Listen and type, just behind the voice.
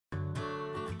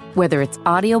Whether it's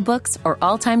audiobooks or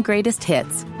all-time greatest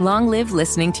hits, long live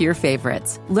listening to your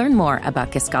favorites. Learn more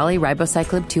about Kisqali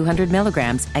Ribociclib 200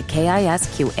 milligrams at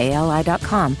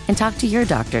KISQALI.com and talk to your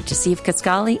doctor to see if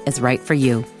Kisqali is right for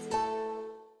you.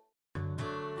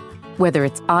 Whether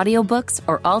it's audiobooks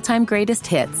or all-time greatest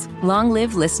hits, long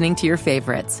live listening to your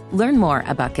favorites. Learn more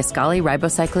about Kisqali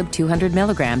Ribociclib 200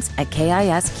 milligrams at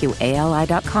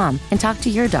KISQALI.com and talk to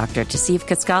your doctor to see if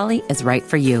Kisqali is right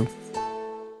for you.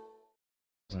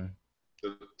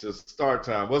 To start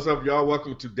time. What's up, y'all?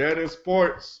 Welcome to Dead End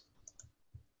Sports.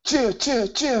 Chill.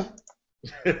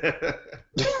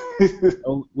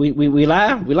 Oh, we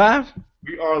live? We live?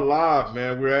 We are live,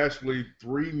 man. We're actually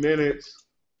 3 minutes.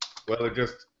 Well, it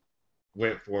just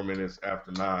went 4 minutes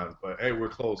after 9, but hey, we're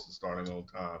close to starting on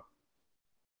time.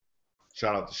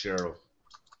 Shout out to Cheryl.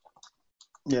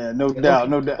 Yeah, no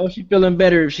doubt. Oh, she's feeling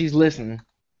better if she's listening.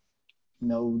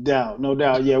 No doubt.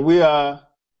 Yeah,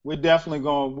 we're definitely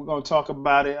going to talk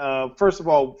about it. First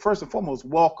and foremost,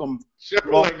 welcome.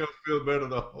 Cheryl ain't gonna feel better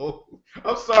the whole.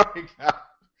 I'm sorry, guys.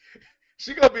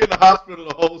 She gonna be in the hospital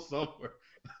the whole summer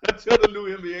until the new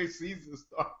NBA season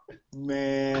starts.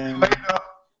 Man.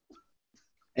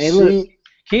 Hey, look,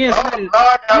 Ken said it.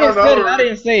 I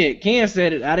didn't say it. Ken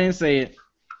said it. I didn't say it.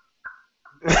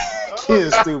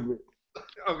 Ken's stupid.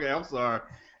 Okay, I'm sorry.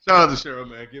 Shout out to Cheryl,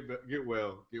 man. Get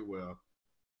well.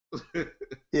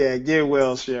 Yeah, get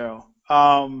well, Cheryl.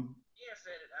 Ken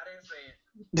said it. I didn't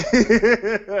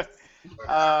say it.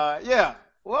 Yeah,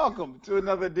 welcome to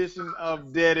another edition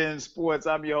of Dead End Sports.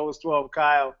 I'm your host, 12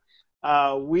 Kyle.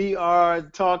 We are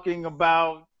talking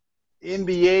about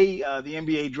NBA. The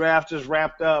NBA draft just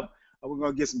wrapped up. We're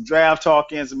going to get some draft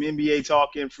talk in, some NBA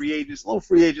talk in, free agents, a little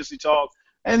free agency talk.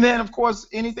 And then, of course,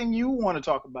 anything you want to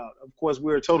talk about. Of course,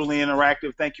 we're totally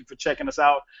interactive. Thank you for checking us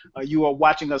out. You are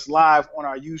watching us live on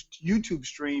our YouTube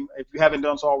stream. If you haven't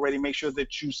done so already, make sure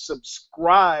that you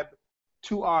subscribe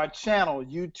to our channel,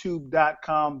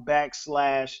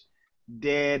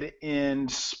 youtube.com/Dead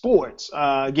End Sports.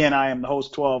 Again, I am the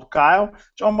host, 12 Kyle,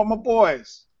 joined by my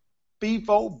boys,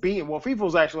 FIFO, B. Well,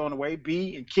 FIFO's actually on the way.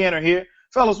 B and Ken are here.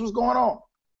 Fellas, what's going on?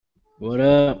 What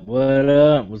up?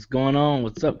 What's going on?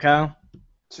 What's up, Kyle?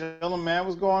 Chilling, man.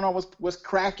 What's going on? What's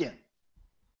cracking?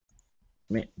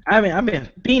 Man, I've been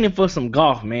fiending for some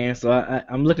golf, man. So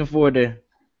I'm looking forward to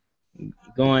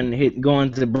going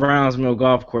to the Brownsville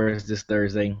golf course this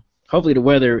Thursday. Hopefully the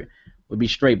weather will be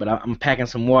straight, but I'm packing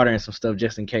some water and some stuff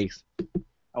just in case.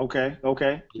 Okay.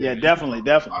 Yeah, definitely.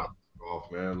 Golf,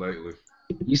 man, lately.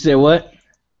 You said what?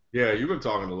 Yeah, you've been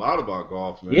talking a lot about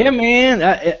golf, man. Yeah, man.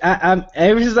 I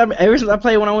ever since I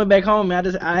played when I went back home, man,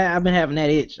 I've been having that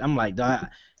itch. I'm like,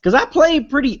 because I played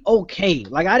pretty okay.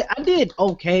 Like I did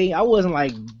okay. I wasn't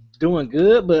like doing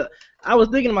good, but I was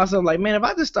thinking to myself like, man, if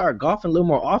I just start golfing a little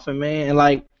more often, man, and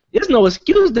like, there's no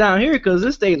excuse down here because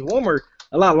it stays warmer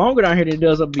a lot longer down here than it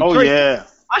does up Detroit. Oh yeah.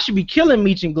 I should be killing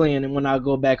Meach and Glenn when I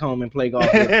go back home and play golf.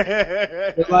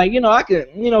 It's like,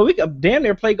 we could damn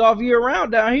near play golf year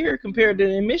round down here compared to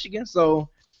in Michigan. So,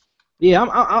 yeah,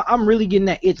 I'm really getting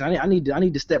that itch. I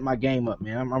need to step my game up,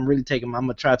 man. I'm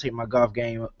gonna try to take my golf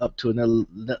game up to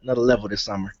another level this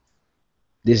summer,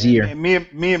 this year. And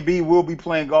me and B will be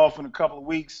playing golf in a couple of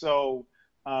weeks, so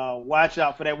watch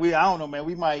out for that. I don't know, man.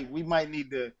 We might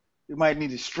need to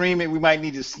stream it. We might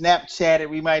need to Snapchat it.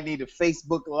 We might need to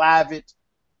Facebook Live it.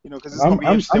 Because it's gonna be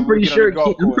interesting. I'm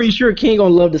pretty sure King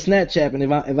gonna love the Snapchat, and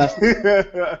if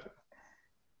I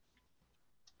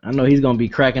I know he's gonna be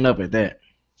cracking up at that.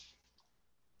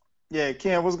 Yeah,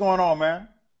 Ken, what's going on, man?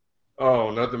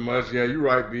 Oh, nothing much. Yeah, you're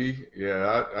right, B.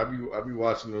 Yeah, I be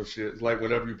watching those shit. It's like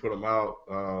whenever you put them out,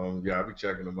 I be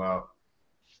checking them out.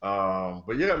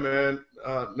 But yeah, man,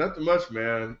 nothing much,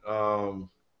 man.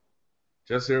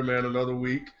 Just here, man, another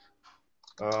week.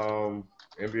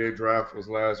 NBA draft was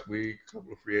last week. A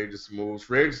couple of free agency moves.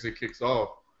 Free agency kicks off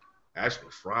actually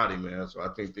Friday, man. So I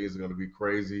think things are going to be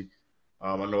crazy.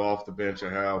 I know off the bench I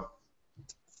have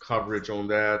coverage on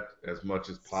that as much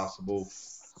as possible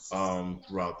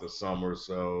throughout the summer.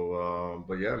 So,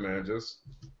 but yeah, man, just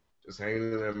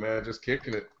hanging in there, man, just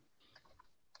kicking it.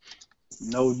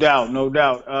 No doubt.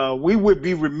 We would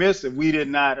be remiss if we did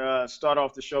not start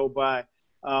off the show by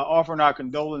offering our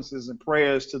condolences and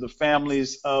prayers to the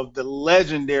families of the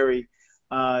legendary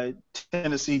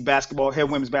Tennessee head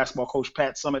women's basketball coach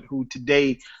Pat Summitt, who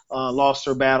today lost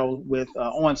her battle with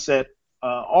onset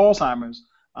Alzheimer's,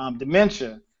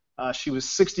 dementia. She was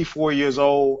 64 years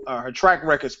old. Her track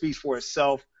record speaks for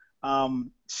itself.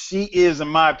 She is, in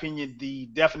my opinion, the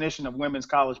definition of women's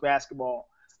college basketball.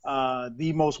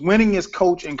 The most winningest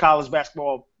coach in college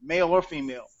basketball, male or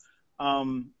female.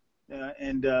 And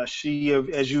she,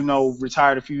 as you know,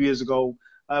 retired a few years ago.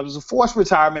 it was a forced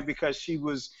retirement because she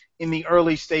was in the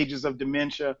early stages of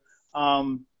dementia.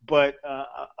 But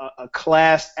a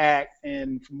class act,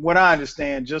 and from what I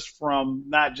understand, just from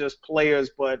not just players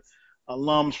but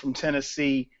alums from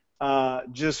Tennessee,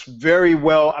 just very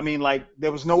well. I mean, like,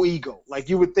 there was no ego. Like,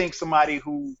 you would think somebody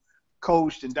who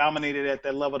coached and dominated at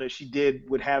that level that she did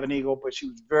would have an ego, but she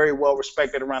was very well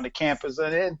respected around the campus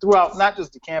and throughout, not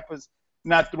just the campus,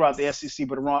 not throughout the SEC,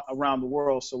 but around the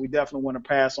world. So we definitely want to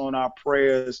pass on our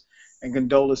prayers and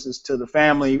condolences to the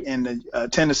family and the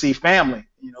Tennessee family.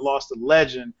 Lost a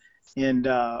legend in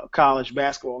college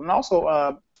basketball, and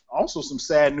also some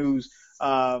sad news.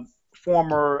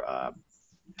 Former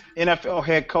NFL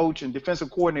head coach and defensive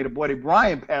coordinator Buddy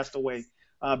Ryan passed away.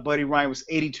 Buddy Ryan was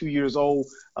 82 years old.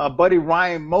 Buddy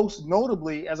Ryan, most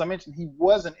notably, as I mentioned, he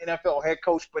was an NFL head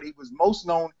coach, but he was most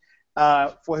known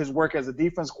for his work as a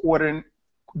defensive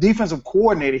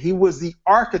coordinator. He was the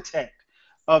architect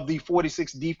of the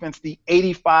 46 defense, the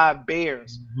 85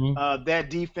 Bears. That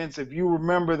defense, if you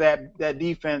remember that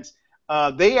defense,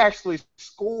 they actually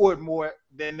scored more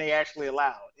than they actually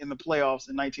allowed in the playoffs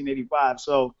in 1985.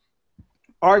 So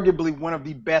arguably one of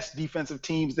the best defensive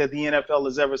teams that the NFL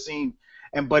has ever seen.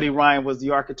 And Buddy Ryan was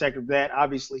the architect of that.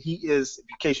 Obviously, he is,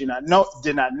 in case you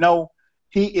did not know,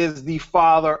 he is the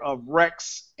father of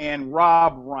Rex and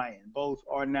Rob Ryan. Both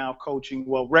are now coaching.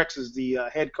 Well, Rex is the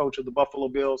head coach of the Buffalo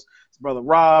Bills. His brother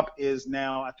Rob is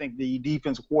now, I think, the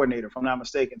defensive coordinator, if I'm not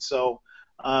mistaken. So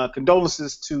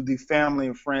condolences to the family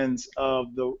and friends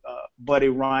of the Buddy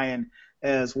Ryan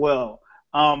as well.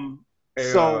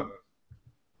 So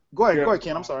go ahead,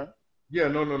 Ken. I'm sorry. Yeah,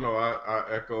 no. I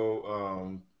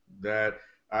echo that.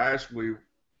 I actually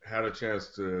had a chance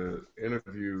to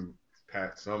interview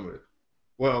Pat Summitt.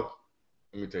 Well,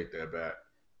 let me take that back.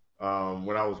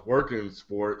 When I was working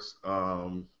sports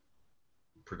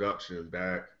production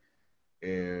back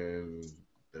in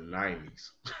the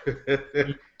 90s,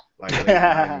 like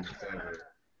 97.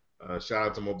 Shout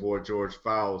out to my boy George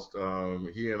Faust.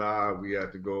 He and we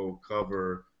had to go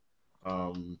cover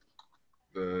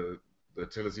the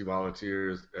Tennessee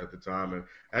Volunteers at the time, and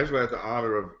actually I had the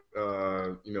honor of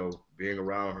being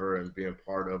around her and being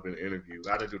part of an interview.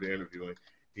 I didn't do the interviewing;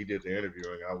 he did the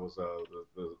interviewing. I was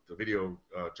the video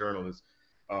journalist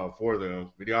for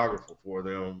them, videographer for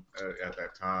them at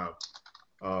that time,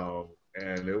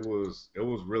 and it was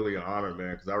really an honor,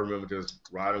 man. Because I remember just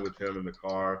riding with him in the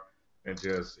car and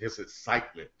just his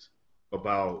excitement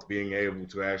about being able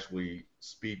to actually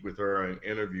speak with her and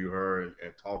interview her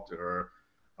and talk to her.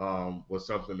 Was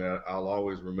something that I'll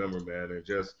always remember, man, and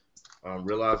just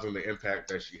realizing the impact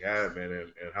that she had, man,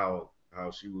 and how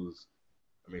she was,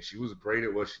 she was great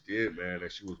at what she did, man,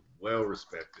 and she was well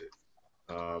respected.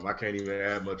 I can't even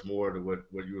add much more to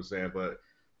what you were saying, but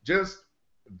just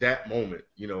that moment,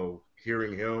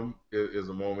 hearing him is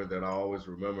a moment that I always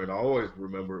remember, and I always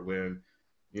remember when,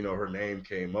 her name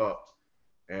came up,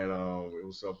 and it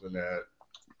was something that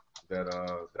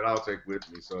I'll take with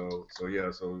me. So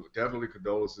definitely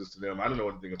condolences to them. I didn't know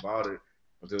anything about it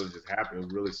until it just happened. It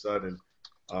was really sudden.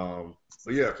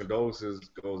 But yeah, condolences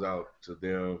goes out to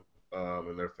them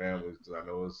and their families, because I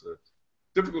know it's a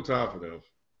difficult time for them.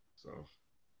 So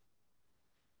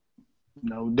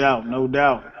no doubt.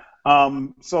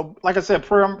 So like I said,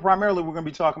 primarily we're going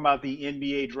to be talking about the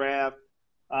NBA draft.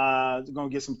 We're going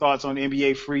to get some thoughts on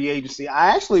NBA free agency.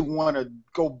 I actually want to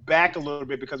go back a little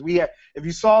bit because if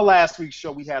you saw last week's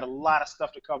show, we had a lot of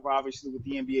stuff to cover, obviously, with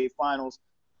the NBA Finals.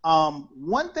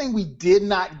 One thing we did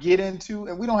not get into,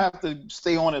 and we don't have to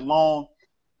stay on it long,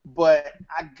 but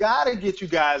I got to get you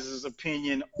guys'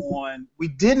 opinion on, we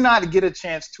did not get a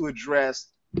chance to address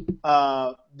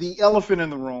the elephant in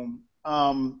the room.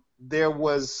 There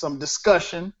was some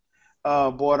discussion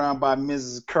brought on by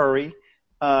Mrs. Curry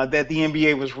that the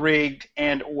NBA was rigged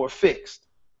and or fixed.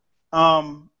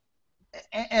 And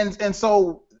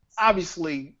so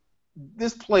obviously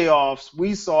this playoffs,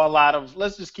 we saw a lot of,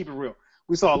 let's just keep it real.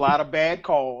 We saw a lot of bad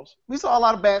calls. We saw a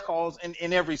lot of bad calls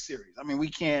in every series. We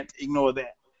can't ignore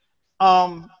that.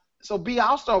 So B,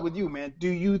 I'll start with you, man. Do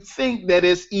you think that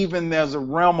there's a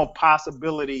realm of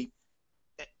possibility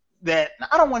that,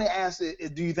 I don't want to ask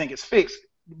it, do you think it's fixed,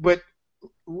 but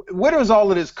where does all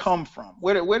of this come from?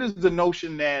 Where does the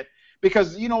notion that,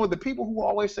 because the people who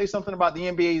always say something about the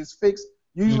NBA is fixed,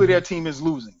 usually their team is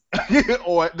losing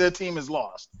or their team is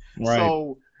lost. Right.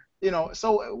 So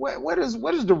what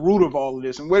is the root of all of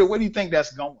this, and where do you think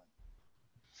that's going?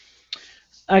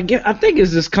 I think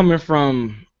it's just coming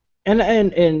from, and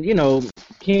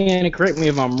Ken, correct me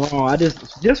if I'm wrong. I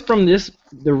just from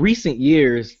the recent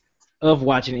years of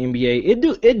watching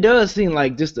NBA, it does seem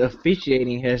like just the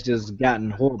officiating has just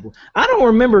gotten horrible. I don't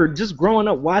remember just growing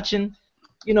up watching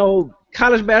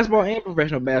college basketball and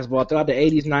professional basketball throughout the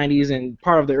 80s, 90s, and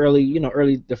part of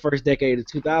the the first decade of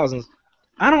the 2000s,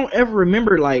 I don't ever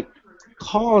remember like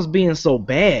calls being so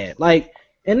bad, like,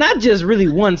 and not just really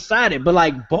one-sided, but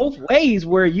like both ways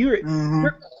where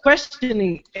you're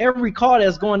questioning every call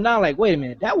that's going down. Like, wait a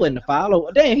minute, that wasn't a foul.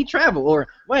 Or damn, he traveled. Or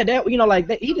wait, that like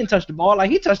that, he didn't touch the ball. Like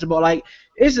he touched the ball. Like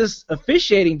it's just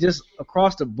officiating just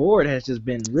across the board has just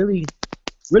been really,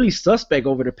 really suspect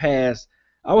over the past.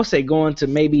 I would say going to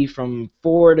maybe from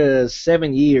 4 to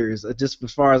 7 years, just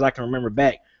as far as I can remember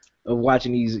back of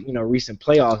watching these, recent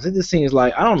playoffs. It just seems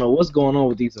like I don't know what's going on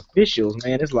with these officials,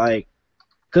 man. It's like,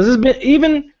 because it's been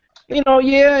even,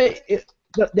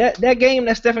 that game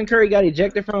that Stephen Curry got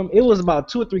ejected from, it was about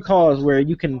 2 or 3 calls where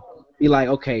you can be like,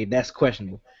 okay, that's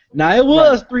questionable. Now it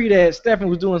was 3 that Stephen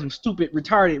was doing some stupid,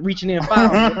 retarded, reaching in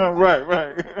foul.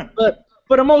 Right. But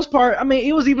for the most part, I mean,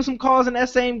 it was even some calls in that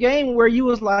same game where you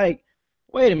was like,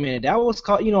 wait a minute, that was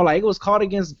called, like it was called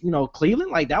against,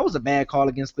 Cleveland, like that was a bad call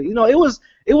against Cleveland.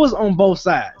 It was on both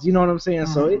sides. You know what I'm saying?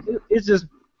 So it's just,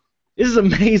 this is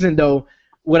amazing though.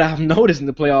 What I've noticed in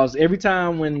the playoffs, every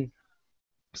time when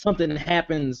something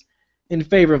happens in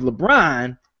favor of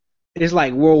LeBron, it's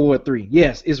like World War III.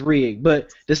 Yes, it's rigged,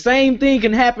 but the same thing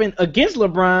can happen against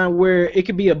LeBron, where it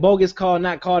could be a bogus call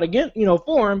not called against,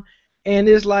 for him. And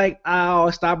it's like,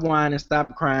 oh, stop whining,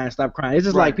 stop crying. It's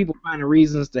just like people finding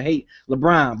reasons to hate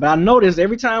LeBron. But I notice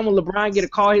every time when LeBron get a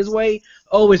call his way,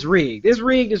 oh, it's rigged. It's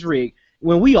rigged.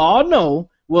 When we all know,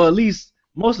 well, at least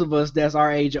most of us that's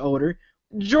our age or older,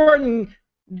 Jordan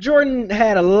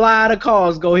had a lot of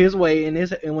calls go his way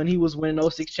and when he was winning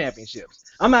those 6 championships.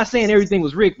 I'm not saying everything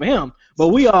was rigged for him, but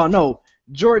we all know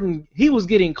Jordan, he was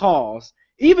getting calls.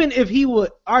 Even if he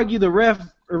would argue the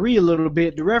referee a little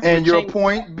bit, the referee. And your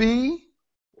point be?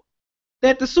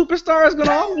 That the superstar is going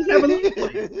to always have a little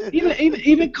play.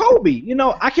 Even Kobe.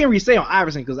 I can't really say on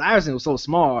Iverson because Iverson was so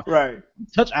small. Right.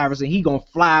 Touch Iverson, he going to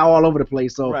fly all over the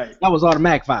place. So that was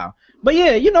automatic foul. But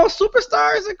yeah,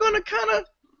 superstars are going to kind of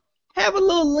have a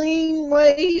little lean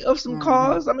way of some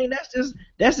calls. I mean,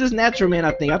 that's just natural, man.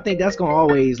 I think that's going to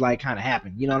always like kind of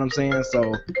happen. You know what I'm saying?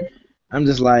 So I'm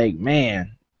just like,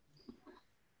 man.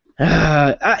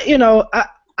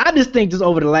 I just think just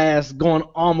over the last, going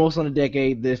almost on a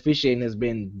decade, the officiating has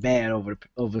been bad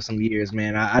over some years,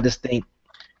 man. I just think,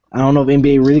 I don't know if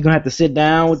NBA really going to have to sit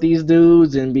down with these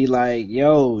dudes and be like,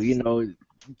 yo,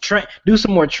 do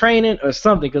some more training or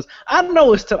something, because I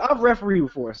know it's tough. I've refereed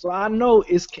before, so I know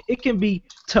it can be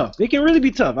tough. It can really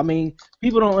be tough. I mean,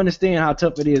 people don't understand how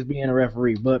tough it is being a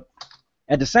referee, but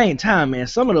at the same time, man,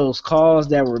 some of those calls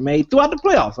that were made throughout the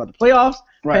playoffs,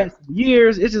 past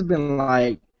years, it's just been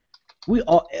like, we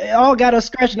all got us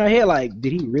scratching our head like,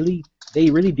 they really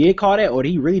did call that, or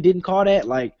he really didn't call that?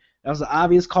 Like, that was an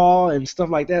obvious call and stuff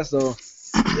like that. So,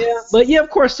 yeah. But, yeah, of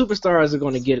course, superstars are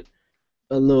going to get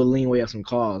a little leeway of some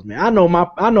calls, man. I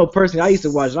know personally, I used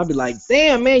to watch it. I'd be like,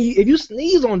 damn, man, if you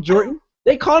sneeze on Jordan,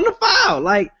 they calling a foul.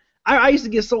 Like, I used to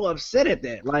get so upset at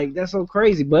that. Like, that's so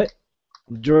crazy. But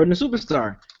Jordan, a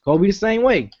superstar. Kobe the same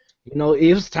way.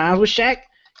 It was times with Shaq.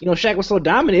 Shaq was so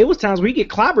dominant. It was times where he get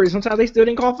clobbered. Sometimes they still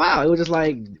didn't call foul. It was just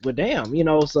like, well, damn,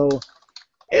 so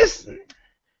it's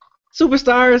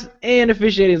superstars and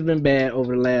officiating has been bad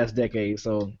over the last decade.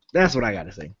 So that's what I got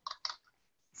to say.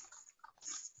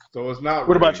 So it's not rigged.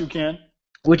 What about you, Ken?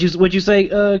 What you say,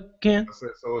 Ken? I said,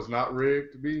 so it's not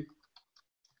rigged to be?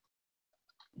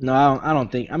 No, I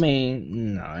don't think. I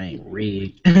mean, no, it ain't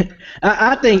rigged.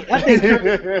 I think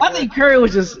Curry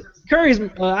was just.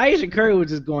 Ayesha Curry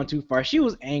was just going too far. She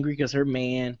was angry because her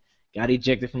man got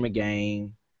ejected from a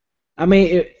game. I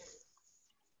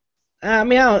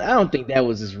don't think that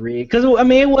was as rigged. Because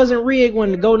it wasn't rigged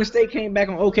when the Golden State came back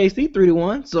on OKC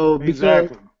 3-1. So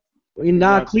exactly.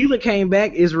 Now Cleveland came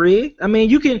back, is rigged. I mean,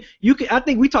 you can. I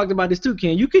think we talked about this too,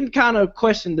 Ken. You can kind of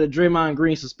question the Draymond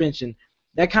Green suspension.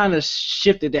 That kind of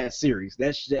shifted that series.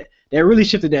 That really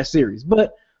shifted that series.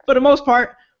 But for the most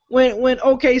part, when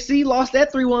OKC lost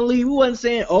that 3-1 lead, we wasn't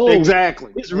saying,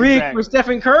 exactly, it's rigged for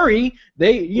Stephen Curry.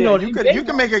 You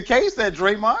can make a case that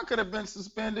Draymond could have been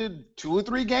suspended 2 or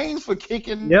 3 games for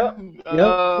kicking a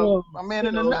man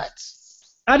in the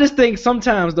nuts. I just think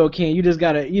sometimes though, Ken, you just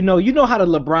gotta, you know how the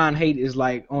LeBron hate is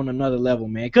like on another level,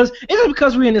 man. Because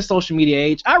we're in this social media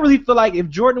age. I really feel like if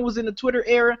Jordan was in the Twitter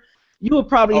era, you would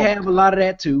probably have a lot of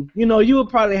that too. You would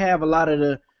probably have a lot of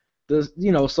the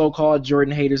so-called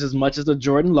Jordan haters as much as the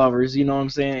Jordan lovers, you know what I'm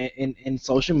saying, in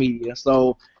social media.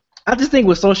 So I just think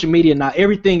with social media now,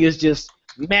 everything is just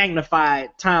magnified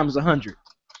times 100.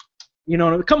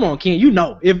 Come on, Ken,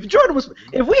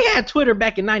 if we had Twitter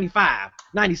back in 95,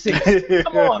 96,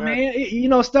 come on,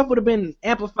 man, stuff would have been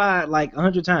amplified like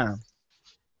 100 times.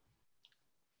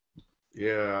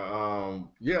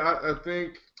 I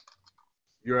think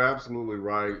you're absolutely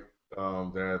right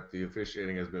that the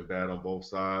officiating has been bad on both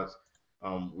sides.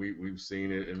 We've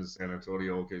seen it in the San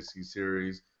Antonio OKC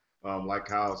series. Like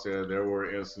Kyle said, there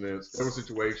were incidents, there were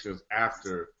situations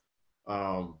after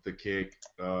the kick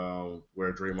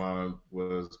where Draymond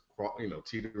was,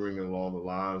 teetering along the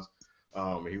lines.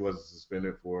 He wasn't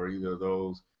suspended for either of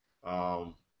those.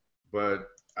 Um, but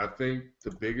I think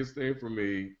the biggest thing for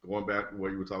me, going back to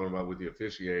what you were talking about with the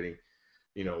officiating,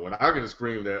 when I get a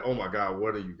scream that, oh my God,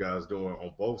 what are you guys doing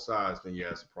on both sides, then yeah,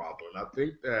 it's a problem. And I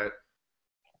think that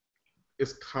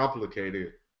it's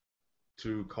complicated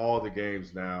to call the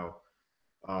games now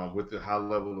with the high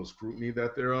level of scrutiny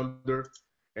that they're under,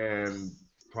 and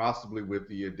possibly with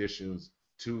the additions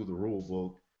to the rule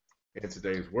book in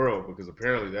today's world, because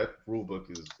apparently that rule book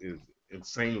is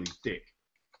insanely thick.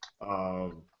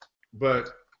 Um, but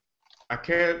I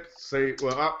can't say.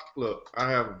 Well,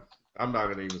 I'm not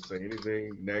gonna even say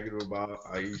anything negative about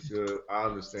Aisha. I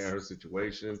understand her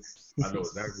situation. I know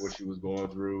exactly what she was going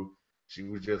through. She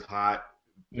was just hot.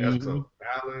 That's a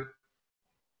valid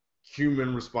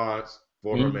human response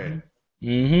for her man.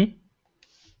 Mm-hmm.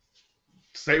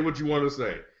 Say what you want to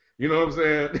say. You know what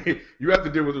I'm saying? You have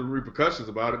to deal with the repercussions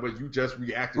about it, but you just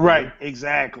reacted. Right.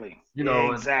 Exactly.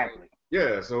 Exactly.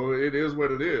 Yeah. So it is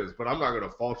what it is. But I'm not gonna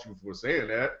fault you for saying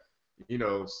that.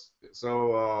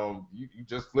 So you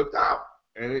just flipped out,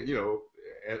 and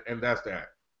and that's that.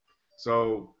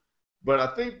 So, but I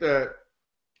think that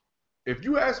if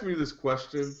you asked me this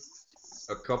question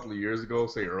a couple of years ago,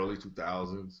 say early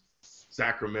 2000s,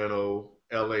 Sacramento,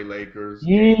 LA Lakers,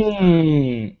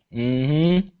 Mm-hmm.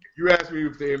 if you asked me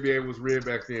if the NBA was rigged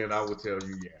back then, I would tell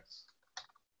you yes.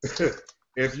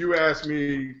 If you asked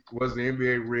me, was the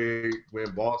NBA rigged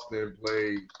when Boston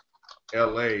played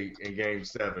LA in Game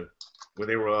 7, when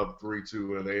they were up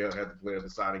 3-2 and they had to play a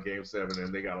deciding Game 7,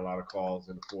 and they got a lot of calls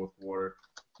in the fourth quarter,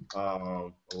 a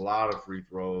lot of free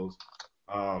throws.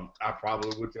 I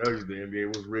probably would tell you the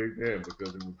NBA was rigged then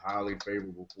because it was highly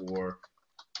favorable for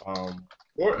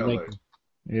LA.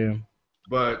 Yeah.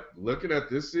 But looking at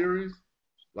this series,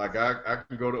 like I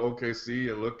can go to OKC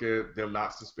and look at them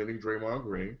not suspending Draymond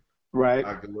Green. Right.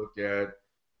 I can look at,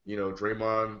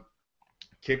 Draymond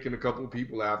kicking a couple of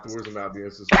people afterwards and not being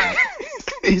suspended.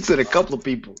 He said a couple of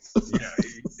people. Yeah,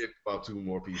 he hit about 2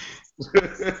 more people.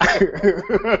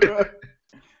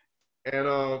 And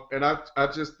I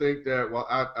just think that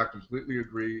I completely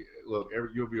agree. Look,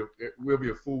 we'll be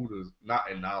a fool to not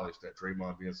acknowledge that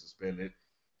Draymond being suspended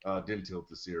didn't tilt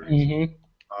the series.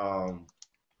 Mm-hmm.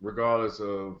 Regardless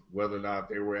of whether or not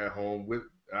they were at home with,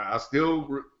 I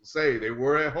still say they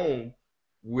were at home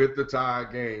with the tie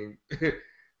game, at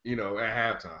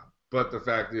halftime. But the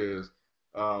fact is,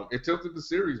 it tilted the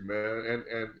series, man,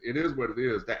 and it is what it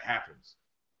is. That happens,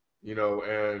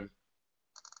 and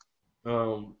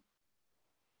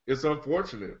it's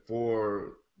unfortunate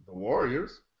for the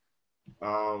Warriors,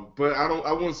 but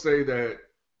I wouldn't say that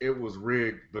it was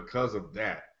rigged because of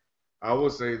that. I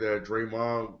would say that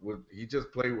Draymond he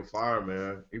just played with fire,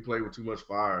 man. He played with too much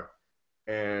fire,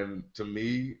 and to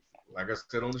me, like I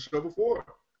said on the show before,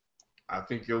 I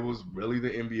think it was really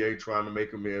the NBA trying to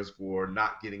make amends for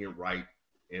not getting it right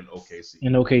in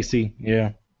OKC.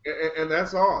 Yeah. And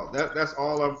that's all. That's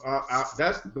all.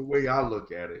 That's the way I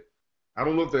look at it. I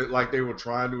don't look at it like they were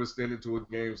trying to extend it to a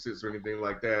Game 6 or anything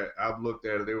like that. I've looked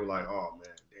at it. They were like, oh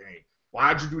man, dang,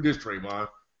 why'd you do this, Draymond?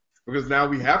 Because now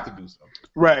we have to do something.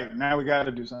 Right. Now we got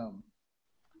to do something.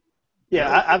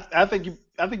 Yeah, I think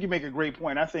you make a great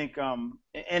point. I think and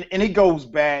it goes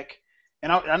back,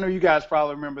 and I know you guys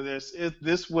probably remember this.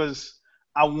 This was,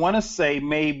 I want to say,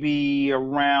 maybe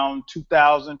around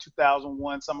 2000,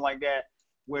 2001, something like that,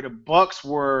 where the Bucks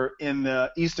were in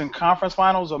the Eastern Conference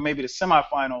Finals or maybe the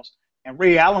semifinals, and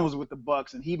Ray Allen was with the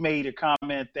Bucks, and he made a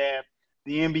comment that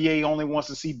the NBA only wants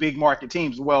to see big market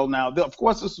teams. Well, now, of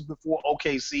course, this was before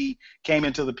OKC came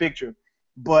into the picture,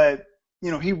 but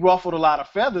he ruffled a lot of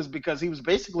feathers because he was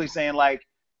basically saying, like,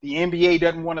 the NBA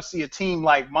doesn't want to see a team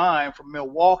like mine from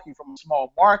Milwaukee, from a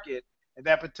small market. At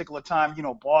that particular time,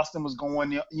 Boston was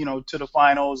going, to the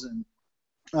finals, and,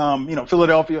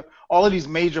 Philadelphia, all of these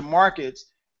major markets,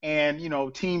 and,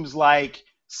 teams like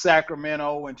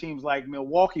Sacramento and teams like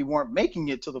Milwaukee weren't making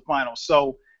it to the finals.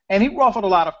 So, and he ruffled a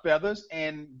lot of feathers.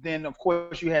 And then, of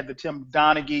course, you had the Tim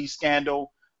Donaghy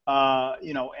scandal,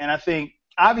 and I think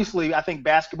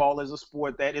basketball is a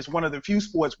sport that is one of the few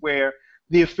sports where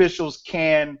the officials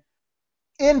can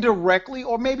indirectly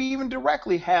or maybe even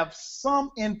directly have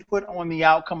some input on the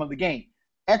outcome of the game.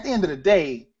 At the end of the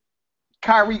day,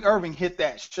 Kyrie Irving hit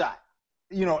that shot.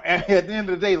 At the end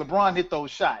of the day, LeBron hit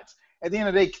those shots. at the end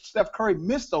of the day, Steph Curry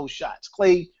missed those shots.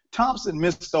 Klay Thompson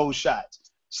missed those shots.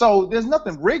 So there's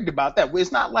nothing rigged about that.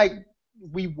 It's not like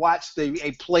we watched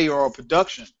a play or a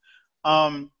production.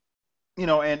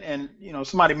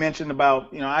 Somebody mentioned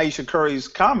about, Ayesha Curry's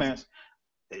comments.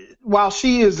 While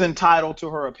she is entitled to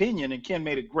her opinion, and Ken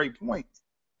made a great point,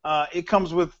 it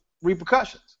comes with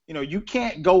repercussions. You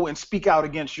can't go and speak out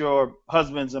against your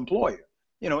husband's employer.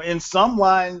 In some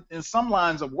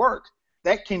lines of work,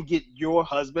 that can get your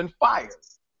husband fired.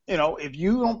 If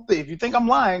you think I'm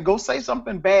lying, go say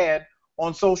something bad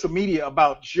on social media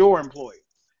about your employer.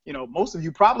 Most of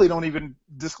you probably don't even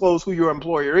disclose who your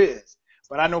employer is.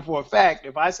 But I know for a fact,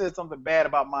 if I said something bad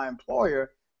about my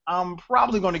employer, I'm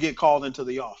probably going to get called into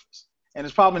the office. And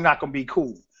it's probably not going to be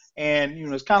cool. And,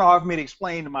 it's kind of hard for me to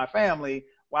explain to my family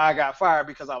why I got fired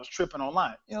because I was tripping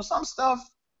online. Some stuff,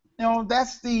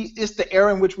 it's the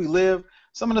era in which we live.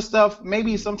 Some of the stuff,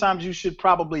 maybe sometimes you should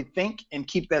probably think and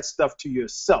keep that stuff to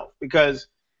yourself because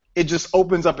it just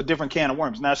opens up a different can of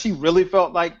worms. Now, if she really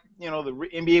felt like, the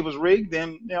NBA was rigged,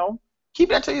 then, keep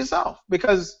that to yourself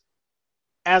because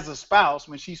as a spouse,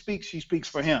 when she speaks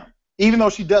for him. Even though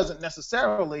she doesn't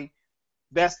necessarily,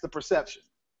 that's the perception.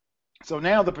 So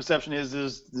now the perception is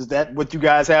that what you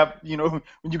guys have, when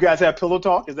you guys have pillow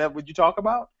talk, is that what you talk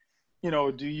about? Do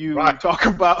you talk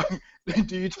about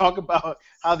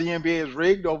how the NBA is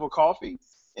rigged over coffee?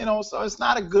 So it's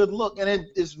not a good look, and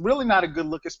it's really not a good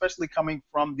look, especially coming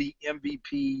from the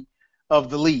MVP of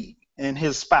the league and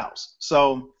his spouse.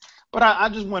 So, but I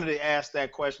just wanted to ask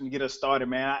that question to get us started,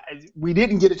 man. We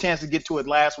didn't get a chance to get to it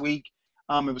last week.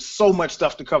 It was so much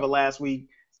stuff to cover last week,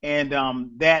 and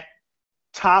that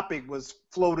topic was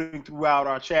floating throughout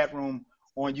our chat room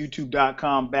on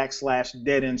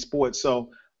youtube.com/deadendsports. So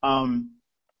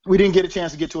we didn't get a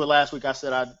chance to get to it last week. I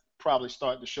said I'd probably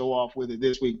start the show off with it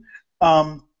this week.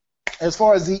 As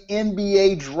far as the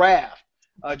NBA draft,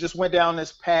 just went down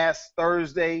this past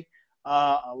Thursday.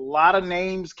 A lot of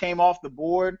names came off the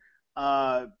board.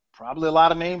 Probably a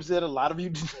lot of names that a lot of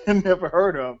you never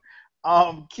heard of.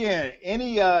 Ken,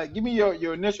 give me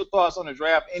your initial thoughts on the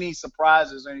draft. Any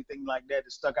surprises or anything like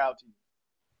that stuck out to you?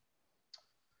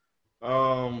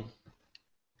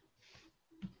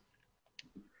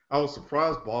 I was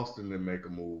surprised Boston didn't make a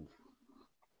move.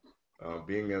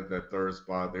 Being at that third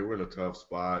spot, they were in a tough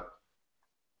spot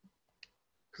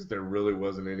because there really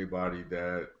wasn't anybody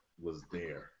that was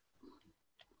there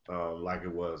like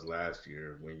it was last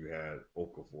year when you had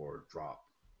Okafor drop.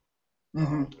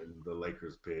 And the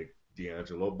Lakers picked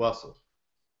D'Angelo Russell.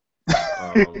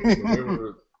 They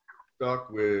were stuck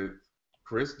with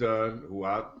Chris Dunn, who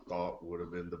I thought would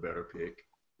have been the better pick,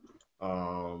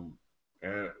 or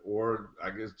I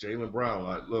guess Jaylen Brown.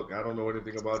 I don't know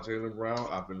anything about Jaylen Brown.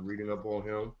 I've been reading up on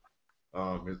him.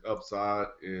 His upside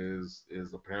is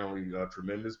apparently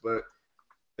tremendous, but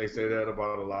they say that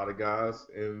about a lot of guys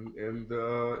in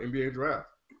the NBA draft.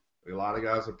 A lot of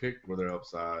guys are picked for their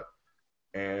upside.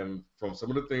 And from some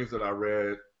of the things that I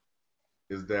read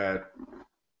is that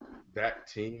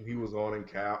team he was on in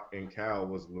Cal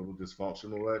was a little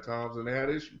dysfunctional at times, and they had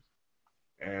issues.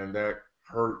 And that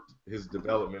hurt his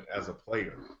development as a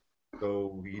player.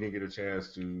 So he didn't get a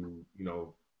chance to,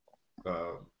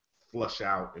 flush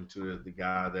out into the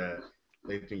guy that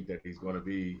they think that he's going to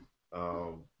be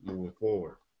moving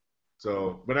forward.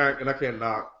 So, but I can't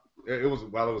knock. It was a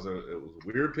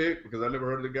weird pick because I never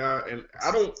heard of the guy, and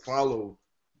I don't follow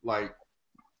like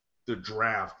the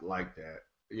draft like that.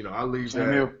 I leave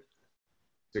that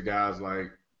to guys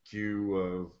like Q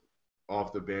of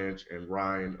off the bench and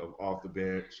Ryan of off the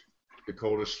bench,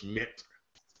 Dakota Schmidt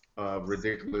of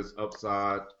ridiculous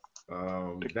upside.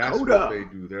 That's what they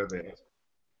do. They're the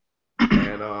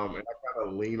and I kind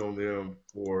of lean on them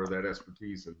for that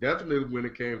expertise. And definitely when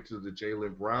it came to the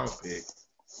Jaylen Brown pick,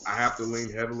 I have to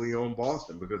lean heavily on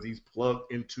Boston because he's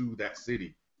plugged into that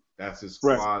city. That's his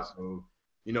squad. Right. So,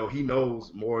 he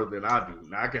knows more than I do.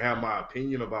 Now, I can have my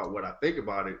opinion about what I think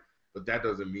about it, but that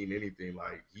doesn't mean anything.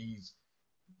 Like, he's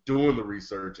doing the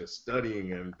research and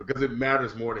studying, and because it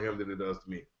matters more to him than it does to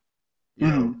me. You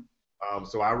know?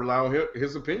 So I rely on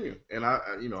his opinion. And I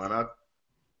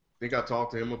think I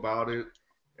talked to him about it,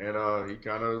 and he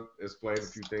kind of explained a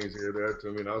few things here and there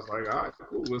to me, and I was like, all right,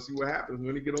 cool. We'll see what happens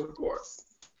when he get on the court.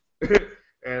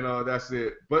 And that's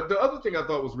it. But the other thing I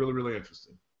thought was really, really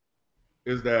interesting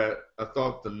is that I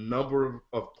thought the number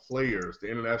of players, the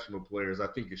international players, I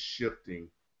think is shifting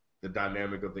the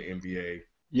dynamic of the NBA.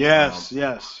 Yes.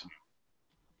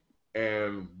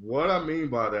 And what I mean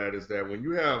by that is that when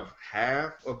you have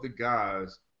half of the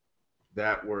guys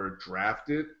that were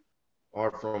drafted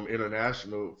are from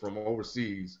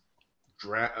overseas,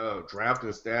 draft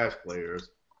and stash players,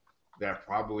 that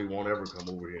probably won't ever come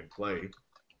over here and play.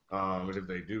 And if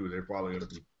they do, they're probably going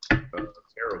to be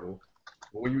terrible.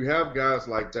 But when you have guys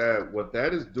like that, what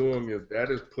that is doing is that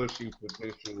is pushing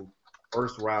potential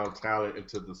first-round talent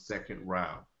into the second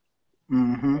round.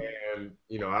 Mm-hmm. And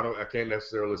I can't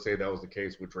necessarily say that was the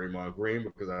case with Draymond Green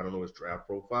because I don't know his draft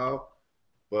profile,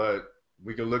 but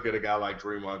we can look at a guy like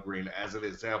Draymond Green as an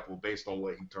example based on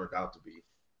what he turned out to be.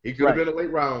 He could have been a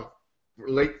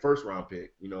late first-round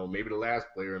pick, maybe the last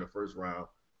player in the first round,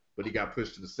 but he got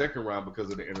pushed to the second round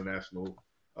because of the international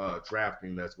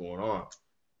drafting that's going on.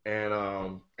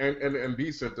 And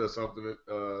B sent us something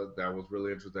that was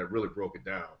really interesting that really broke it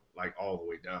down, like all the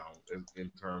way down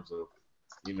in terms of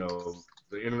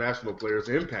the international players'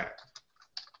 impact,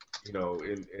 in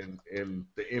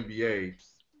the NBA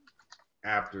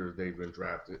after they've been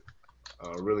drafted.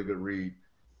 Really good read.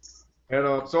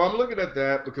 And so I'm looking at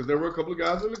that because there were a couple of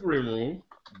guys in the green room,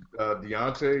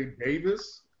 Deontay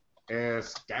Davis and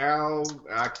Scal.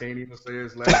 I can't even say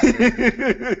his last name.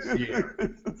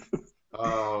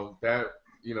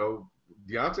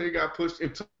 Deontay got pushed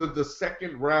into the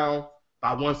second round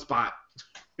by one spot.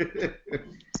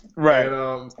 Right.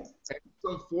 And it's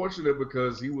unfortunate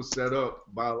because he was set up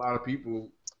by a lot of people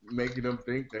making him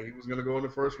think that he was going to go in the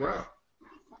first round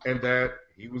and that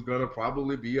he was going to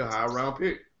probably be a high round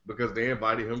pick because they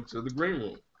invited him to the green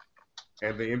room.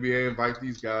 And the NBA invites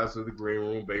these guys to the green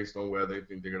room based on where they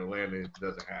think they're going to land, and it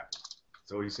doesn't happen.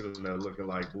 So he's sitting there looking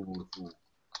like boo-boo the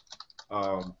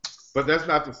fool. But that's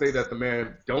not to say that the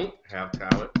man don't have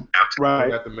talent, right?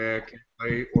 Or that the man can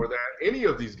play, or that any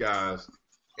of these guys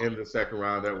in the second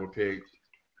round that were picked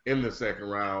in the second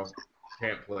round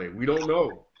can't play. We don't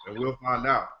know, and we'll find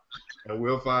out. And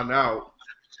we'll find out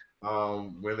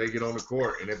when they get on the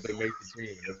court and if they make the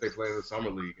team, and if they play in the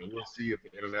summer league, and we'll see if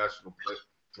the international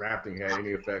drafting had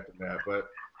any effect on that. But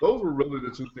those were really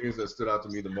the two things that stood out to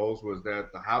me the most, was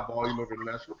that the high volume of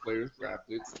international players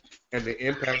drafted and the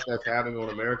impact that's having on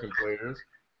American players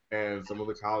and some of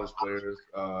the college players'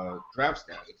 draft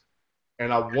status.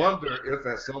 And I wonder if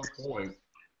at some point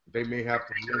they may have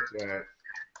to look at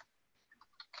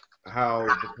how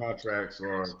the contracts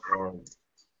are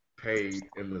paid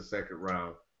in the second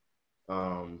round.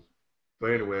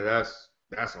 But anyway, that's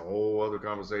a whole other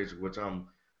conversation, which I'm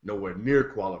nowhere near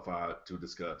qualified to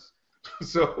discuss.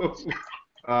 So,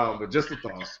 but just a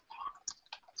thought.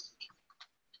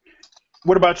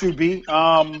 What about you, B?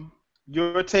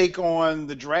 Your take on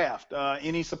the draft?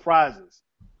 Any surprises?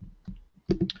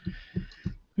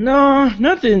 No,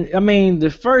 nothing. I mean,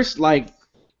 the first, I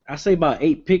say about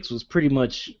 8 picks was pretty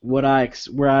much where I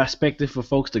expected for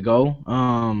folks to go.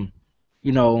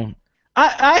 I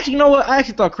actually, I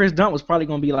actually thought Chris Dunn was probably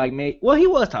gonna be he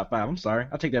was top 5. I'm sorry,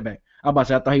 I'll take that back. I was about to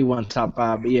say I thought he wasn't top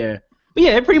 5, but yeah,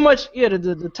 pretty much,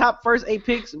 the top first 8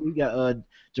 picks we got.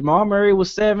 Jamal Murray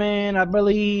was 7, I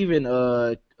believe, and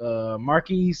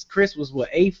Marquise Chris was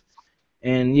 8th,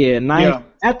 and 9th. Yeah.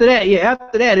 After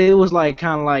that, it was I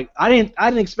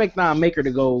didn't expect Thon Maker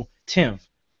to go 10th.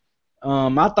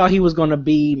 I thought he was gonna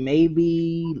be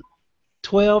maybe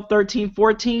 12, 13,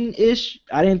 14-ish.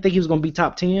 I didn't think he was gonna be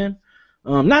top 10.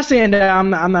 Not saying that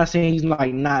I'm not saying he's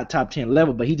not top 10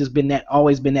 level, but he just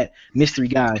always been that mystery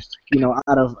guy,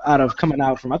 out of coming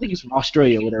out from, I think he's from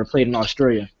Australia, where they played in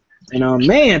Australia. And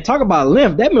man, talk about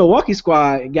length. That Milwaukee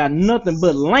squad got nothing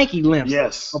but lanky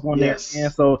lengths up on there.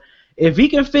 And so if he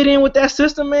can fit in with that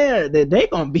system, man, they're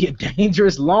gonna be a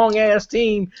dangerous long ass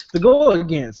team to go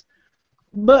against.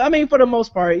 But I mean, for the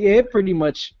most part, it pretty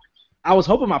much. I was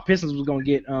hoping my Pistons was gonna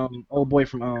get old boy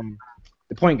from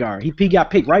the point guard. He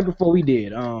got picked right before we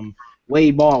did.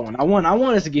 Wade Baldwin. I want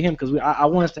us to get him because I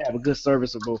want us to have a good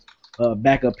serviceable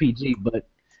backup PG. But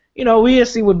we'll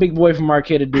see what big boy from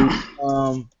Marquette to do.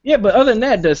 But other than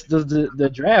that, the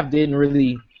draft didn't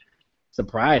really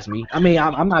surprise me. I mean,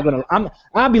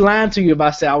 I'll be lying to you if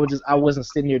I say I wasn't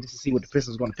sitting here just to see what the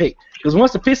Pistons were gonna pick. Because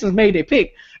once the Pistons made their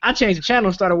pick, I changed the channel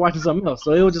and started watching something else.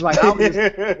 So it was just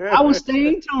I was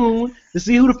staying tuned to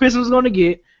see who the Pistons was gonna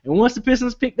get. And once the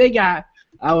Pistons picked their guy,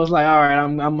 I was like, all right,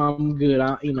 I'm good.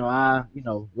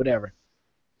 Whatever.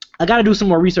 I got to do some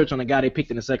more research on the guy they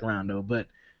picked in the second round though. But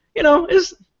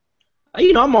it's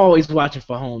I'm always watching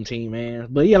for home team, man.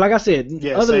 But yeah, like I said,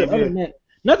 other than that,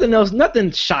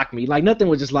 nothing shocked me. Nothing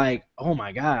was just oh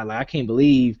my god, I can't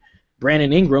believe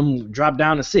Brandon Ingram dropped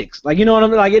down to 6. You know what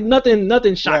I mean?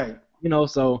 Nothing shocked me.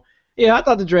 So yeah, I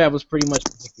thought the draft was pretty much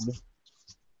predictable.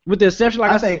 With the exception,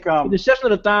 with the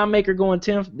exception of the Thon Maker going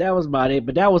 10th, that was about it.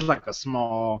 But that was a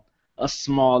small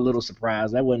little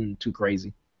surprise. That wasn't too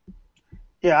crazy.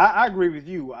 Yeah, I agree with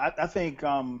you. I think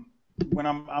when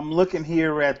I'm looking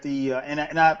here at the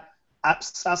I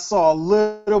saw a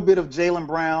little bit of Jaylen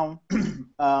Brown,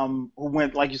 who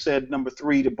went, like you said, number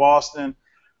 3 to Boston.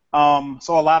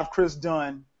 Saw a lot of Chris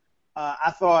Dunn.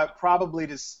 I thought probably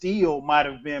the steal might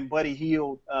have been Buddy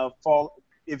Hield,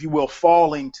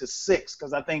 falling to 6,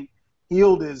 because I think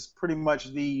Hield is pretty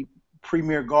much the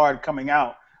premier guard coming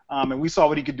out. And we saw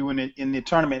what he could do in the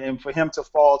tournament. And for him to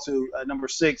fall to number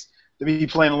 6, to be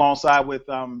playing alongside with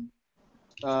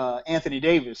Anthony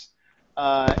Davis.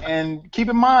 And keep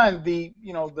in mind, the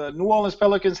New Orleans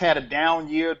Pelicans had a down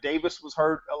year. Davis was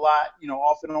hurt a lot,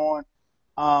 off and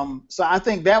on. So I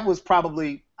think that was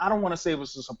probably, I don't want to say it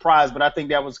was a surprise, but I think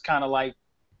that was kind of like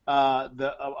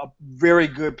a very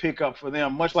good pickup for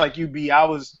them. Much like UB, I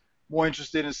was more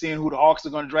interested in seeing who the Hawks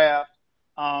are going to draft.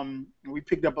 We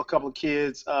picked up a couple of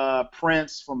kids,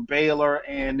 Prince from Baylor,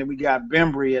 and then we got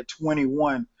Bembry at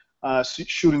 21,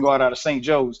 shooting guard out of St.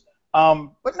 Joe's.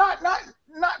 But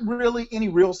not really any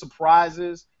real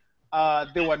surprises.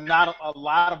 There were not a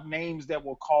lot of names that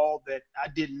were called that I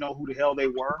didn't know who the hell they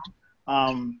were.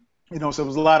 So it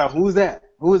was a lot of who's that?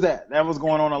 That was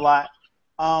going on a lot.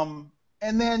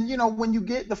 And then, when you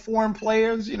get the foreign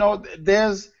players,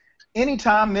 there's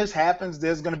anytime this happens,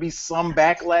 there's going to be some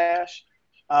backlash.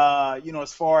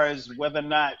 As far as whether or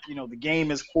not, the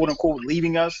game is quote unquote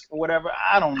leaving us or whatever.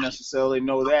 I don't necessarily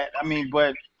know that. I mean,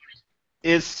 but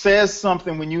it says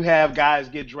something when you have guys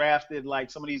get drafted,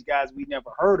 like some of these guys we never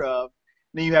heard of.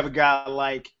 Then you have a guy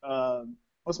like,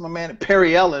 what's my man,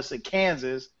 Perry Ellis at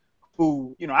Kansas,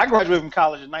 who, I graduated from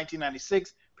college in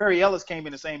 1996. Perry Ellis came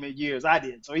in the same year as I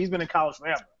did, so he's been in college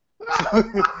forever.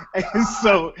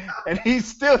 and he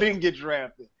still didn't get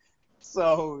drafted.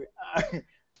 So I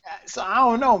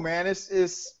don't know, man.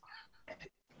 It's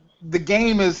the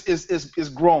game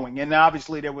is growing, and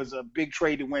obviously there was a big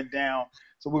trade that went down.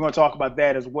 So we're going to talk about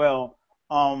that as well.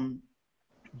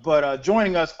 But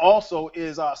joining us also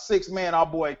is our 6th man, our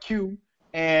boy Q,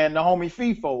 and the homie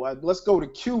FIFO. Let's go to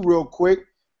Q real quick.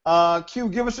 Q,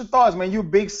 give us your thoughts, man. You're a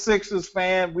big Sixers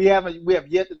fan. We have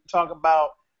yet to talk about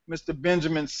Mr.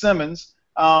 Benjamin Simmons.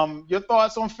 Your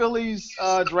thoughts on Philly's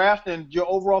draft and your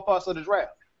overall thoughts of the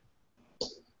draft?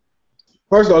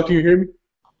 First of all, can you hear me?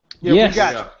 Yeah, yes. We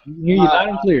got you. Hear you loud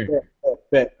and clear.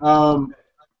 Bet.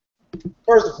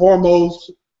 First and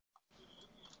foremost,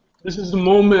 this is the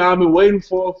moment I've been waiting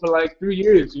for like 3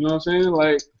 years. You know what I'm saying?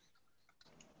 Like,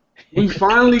 we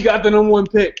finally got the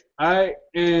 #1 pick, all right?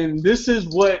 And this is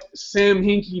what Sam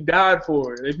Hinkie died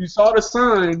for. If you saw the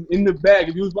sign in the back,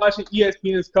 if you was watching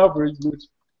ESPN's coverage, which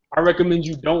I recommend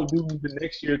you don't do the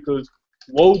next year because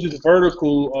Woj's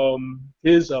vertical,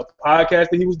 his podcast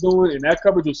that he was doing, and that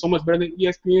coverage was so much better than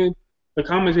ESPN. The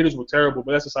commentators were terrible,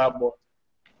 but that's a sidebar.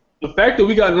 The fact that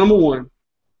we got #1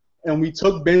 and we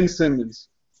took Ben Simmons,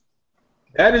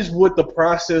 that is what the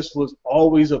process was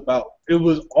always about. It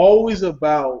was always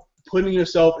about putting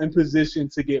yourself in position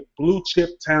to get blue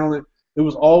chip talent. It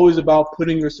was always about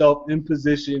putting yourself in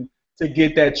position to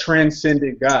get that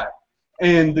transcendent guy.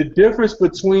 And the difference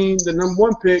between the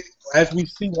 #1 pick, as we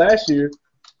see last year,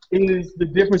 is the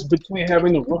difference between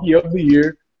having the rookie of the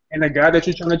year and a guy that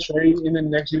you're trying to trade in the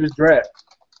next year's draft.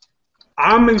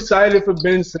 I'm excited for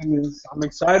Ben Simmons. I'm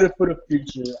excited for the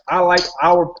future. I like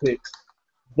our picks.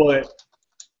 But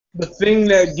the thing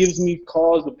that gives me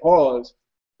cause to pause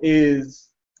is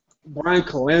Brian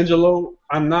Colangelo.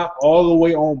 I'm not all the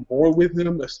way on board with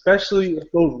him, especially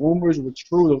if those rumors were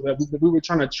true that we were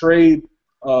trying to trade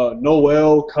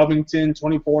Noel, Covington,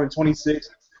 24 and 26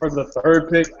 for the 3rd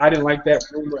pick. I didn't like that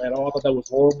rumor at all. I thought that was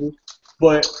horrible.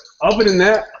 But other than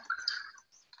that,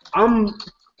 I'm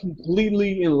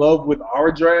completely in love with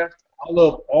our draft. I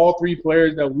love all 3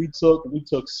 players that we took. We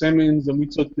took Simmons, and we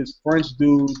took this French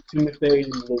dude, Timothy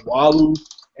Luwalu,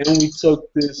 and we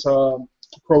took this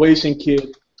Croatian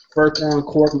kid, Furkan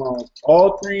Korkmaz.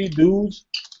 All 3 dudes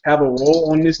have a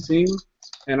role on this team,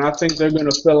 and I think they're going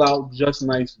to fill out just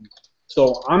nicely.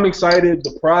 So I'm excited.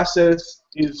 The process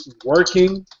is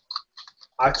working.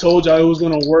 I told y'all it was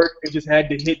going to work. It just had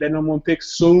to hit that #1 pick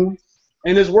soon,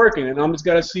 and it's working. And I'm just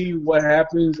got to see what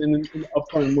happens in the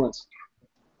upcoming months.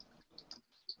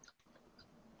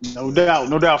 No doubt.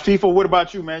 FIFO, what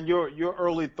about you, man? Your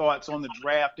early thoughts on the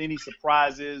draft, any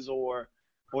surprises or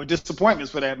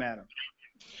disappointments for that matter?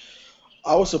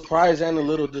 I was surprised and a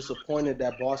little disappointed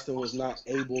that Boston was not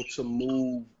able to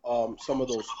move some of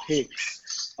those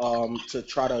picks to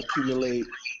try to accumulate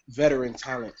veteran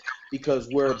talent. Because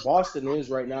where Boston is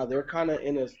right now, they're kind of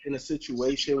in a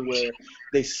situation where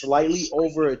they slightly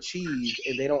overachieved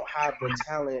and they don't have the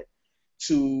talent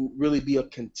to really be a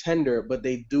contender, but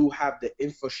they do have the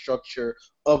infrastructure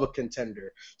of a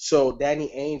contender. So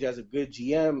Danny Ainge, as a good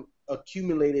GM,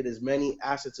 accumulated as many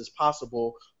assets as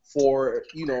possible for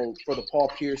for the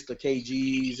Paul Pierce, the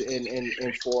KGs,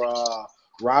 and for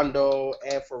Rondo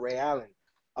and for Ray Allen.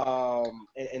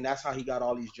 And that's how he got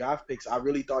all these draft picks. I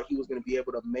really thought he was going to be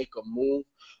able to make a move.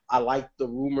 I liked the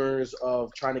rumors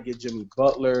of trying to get Jimmy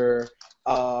Butler.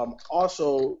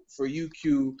 Also, for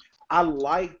UQ, I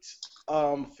liked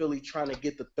Philly trying to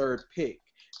get the third pick.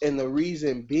 And the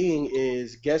reason being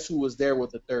is, guess who was there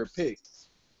with the third pick?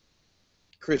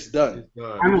 Chris Dunn.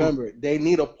 Remember, they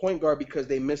need a point guard because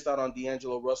they missed out on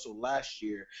D'Angelo Russell last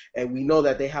year. And we know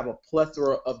that they have a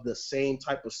plethora of the same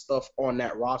type of stuff on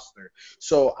that roster.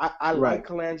 So I like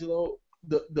Colangelo.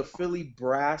 The Philly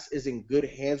brass is in good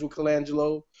hands with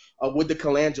Colangelo, with the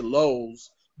Colangelos,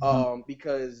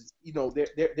 because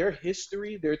their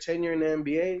history, their tenure in the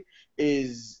NBA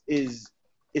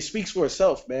it speaks for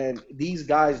itself, man. These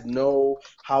guys know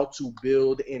how to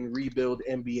build and rebuild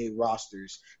NBA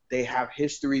rosters. They have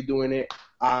history doing it.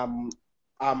 I'm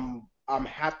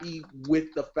happy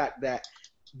with the fact that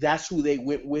that's who they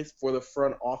went with for the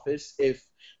front office if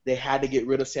they had to get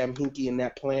rid of Sam Hinkie in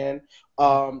that plan.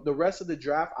 The rest of the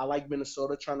draft, I like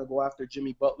Minnesota trying to go after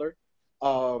Jimmy Butler.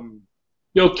 Can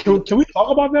we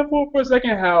talk about that for a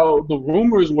second? How the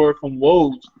rumors were from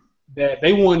Woj that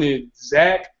they wanted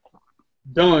Zach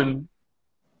Dunn,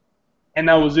 and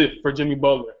that was it for Jimmy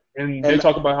Butler. And they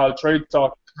talk about how trade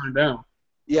talk turned down.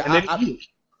 Yeah,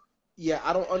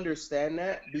 I don't understand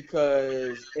that,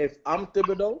 because if I'm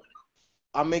Thibodeau,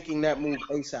 I'm making that move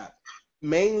ASAP.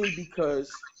 Mainly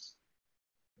because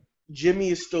Jimmy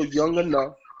is still young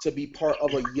enough to be part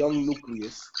of a young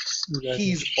nucleus. Exactly.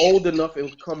 He's old enough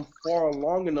and come far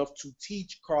along enough to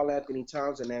teach Karl Anthony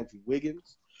Towns and Andrew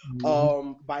Wiggins.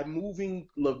 By moving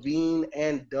Levine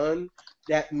and Dunn,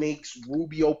 that makes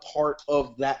Rubio part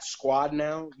of that squad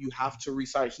now. You have to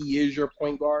resign. He is your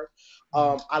point guard.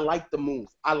 I like the move.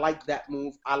 I like that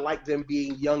move. I like them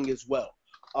being young as well.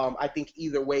 I think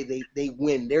either way they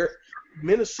win.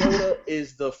 Minnesota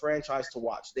is the franchise to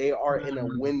watch. They are in a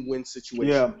win-win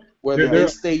situation. Whether they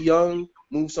stay young,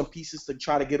 move some pieces to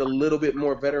try to get a little bit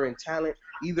more veteran talent.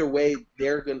 Either way,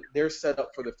 they're set up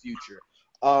for the future.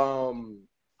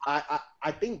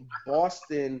 I think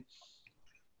Boston,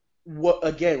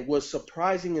 was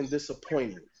surprising and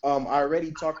disappointing. I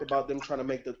already talked about them trying to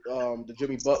make the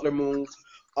Jimmy Butler move.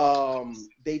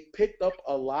 They picked up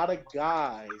a lot of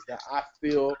guys that I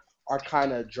feel are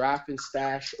kind of draft and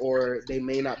stash, or they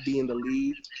may not be in the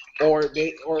league, or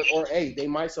they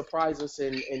might surprise us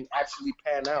and actually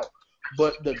pan out.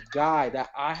 But the guy that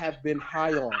I have been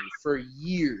high on for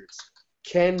years,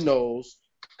 Ken knows,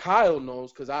 Kyle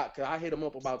knows, because I hit him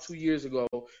up about 2 years ago.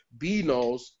 B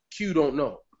knows, Q don't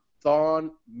know.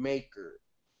 Thon Maker.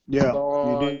 Yeah,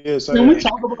 you did say Can that. we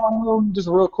talk about him just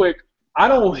real quick? I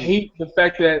don't hate the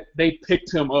fact that they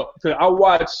picked him up, because I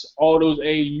watch all those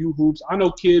AAU hoops. I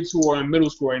know kids who are in middle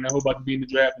school right now who are about to be in the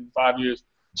draft in 5 years.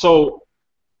 So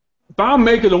Thon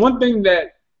Maker, the one thing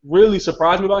that really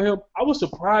surprised me about him, I was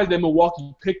surprised that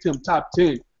Milwaukee picked him top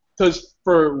 10. Because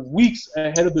for weeks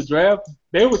ahead of the draft,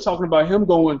 they were talking about him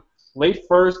going late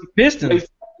first. Pistons.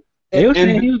 They were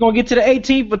saying he was going to get to the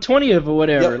 18th or 20th or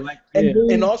whatever. Yep.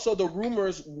 And also the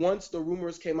rumors, once the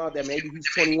rumors came out that maybe he's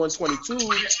 21, 22,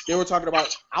 they were talking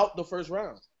about out the first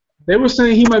round. They were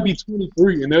saying he might be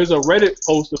 23, and there's a Reddit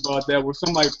post about that where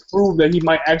somebody proved that he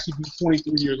might actually be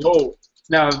 23 years old.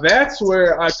 Now, that's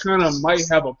where I kind of might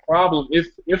have a problem.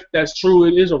 If that's true,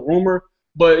 it is a rumor.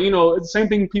 But, it's the same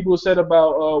thing people said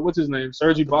about, what's his name,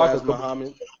 Serge Ibaka.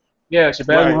 Muhammad. Yeah,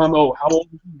 Shabazz Muhammad. Oh, how old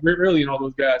was he? Really, and all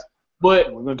those guys.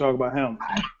 But we're going to talk about him.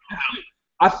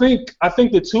 I think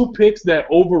the two picks that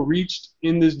overreached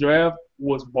in this draft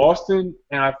was Boston,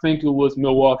 and I think it was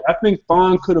Milwaukee. I think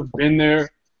Thon could have been there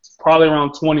probably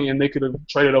around 20, and they could have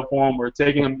traded up for him or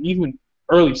taken him even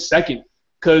early second.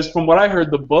 Because from what I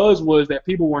heard, the buzz was that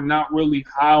people were not really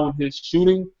high on his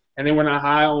shooting, and they were not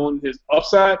high on his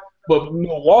upside. But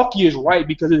Milwaukee is right,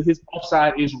 because his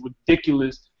upside is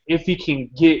ridiculous if he can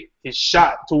get his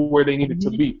shot to where they need it to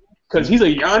be. Because he's a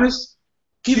Giannis.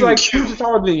 He's like 2 inches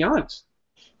taller than Giannis.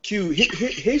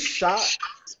 His shot,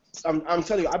 I'm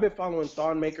telling you, I've been following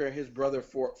Thon Maker and his brother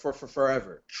for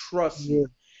forever. Trust me.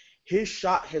 His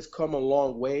shot has come a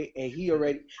long way, and he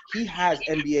has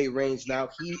NBA range now.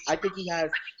 I think he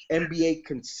has NBA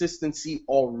consistency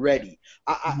already.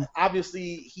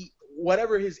 Obviously,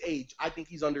 whatever his age, I think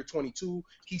he's under 22.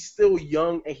 He's still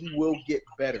young, and he will get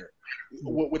better.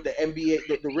 With the NBA,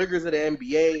 the rigors of the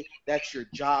NBA, that's your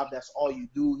job. That's all you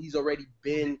do. He's already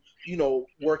been,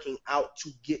 working out to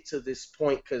get to this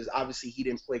point, because obviously he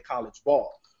didn't play college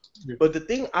ball. Yeah. But the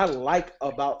thing I like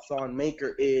about Thon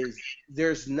Maker is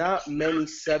there's not many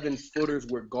 7-footers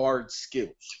with guard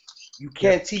skills. You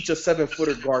can't teach a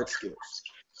 7-footer guard skills.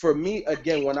 For me,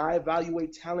 again, when I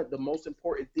evaluate talent, the most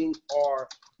important thing are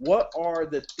what are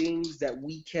the things that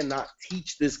we cannot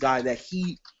teach this guy that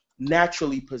he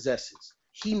naturally possesses.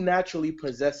 He naturally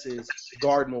possesses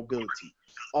guard mobility.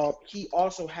 He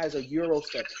also has a Euro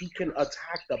step. He can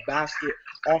attack the basket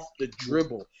off the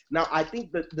dribble. Now, I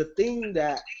think that the thing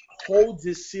that holds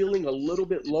his ceiling a little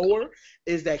bit lower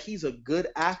is that he's a good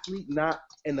athlete, not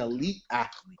an elite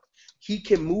athlete. He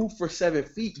can move for 7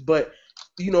 feet, but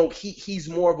he's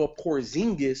more of a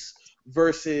Porzingis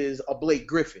versus a Blake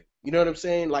Griffin. You know what I'm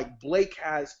saying? Like Blake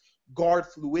has guard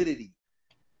fluidity.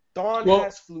 Thon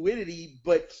has fluidity,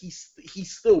 but he's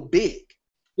still big.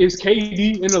 Is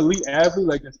KD an elite athlete?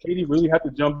 Like, does KD really have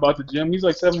to jump out the gym? He's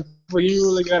like 7 foot. He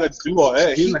really got to do all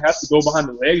that. He doesn't have to go behind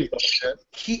the leg and stuff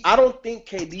like that. I don't think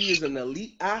KD is an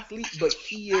elite athlete, but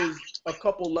he is a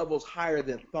couple levels higher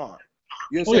than Thon.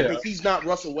 You know what I'm saying? He's not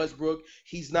Russell Westbrook.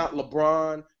 He's not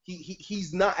LeBron.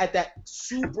 He's not at that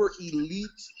super elite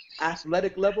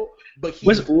athletic level, but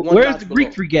he's where's the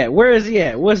Greek freak at? Where is he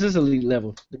at? What's his elite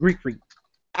level? The Greek freak.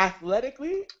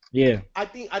 Athletically, yeah. I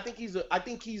think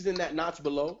he's in that notch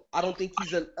below. I don't think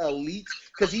he's an elite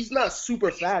because he's not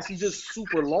super fast. He's just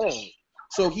super long.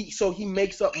 So he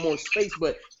makes up more space,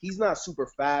 but he's not super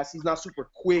fast. He's not super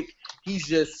quick. He's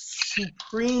just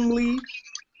supremely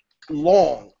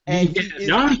long. And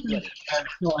Giannis is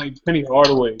like Penny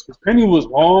Hardaway. Because Penny was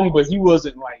long, but he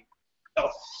wasn't like a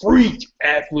freak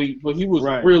athlete. But he was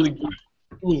really good.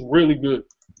 He was really good.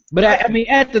 But I mean,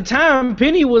 at the time,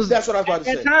 Penny was. That's what I was about to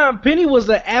say. At the time, Penny was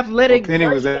an athletic. Penny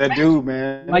was that dude,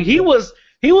 man. Like he was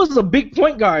a big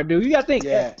point guard, dude. You got to think.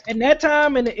 Yeah. At that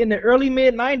time, in the early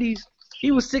mid '90s,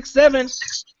 he was 6'7".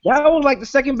 That was like the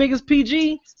second biggest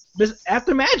PG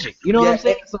after Magic. You know what I'm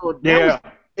saying? So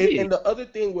and the other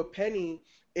thing with Penny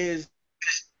is.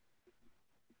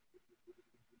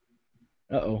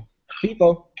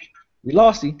 People, we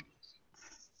lost him.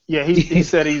 Yeah, he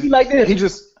said he's like this. He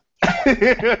just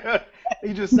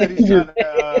said he's trying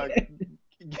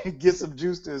to get some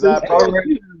juice to his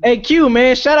iPod. Hey Q,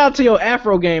 man, shout out to your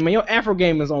Afro game, man. Your Afro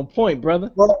game is on point,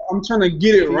 brother. Bro, I'm trying to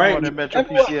get it right.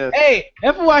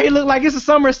 That's why he look like it's a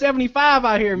summer of '75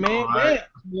 out here, man.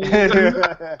 That's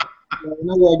what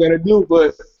I gotta do.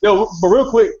 But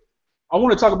real quick, I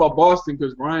want to talk about Boston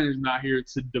because Ryan is not here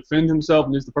to defend himself,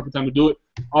 and this is the perfect time to do it.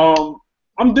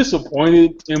 I'm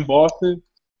disappointed in Boston.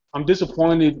 I'm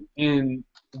disappointed in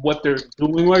what they're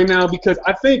doing right now because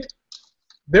I think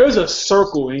there's a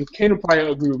circle, and Ken will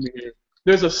probably agree with me here.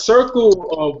 There's a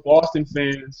circle of Boston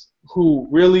fans who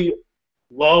really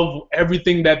love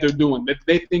everything that they're doing. That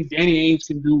they think Danny Ainge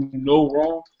can do no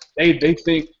wrong. They think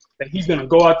that he's gonna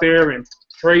go out there and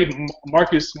trade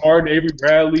Marcus Smart and Avery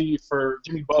Bradley for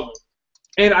Jimmy Butler.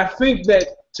 And I think that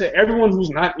to everyone who's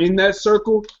not in that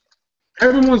circle,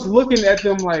 everyone's looking at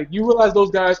them like, you realize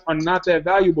those guys are not that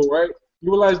valuable, right?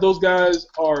 You realize those guys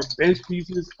are bench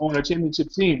pieces on a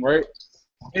championship team, right?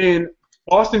 And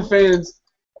Boston fans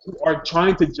who are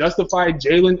trying to justify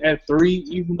Jalen at 3,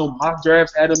 even though mock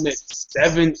drafts had him at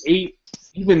 7, 8,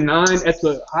 even 9 at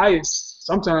the highest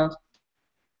sometimes.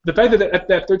 The fact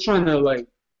that they're trying to like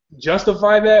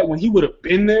justify that when he would have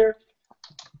been there,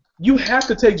 you have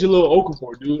to take Jahlil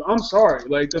Okafor, dude. I'm sorry.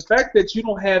 Like, the fact that you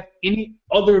don't have any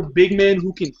other big man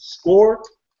who can score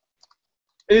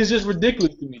is just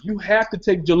ridiculous to me. You have to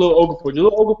take Jahlil Okafor.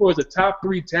 Jahlil Okafor is a top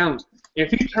 3 talent. If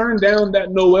he turned down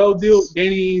that Noel deal,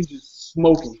 Danny Ainge is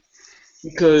smoking.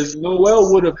 Because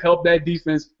Noel would have helped that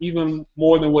defense even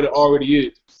more than what it already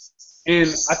is. And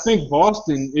I think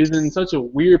Boston is in such a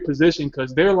weird position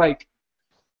because they're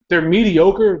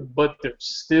mediocre, but they're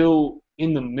still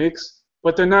in the mix.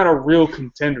 But they're not a real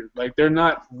contender. Like, they're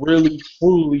not really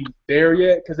truly there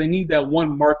yet because they need that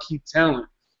one marquee talent.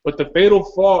 But the fatal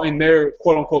flaw in their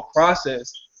quote-unquote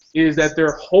process is that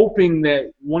they're hoping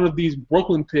that one of these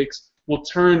Brooklyn picks will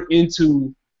turn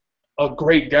into a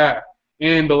great guy.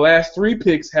 And the last 3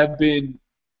 picks have been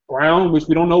Brown, which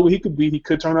we don't know what he could be. He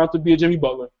could turn out to be a Jimmy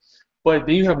Butler. But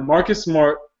then you have Marcus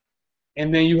Smart,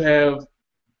 and then you have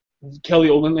Kelly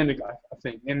Olynyk, I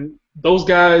think. And those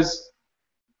guys,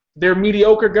 they're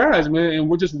mediocre guys, man, and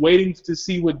we're just waiting to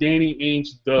see what Danny Ainge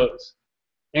does.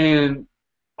 And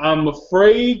I'm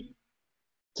afraid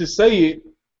to say it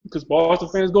because Boston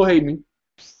fans go hate me.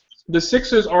 The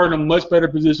Sixers are in a much better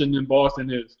position than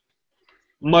Boston is.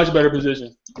 Much better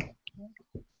position.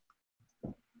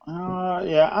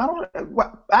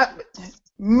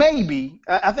 Maybe.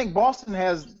 I think Boston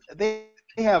they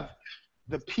have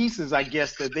the pieces, I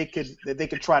guess, that they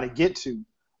could try to get to.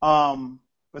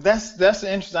 But that's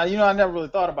interesting. I never really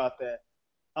thought about that.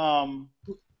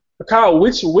 Kyle,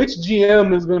 which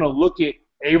GM is going to look at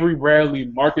Avery Bradley,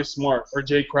 Marcus Smart, or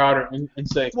Jay Crowder and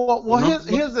say, Well,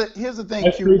 here's the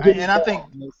thing, Q, and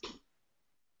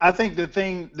I think the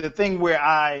thing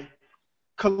where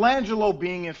Colangelo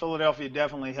being in Philadelphia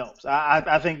definitely helps.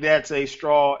 I think that's a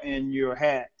straw in your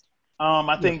hat.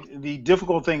 I think the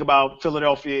difficult thing about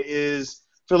Philadelphia is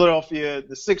the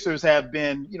Sixers have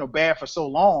been, bad for so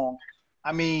long.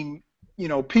 I mean,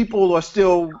 people are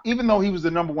still, even though he was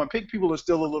the number one pick, people are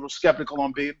still a little skeptical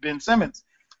on Ben Simmons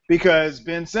because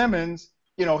Ben Simmons,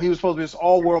 he was supposed to be this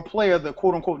all-world player, the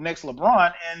quote-unquote next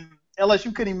LeBron, and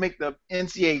LSU couldn't even make the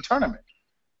NCAA tournament.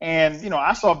 And,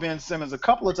 I saw Ben Simmons a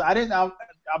couple of times. I'll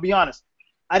be honest,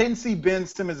 I didn't see Ben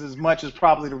Simmons as much as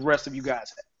probably the rest of you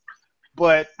guys had.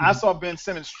 But I saw Ben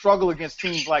Simmons struggle against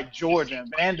teams like Georgia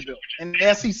and Vanderbilt and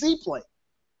the SEC play.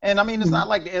 And, I mean, it's not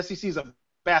like the SEC is a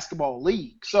basketball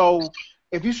league. So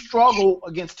if you struggle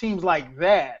against teams like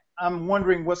that, I'm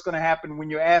wondering what's going to happen when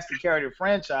you're asked to carry the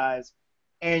franchise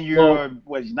and you're,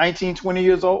 19, 20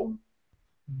 years old?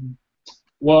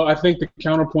 Well, I think the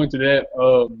counterpoint to that,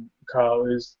 Kyle,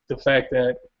 is the fact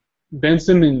that Ben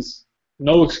Simmons,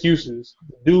 no excuses.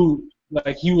 Dude,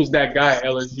 he was that guy at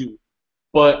LSU.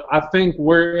 But I think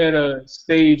we're at a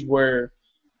stage where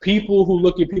people who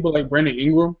look at people like Brandon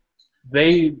Ingram,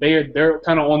 they're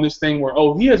kind of on this thing where,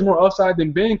 he has more upside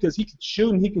than Ben because he can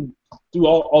shoot and he can do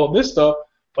all of this stuff.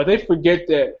 But they forget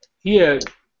that he has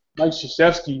Mike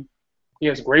Krzyzewski, he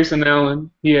has Grayson Allen,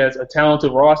 he has a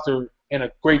talented roster and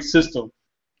a great system.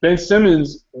 Ben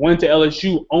Simmons went to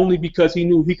LSU only because he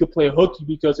knew he could play hooky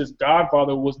because his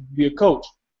godfather was to be a coach.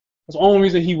 That's the only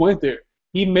reason he went there.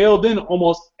 He mailed in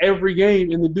almost every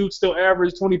game, and the dude still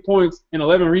averaged 20 points and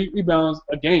 11 rebounds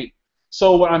a game.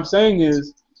 So what I'm saying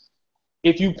is,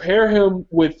 if you pair him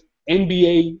with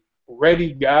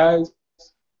NBA-ready guys,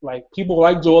 like people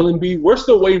like Joel Embiid, we're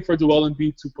still waiting for Joel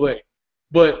Embiid to play.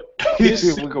 But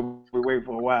we're going to wait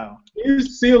for a while.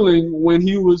 His ceiling when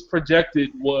he was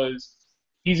projected was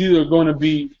he's either going to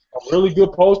be a really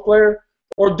good post player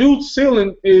or dude's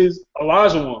ceiling is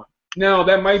Olajuwon. Now,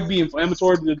 that might be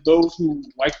inflammatory to those who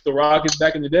liked the Rockets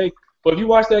back in the day, but if you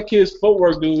watch that kid's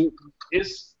footwork, dude,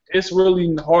 it's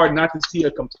really hard not to see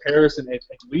a comparison at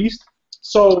least.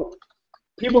 So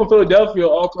people in Philadelphia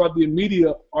all throughout the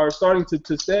media are starting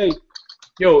to say,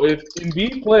 if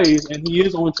Embiid plays, and he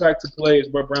is on track to play, as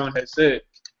Brett Brown has said,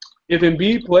 if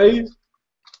Embiid plays,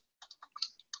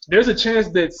 there's a chance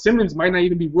that Simmons might not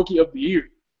even be Rookie of the Year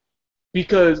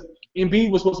because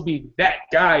Embiid was supposed to be that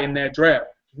guy in that draft.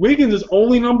 Wiggins is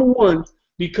only number one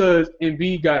because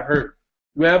Embiid got hurt.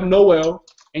 You have Noel,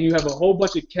 and you have a whole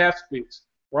bunch of cap space.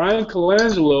 Ryan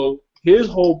Colangelo, his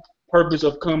whole purpose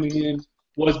of coming in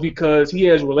was because he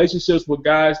has relationships with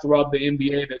guys throughout the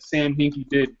NBA that Sam Hinkie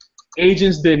did.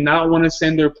 Agents did not want to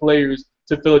send their players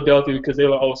to Philadelphia because they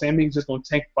were like, Sam Hinkie's just going to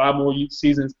tank 5 more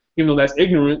seasons, even though that's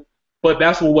ignorant. But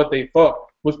that's what they thought.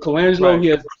 With Colangelo, right. He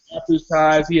has the Raptors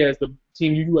ties, he has the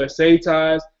Team USA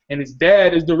ties, and his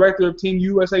dad is director of Team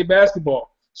USA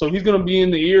basketball. So he's going to be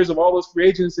in the ears of all those free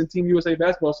agents in Team USA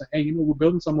basketball saying, hey, we're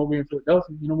building something over here in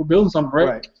Philadelphia. We're building something,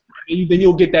 right? And then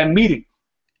you'll get that meeting.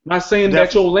 I'm not saying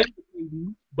that you'll land,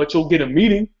 but you'll get a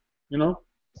meeting, I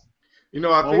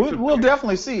think we'll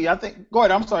definitely see. I think. Go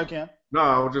ahead. I'm sorry, Ken. No,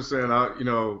 I was just saying.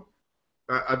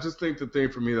 I just think the thing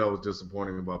for me that was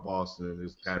disappointing about Boston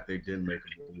is that they didn't make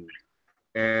a move,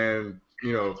 and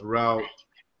throughout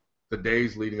the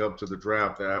days leading up to the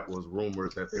draft, that was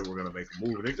rumored that they were going to make a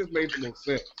move, and it just made no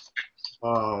sense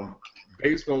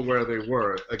based on where they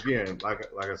were. Again, like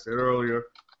I said earlier,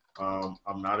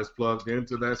 I'm not as plugged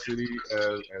into that city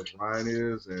as Ryan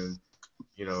is, and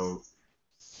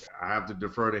I have to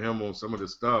defer to him on some of the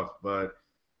stuff. But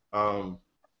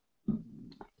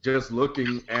just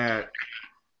looking at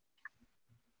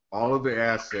all of the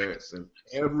assets and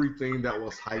everything that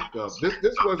was hyped up,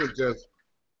 this wasn't just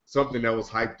something that was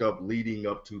hyped up leading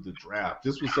up to the draft.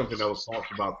 This was something that was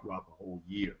talked about throughout the whole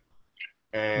year.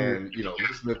 And,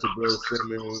 listening to Bill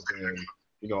Simmons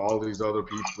and, all these other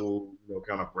people,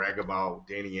 kind of brag about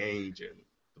Danny Ainge and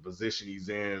the position he's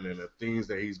in and the things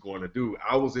that he's going to do,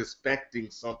 I was expecting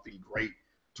something great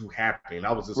to happen.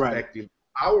 I was expecting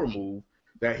our move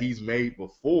that he's made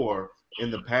before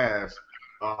in the past,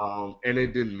 and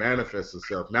it didn't manifest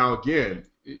itself. Now, again,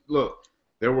 look,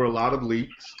 there were a lot of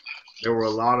leaks. There were a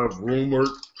lot of rumored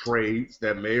trades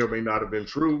that may or may not have been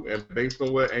true, and based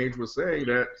on what Ainge was saying,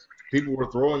 that people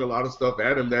were throwing a lot of stuff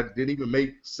at him that didn't even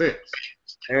make sense.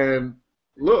 And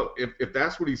look, if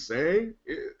that's what he's saying,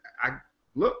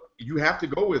 you have to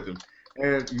go with him,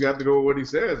 and you have to go with what he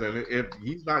says. And if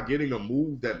he's not getting a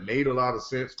move that made a lot of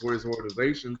sense for his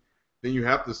organization, then you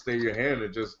have to stay your hand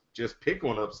and just pick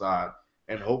on upside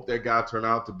and hope that guy turn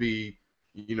out to be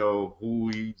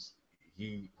who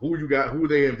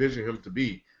they envision him to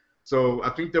be. So I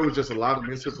think there was just a lot of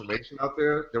misinformation out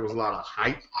there. There was a lot of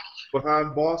hype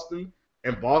behind Boston,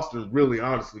 and Boston really,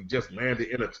 honestly, just landed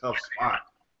in a tough spot,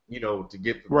 to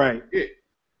get the right pick,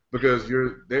 because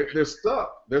they're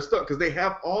stuck. They're stuck because they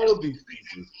have all of these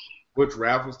pieces, which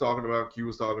Raph was talking about, Q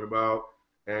was talking about,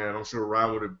 and I'm sure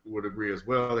Ryan would agree as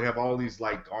well. They have all these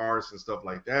like guards and stuff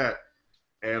like that,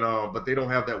 and but they don't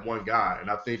have that one guy. And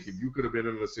I think if you could have been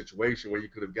in a situation where you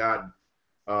could have gotten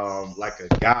like a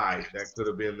guy that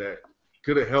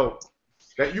could have helped,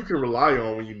 that you can rely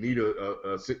on when you need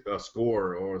a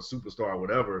scorer or a superstar or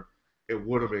whatever, it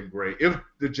would have been great. If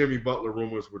the Jimmy Butler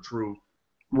rumors were true,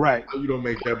 right? You don't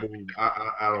make that move.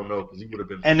 I don't know, because he would have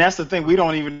been. And that's the thing. We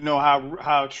don't even know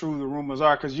how true the rumors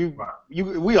are, because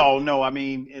we all know. I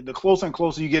mean, the closer and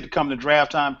closer you get to come to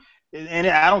draft time, and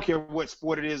I don't care what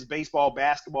sport it is, baseball,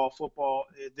 basketball, football,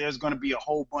 there's going to be a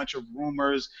whole bunch of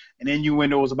rumors and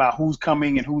innuendos about who's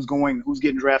coming and who's going, who's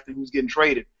getting drafted, who's getting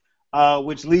traded.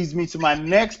 Which leads me to my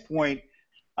next point,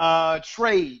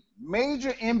 trade.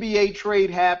 Major NBA trade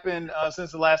happened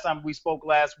since the last time we spoke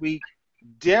last week.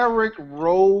 Derrick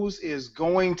Rose is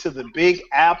going to the Big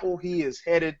Apple. He is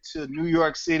headed to New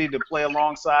York City to play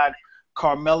alongside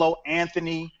Carmelo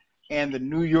Anthony and the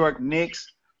New York Knicks.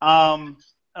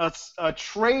 A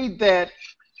trade that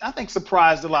I think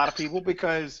surprised a lot of people,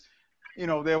 because,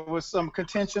 there was some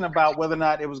contention about whether or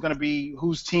not it was going to be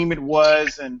whose team it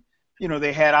was. And,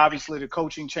 they had obviously the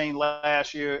coaching change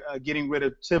last year, getting rid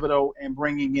of Thibodeau and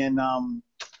bringing in,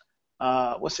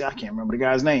 I can't remember the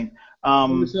guy's name.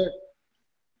 No.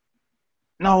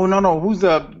 Who's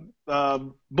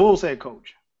the Bulls head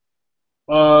coach?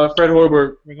 Fred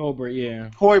Hoiberg.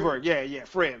 Hoiberg, yeah,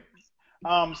 Fred.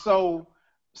 So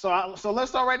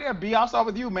let's start right there. B, I'll start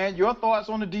with you, man. Your thoughts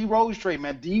on the D Rose trade,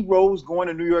 man. D Rose going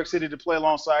to New York City to play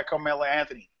alongside Carmelo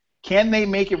Anthony. Can they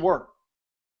make it work?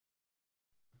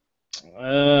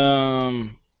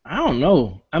 I don't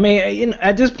know. I mean,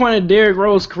 at this point in Derrick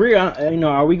Rose's career,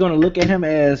 are we going to look at him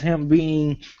as him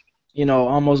being,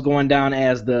 almost going down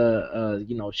as the,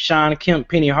 Sean Kemp,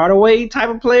 Penny Hardaway type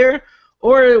of player,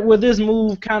 or will this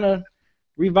move kind of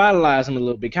revitalize him a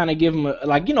little bit, kind of give him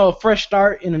a fresh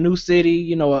start in a new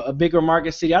city, a bigger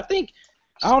market city? I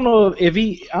don't know if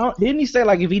didn't he say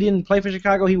like if he didn't play for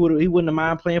Chicago, he wouldn't have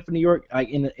mind playing for New York like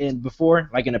in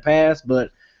the past,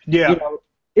 but yeah.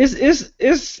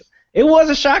 It was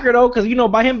a shocker though, because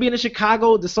by him being in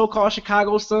Chicago, the so-called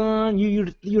Chicago Sun,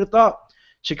 you'd have thought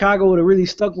Chicago would have really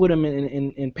stuck with him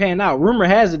and panned out. Rumor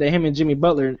has it that him and Jimmy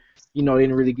Butler,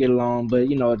 didn't really get along, but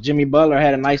Jimmy Butler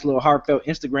had a nice little heartfelt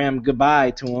Instagram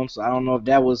goodbye to him, so I don't know if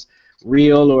that was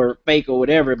real or fake or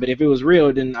whatever. But if it was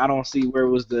real, then I don't see where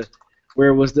was the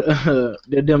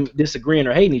them disagreeing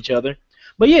or hating each other.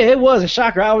 But yeah, it was a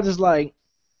shocker. I was just like,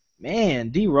 man,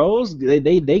 D Rose,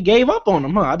 they gave up on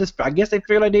him, huh? I guess they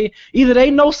feel like they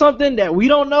know something that we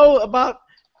don't know about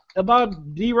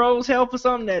D Rose health or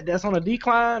something that's on a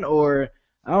decline, or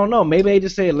I don't know. Maybe they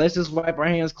just said let's just wipe our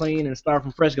hands clean and start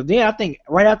from fresh. Because then I think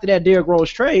right after that Derrick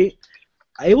Rose trade,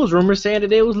 it was rumors saying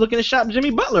that they was looking to shop Jimmy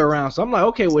Butler around. So I'm like,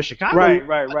 okay, well Chicago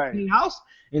right house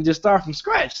and just start from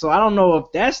scratch. So I don't know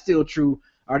if that's still true.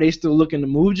 Are they still looking to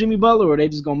move Jimmy Butler, or are they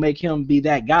just gonna make him be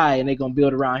that guy and they gonna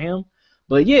build around him?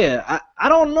 But yeah, I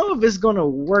don't know if it's gonna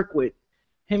work with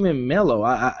him and Melo.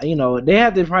 They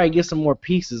have to probably get some more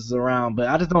pieces around, but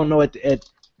I just don't know at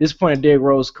this point in Derrick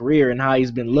Rose's career and how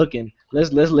he's been looking.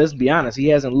 Let's be honest, he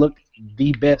hasn't looked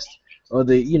the best, or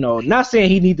not saying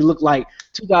he need to look like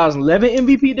 2011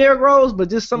 MVP Derrick Rose, but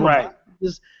just some right.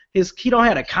 He don't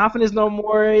have the confidence no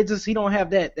more. He don't have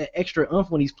that extra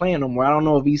oomph when he's playing no more. I don't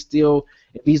know if he's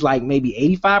like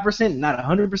maybe 85%, not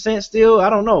 100% still. I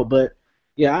don't know, but.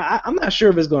 Yeah, I'm not sure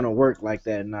if it's going to work like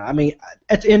that. No. I mean,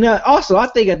 also, I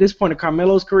think at this point in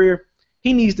Carmelo's career,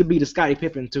 he needs to be the Scottie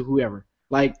Pippen to whoever.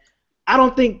 Like, I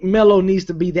don't think Melo needs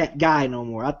to be that guy no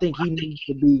more. I think he needs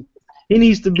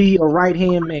to be a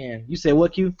right-hand man. You said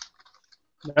what, Q?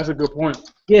 That's a good point.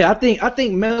 Yeah, I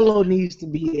think Melo needs to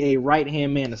be a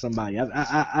right-hand man to somebody.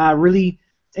 I really.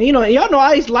 And y'all know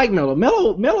I used to like Melo.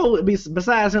 Melo,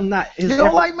 besides him not his. You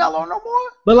don't like Melo no more?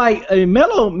 But like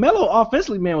Melo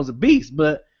offensively, man, was a beast.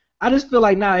 But I just feel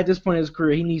like now at this point in his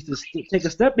career, he needs to take a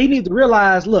step. He needs to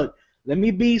realize, look, let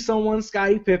me be someone's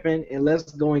Scottie Pippen, and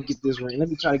let's go and get this ring. Let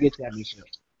me try to get that championship.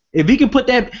 If he can put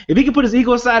his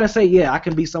ego aside and say, yeah, I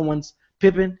can be someone's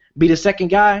Pippen, be the second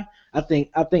guy. I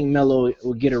think Melo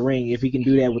will get a ring if he can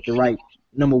do that with the right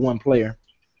number one player.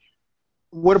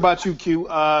 What about you, Q?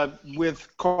 With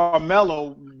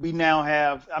Carmelo, we now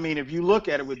have. I mean, if you look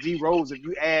at it with D Rose, if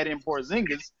you add in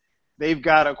Porzingis, they've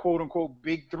got a quote-unquote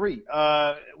big three.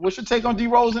 What's your take on D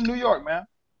Rose in New York, man?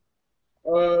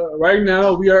 Right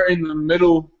now, we are in the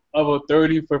middle of a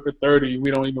 30 for 30. We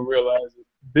don't even realize it.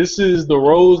 This is the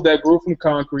Rose that grew from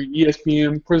concrete.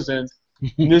 ESPN presents.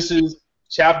 This is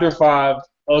Chapter 5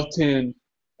 of 10.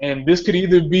 And this could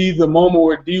either be the moment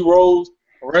where D Rose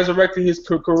resurrected his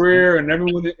career and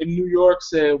everyone in New York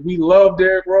said, we love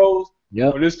Derrick Rose.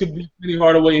 Yep. Or this could be Penny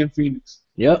Hardaway in Phoenix.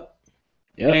 Yep.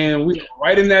 And we're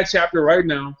right in that chapter right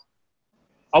now.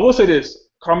 I will say this.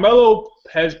 Carmelo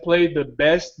has played the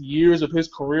best years of his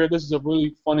career. This is a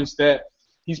really funny stat.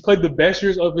 He's played the best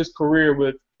years of his career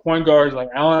with point guards like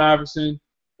Allen Iverson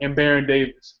and Baron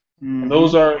Davis. Mm-hmm. And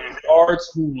those are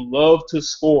guards who love to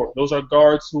score. Those are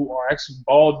guards who are actually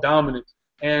ball dominant.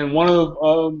 And one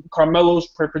of Carmelo's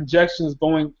projections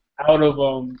going out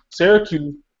of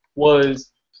Syracuse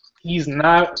was he's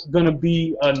not going to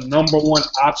be a number one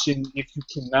option if you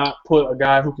cannot put a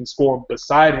guy who can score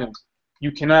beside him.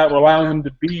 You cannot rely on him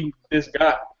to be this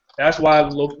guy. That's why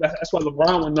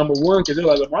LeBron went number one, because they're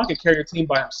like, LeBron can carry a team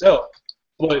by himself.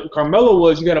 But Carmelo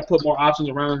was, you got to put more options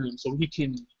around him so he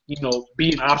can,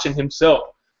 be an option himself.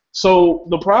 So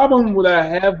the problem that I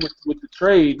have with the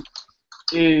trade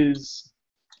is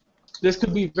this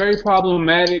could be very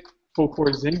problematic for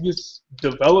Porzingis'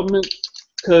 development,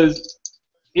 because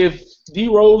if D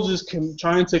Rose is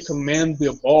trying to command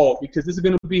the ball, because this is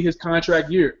going to be his contract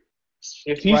year,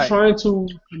 if he's trying to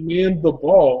command the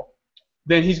ball,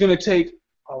 then he's going to take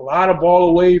a lot of ball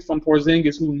away from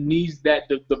Porzingis, who needs that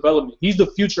development. He's the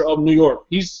future of New York.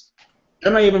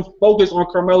 They're not even focused on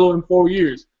Carmelo in 4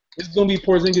 years. It's going to be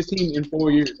Porzingis' team in 4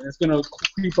 years, and it's going to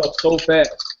creep up so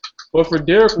fast. But for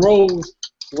Derrick Rose,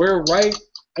 we're right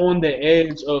on the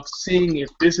edge of seeing if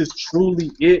this is truly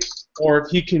it or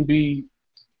if he can be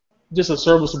just a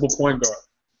serviceable point guard.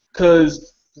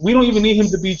 Because we don't even need him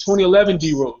to be 2011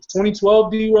 D Rose.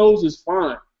 2012 D Rose is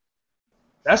fine.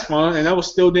 That's fine, and that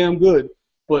was still damn good.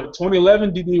 But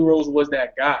 2011 D Rose was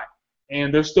that guy,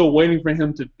 and they're still waiting for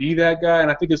him to be that guy. And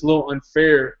I think it's a little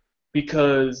unfair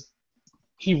because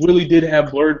he really did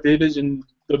have blurred vision in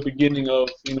the beginning of,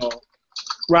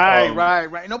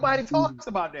 Right. Nobody talks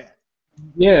about that.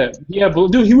 Yeah, but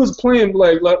dude, he was playing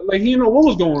like he didn't know what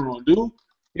was going on, dude.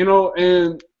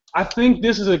 And I think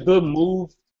this is a good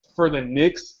move for the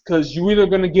Knicks, because you're either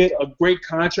going to get a great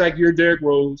contract year, Derrick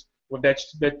Rose, or that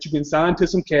you can sign to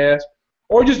some cash,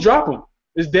 or just drop him.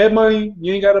 It's dead money.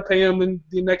 You ain't got to pay him in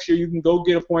the next year. You can go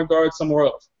get a point guard somewhere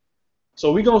else.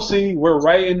 So we're going to see. We're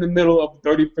right in the middle of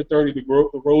 30 for 30,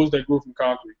 the Rose that grew from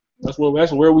concrete. That's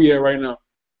where we at right now.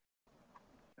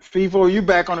 FIFO, you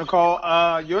back on the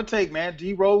call. Your take, man.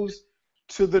 D Rose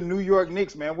to the New York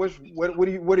Knicks, man. What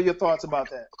are your thoughts about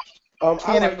that?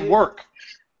 Can it work?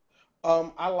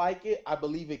 I like it. I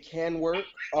believe it can work.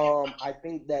 I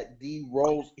think that D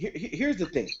Rose. Here's the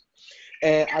thing,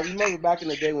 and I remember back in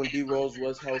the day when D Rose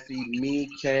was healthy, me,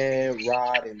 Ken,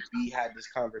 Rod, and B had this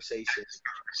conversation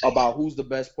about who's the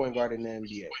best point guard in the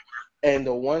NBA. And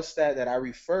the one stat that I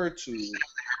referred to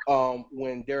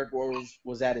when Derrick Rose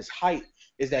was at his height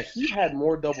is that he had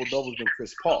more double-doubles than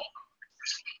Chris Paul.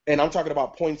 And I'm talking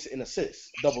about points and assists,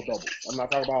 double-doubles. I'm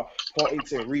not talking about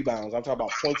points and rebounds. I'm talking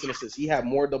about points and assists. He had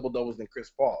more double-doubles than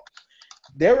Chris Paul.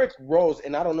 Derrick Rose,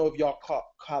 and I don't know if y'all caught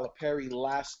Calipari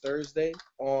last Thursday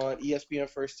on ESPN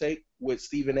First Take with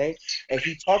Stephen A., and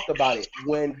he talked about it.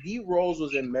 When D Rose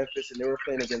was in Memphis and they were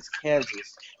playing against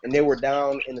Kansas, and they were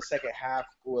down in the second half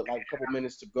with like a couple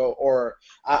minutes to go, or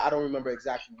I don't remember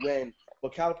exactly when,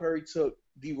 but Calipari took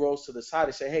D Rose to the side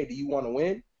and said, hey, do you want to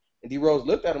win? And D Rose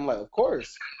looked at him like, of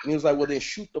course. And he was like, well, then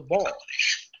shoot the ball.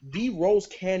 D Rose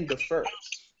can defer.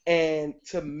 And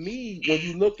to me, when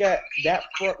you look at that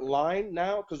front line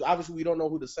now, because obviously we don't know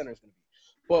who the center is going to be,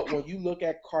 but when you look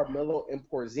at Carmelo and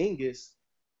Porzingis,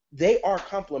 they are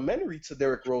complementary to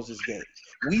Derrick Rose's game.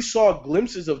 We saw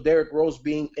glimpses of Derrick Rose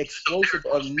being explosive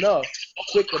enough,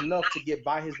 quick enough to get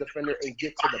by his defender and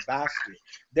get to the basket.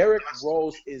 Derrick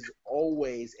Rose is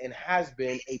always and has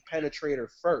been a penetrator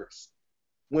first.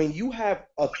 When you have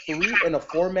a 3 and a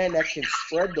 4-man that can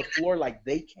spread the floor like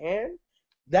they can,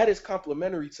 that is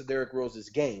complementary to Derrick Rose's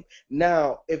game.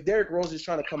 Now, if Derrick Rose is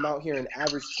trying to come out here and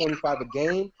average 25 a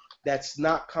game, that's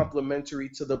not complementary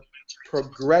to the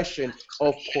progression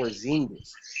of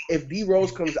Porzingis. If D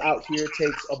Rose comes out here,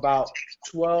 takes about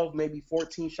 12, maybe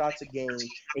 14 shots a game,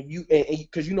 and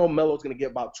because Melo's going to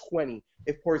get about 20.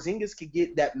 If Porzingis could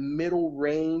get that middle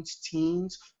range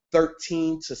teens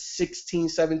 13 to 16,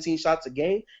 17 shots a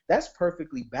game, that's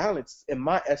perfectly balanced in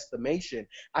my estimation.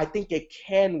 I think it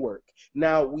can work.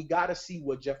 Now, we got to see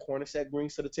what Jeff Hornacek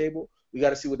brings to the table. We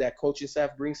got to see what that coaching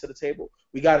staff brings to the table.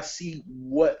 We got to see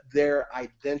what their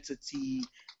identity,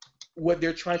 what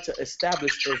they're trying to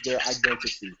establish as their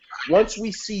identity. Once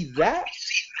we see that,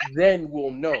 then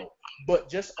we'll know. But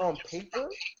just on paper,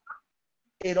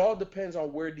 it all depends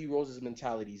on where D Rose's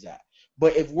mentality is at.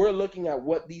 But if we're looking at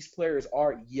what these players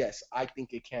are, yes, I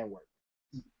think it can work.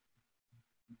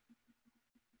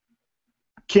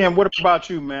 Ken, what about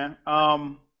you, man?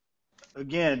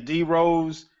 Again, D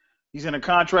Rose, he's in a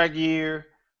contract year.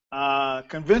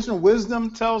 Conventional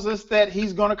wisdom tells us that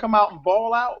he's going to come out and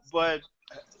ball out, but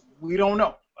we don't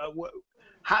know.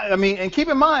 And keep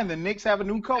in mind, the Knicks have a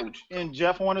new coach in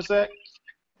Jeff Hornacek.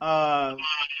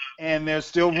 And there's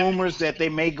still rumors that they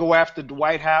may go after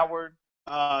Dwight Howard.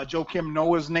 Joakim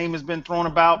Noah's name has been thrown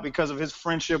about because of his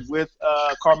friendship with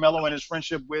Carmelo and his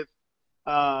friendship with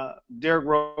Derrick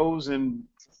Rose, and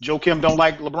Joakim don't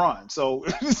like LeBron. So,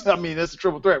 I mean, that's a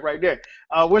triple threat right there.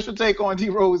 What's your take on D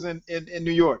Rose in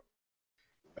New York?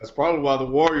 That's probably why the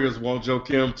Warriors want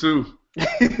Joakim too.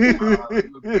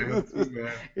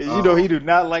 You know he do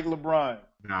not like LeBron.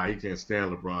 Nah, he can't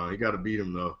stand LeBron. He got to beat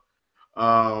him though.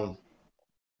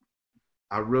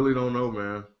 I really don't know,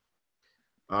 man.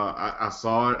 I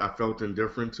saw it. I felt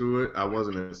indifferent to it. I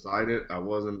wasn't excited. I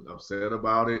wasn't upset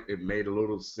about it. It made a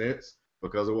little sense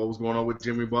because of what was going on with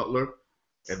Jimmy Butler.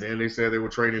 And then they said they were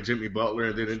trading Jimmy Butler,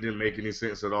 and then it didn't make any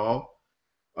sense at all.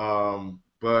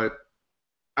 But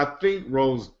I think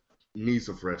Rose needs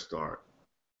a fresh start.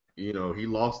 You know, he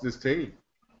lost his team.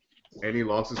 And he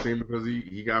lost his team because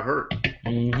he got hurt.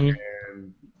 Mm-hmm.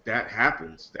 And that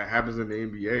happens. That happens in the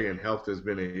NBA, and health has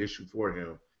been an issue for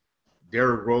him.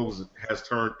 Derrick Rose has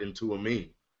turned into a meme.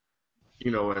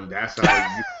 You know, and that's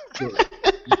how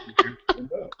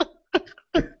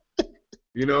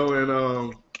you know,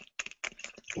 and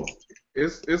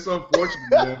it's unfortunate,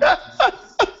 man.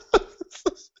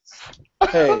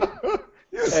 Hey,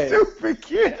 Stupid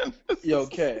kid. Yo,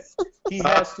 Cat, he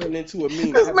has turned into a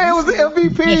meme. This man was the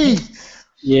MVP.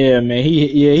 Yeah, man.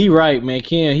 He right, man.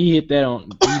 Ken, he hit that on.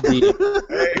 He did.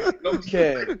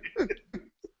 Okay.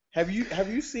 Have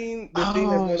you seen the thing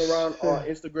that's going around on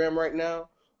Instagram right now,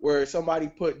 where somebody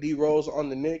put D Rose on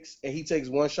the Knicks and he takes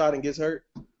one shot and gets hurt?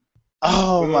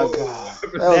 Oh my God,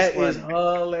 that is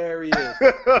hilarious.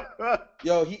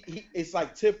 Yo, he it's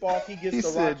like tip off. He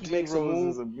gets the rock. He makes a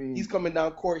move. He's coming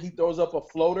down court. He throws up a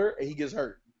floater and he gets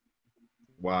hurt.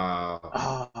 Wow.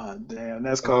 Oh, damn,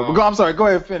 that's cool. I'm sorry. Go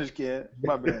ahead and finish, kid.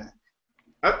 My bad.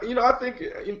 I think,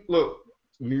 look,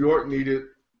 New York needed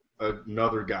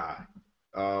another guy.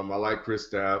 I like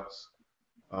Kristaps.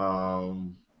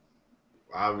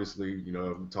 Obviously, you know,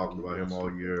 I've been talking about him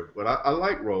all year. But I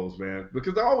like Rose, man,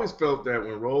 because I always felt that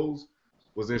when Rose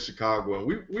was in Chicago, and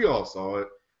we all saw it,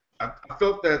 I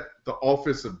felt that the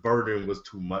offensive burden was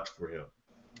too much for him.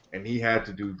 And he had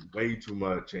to do way too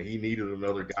much, and he needed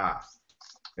another guy.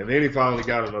 And then he finally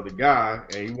got another guy,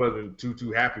 and he wasn't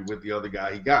too happy with the other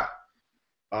guy he got.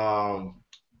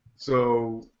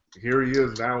 So here he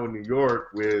is now in New York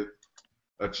with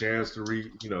a chance to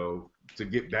to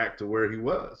get back to where he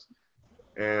was.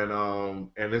 And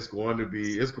it's going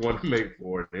to make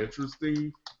for an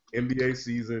interesting NBA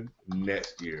season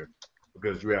next year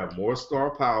because you have more star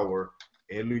power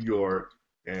in New York,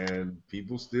 and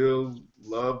people still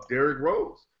love Derrick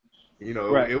Rose. You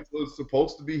know, right. It was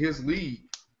supposed to be his league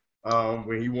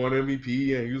when he won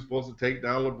MVP, and he was supposed to take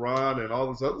down LeBron and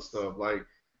all this other stuff. Like,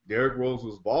 Derrick Rose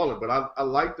was balling, but I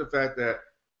like the fact that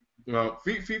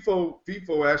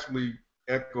FIFO actually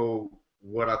echoed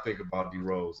what I think about D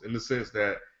Rose in the sense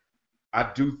that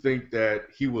I do think that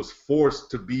he was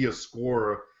forced to be a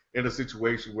scorer in a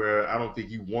situation where I don't think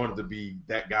he wanted to be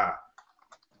that guy.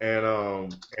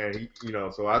 And he, you know,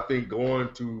 so I think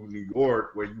going to New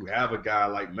York where you have a guy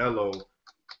like Melo,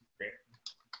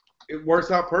 it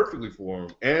works out perfectly for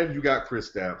him. And you got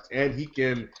Kristaps, and he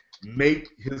can make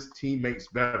his teammates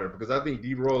better because I think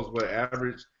D Rose would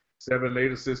average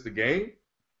 7-8 assists a game.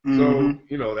 Mm-hmm. So,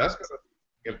 you know, that's going to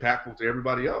be impactful to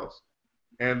everybody else.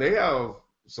 And they have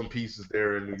some pieces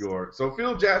there in New York. So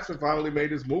Phil Jackson finally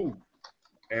made his move.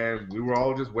 And we were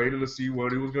all just waiting to see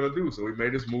what he was going to do. So he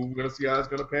made his move. We're going to see how it's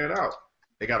going to pan out.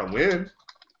 They got to win,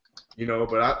 you know,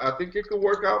 but I think it could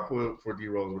work out for D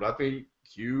Rose. But I think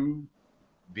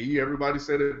QB, everybody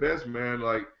said it best, man.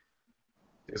 Like,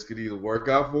 this could either work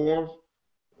out for him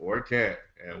or it can't.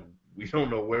 And we don't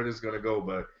know where this is going to go,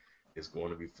 but it's going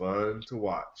to be fun to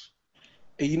watch.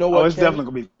 And you know what? It's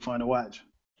definitely going to be fun to watch.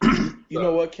 You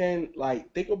know what, Ken?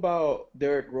 Like, think about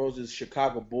Derrick Rose's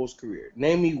Chicago Bulls career.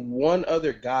 Name me one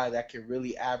other guy that can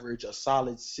really average a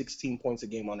solid 16 points a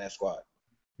game on that squad.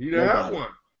 He didn't have one.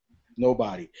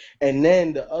 Nobody. And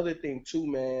then the other thing too,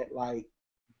 man, like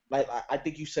I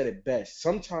think you said it best.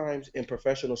 Sometimes in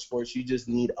professional sports, you just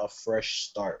need a fresh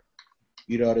start.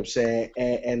 You know what I'm saying?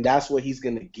 And that's what he's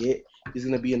gonna get. He's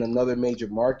gonna be in another major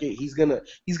market. He's gonna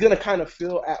kind of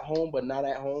feel at home, but not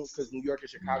at home, because New York and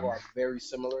Chicago are very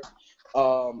similar.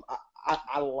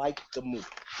 I like the move.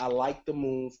 I like the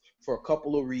move for a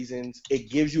couple of reasons. It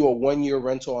gives you a 1-year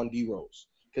rental on D Rose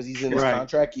because he's in his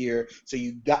contract year. So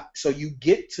you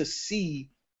get to see,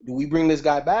 do we bring this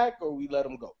guy back or we let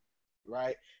him go,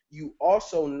 right? You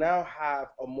also now have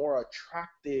a more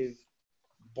attractive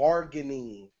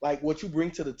bargaining, like what you bring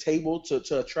to the table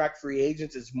to attract free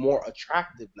agents is more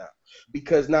attractive now,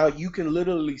 because now you can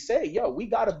literally say, yo, we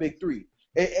got a big three.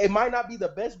 It might not be the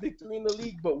best big three in the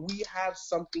league, but we have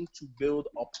something to build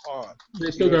upon. They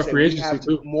still got free agency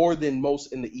too. More than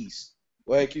most in the East.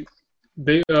 Go ahead, Q.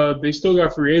 They still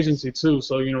got free agency too,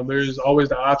 so there's always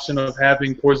the option of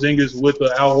having Porzingis with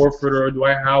Al Horford or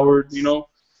Dwight Howard.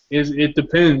 It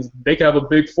depends. They could have a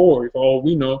big four, for all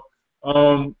we know.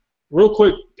 Real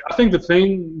quick, I think the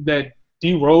thing that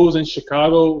D Rose in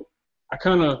Chicago, I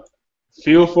kind of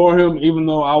feel for him, even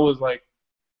though I was like,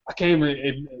 I can't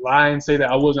even lie and say that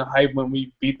I wasn't hyped when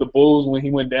we beat the Bulls when he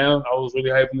went down. I was really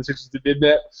hyped when the Sixers did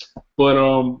that. But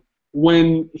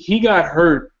when he got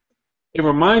hurt, it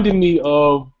reminded me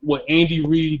of what Andy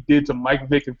Reid did to Mike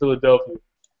Vick in Philadelphia.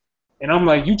 And I'm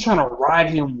like, you trying to ride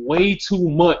him way too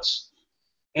much,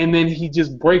 and then he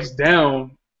just breaks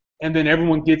down, and then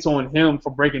everyone gets on him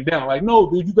for breaking down. Like, no,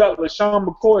 dude, you got LaShawn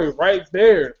McCoy right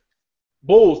there.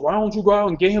 Bulls, why don't you go out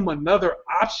and get him another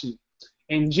option?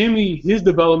 And Jimmy, his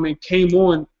development came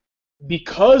on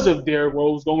because of Derrick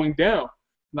Rose going down.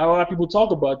 Not a lot of people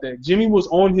talk about that. Jimmy was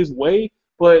on his way,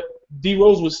 but D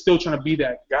Rose was still trying to be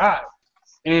that guy.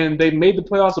 And they made the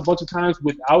playoffs a bunch of times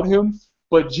without him,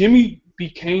 but Jimmy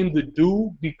became the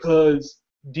dude because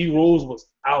D Rose was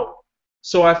out.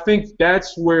 So I think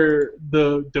that's where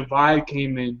the divide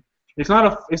came in. It's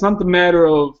not the matter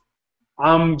of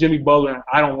I'm Jimmy Butler and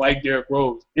I don't like Derrick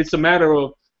Rose. It's a matter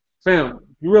of, fam,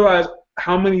 you realize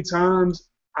how many times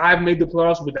I've made the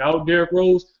playoffs without Derrick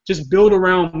Rose? Just build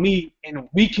around me and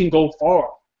we can go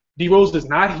far. D Rose is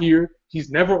not here.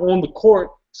 He's never on the court.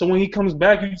 So when he comes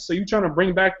back, you're trying to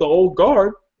bring back the old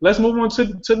guard. Let's move on to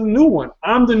the new one.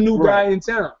 I'm the new guy in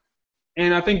town.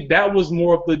 And I think that was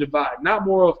more of the divide, not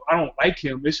more of I don't like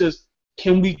him. It's just,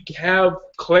 can we have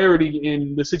clarity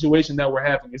in the situation that we're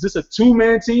having? Is this a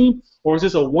two-man team or is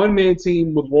this a one-man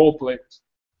team with role players?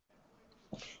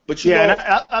 But go ahead,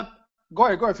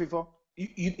 FIFO.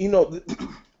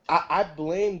 I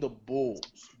blame the Bulls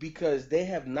because they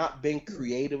have not been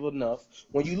creative enough.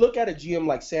 When you look at a GM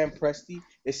like Sam Presti,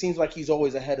 it seems like he's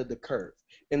always ahead of the curve.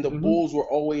 And the Bulls were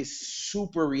always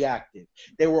super reactive.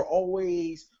 They were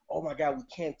always, oh my God, we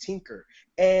can't tinker.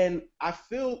 And I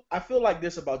feel like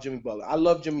this about Jimmy Butler. I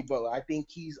love Jimmy Butler. I think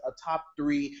he's a top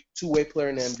 3 two-way player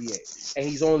in the NBA, and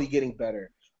he's only getting better.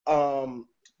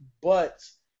 But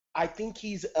I think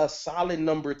he's a solid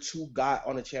number 2 guy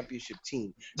on a championship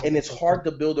team. And it's hard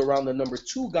to build around the number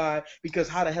 2 guy because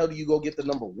how the hell do you go get the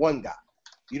number 1 guy?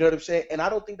 You know what I'm saying? And I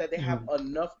don't think that they have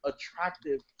enough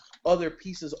attractive other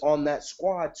pieces on that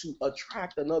squad to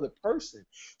attract another person.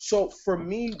 So for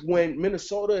me, when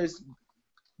Minnesota is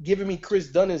giving me Chris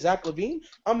Dunn and Zach LaVine,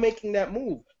 I'm making that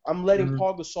move. I'm letting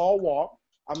Paul Gasol walk.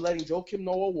 I'm letting Joakim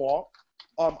Noah walk.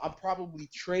 I'm probably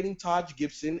trading Taj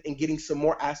Gibson and getting some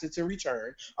more assets in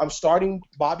return. I'm starting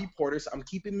Bobby Portis. I'm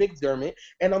keeping McDermott.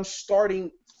 And I'm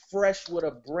starting fresh with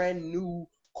a brand new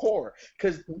core.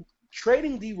 Because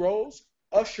trading D Rose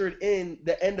ushered in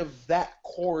the end of that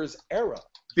core's era.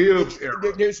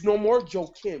 There's no more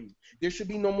Joakim. There should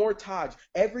be no more Taj.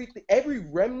 Every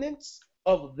remnants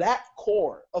of that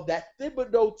core, of that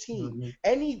Thibodeau team,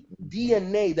 any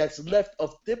DNA that's left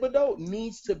of Thibodeau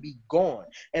needs to be gone.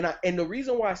 And the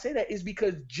reason why I say that is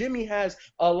because Jimmy has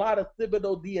a lot of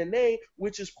Thibodeau DNA,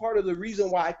 which is part of the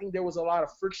reason why I think there was a lot of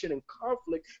friction and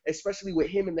conflict, especially with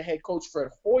him and the head coach Fred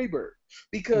Hoiberg.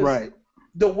 Because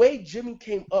the way Jimmy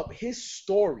came up, his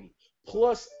story,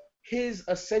 plus his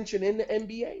ascension in the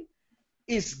NBA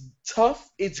is tough,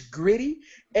 it's gritty,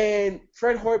 and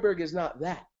Fred Hoiberg is not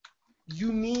that.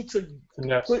 You need to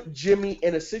put Jimmy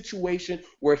in a situation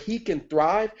where he can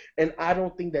thrive, and I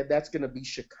don't think that that's going to be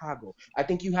Chicago. I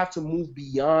think you have to move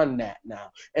beyond that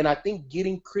now, and I think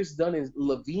getting Chris Dunn and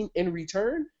LaVine in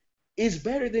return is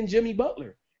better than Jimmy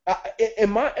Butler. In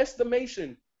my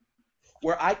estimation,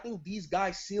 where I think these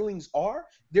guys' ceilings are,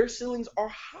 their ceilings are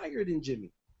higher than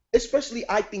Jimmy. Especially,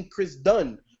 I think Chris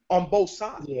Dunn on both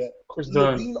sides. Yeah, Chris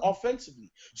Dunn. LaVine offensively.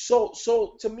 So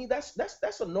to me, that's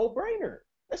a no-brainer.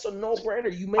 That's a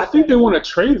no-brainer. You make. I think they want to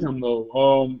trade him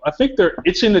though. I think they're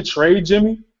itching to trade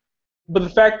Jimmy. But the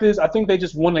fact is, I think they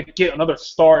just want to get another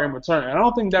star in return. And I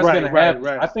don't think that's going to happen.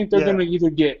 Right. I think they're going to either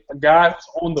get a guy who's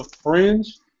on the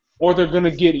fringe or they're going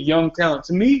to get young talent.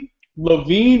 To me,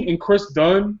 LaVine and Chris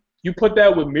Dunn, you put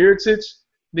that with Mirotic,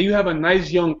 then you have a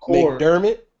nice young core.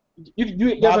 McDermott.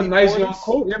 You have a nice young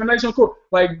core. You have a nice young core.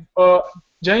 Like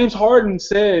James Harden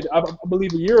said, I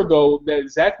believe a year ago, that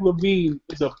Zach LaVine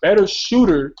is a better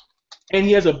shooter and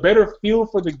he has a better feel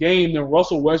for the game than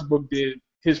Russell Westbrook did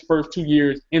his first 2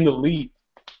 years in the league,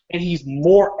 and he's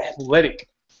more athletic.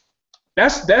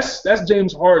 That's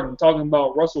James Harden talking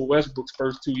about Russell Westbrook's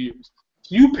first 2 years.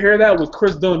 So you pair that with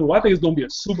Chris Dunn, who I think is going to be a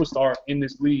superstar in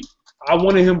this league. I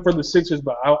wanted him for the Sixers,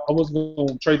 but I wasn't going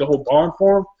to trade the whole barn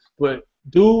for him. But,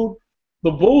 dude,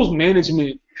 the Bulls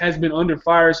management has been under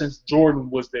fire since Jordan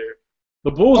was there.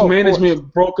 The Bulls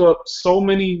management broke up so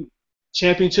many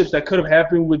championships that could have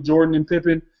happened with Jordan and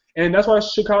Pippen, and that's why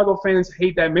Chicago fans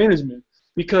hate that management.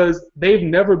 Because they've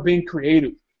never been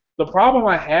creative. The problem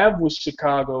I have with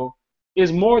Chicago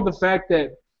is more the fact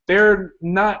that they're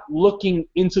not looking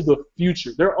into the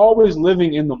future. They're always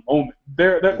living in the moment.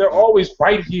 They're always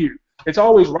right here. It's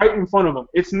always right in front of them.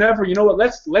 It's never, you know what,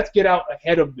 let's get out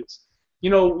ahead of this. You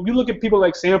know, you look at people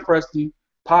like Sam Presti,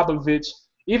 Popovich,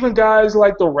 even guys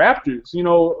like the Raptors, you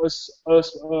know,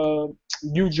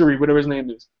 Ujiri, whatever his name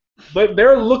is. But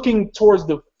they're looking towards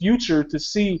the future to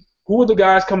see who are the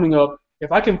guys coming up.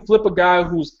 If I can flip a guy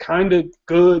who's kind of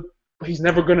good, but he's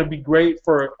never going to be great,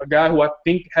 for a guy who I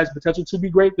think has potential to be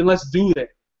great, then let's do that.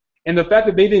 And the fact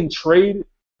that they didn't trade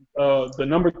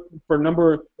number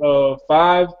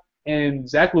 5 and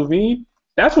Zach LaVine,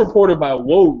 that's reported by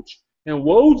Woj. And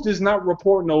Woj does not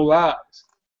report no lies.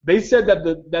 They said that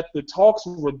the talks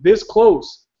were this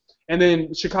close, and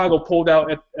then Chicago pulled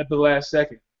out at the last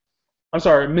second. I'm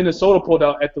sorry, Minnesota pulled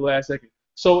out at the last second.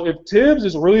 So if Tibbs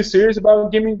is really serious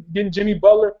about getting Jimmy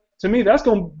Butler, to me that's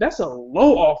a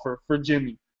low offer for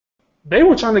Jimmy. They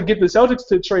were trying to get the Celtics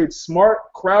to trade Smart,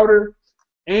 Crowder,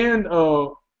 and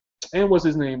what's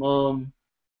his name?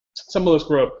 Some other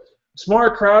scrub.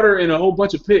 Smart, Crowder, and a whole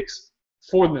bunch of picks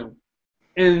for them.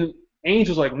 And Ainge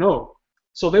was like, no.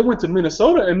 So they went to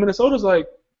Minnesota, and Minnesota's like,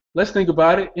 let's think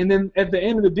about it. And then at the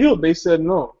end of the deal, they said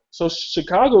no. So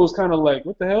Chicago was kind of like,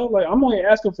 what the hell? Like, I'm only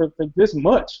asking for this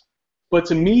much. But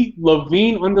to me,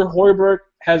 LaVine under Hoiberg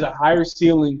has a higher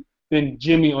ceiling than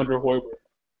Jimmy under Hoiberg.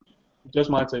 Just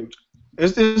my take.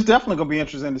 It's definitely going to be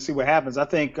interesting to see what happens. I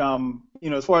think,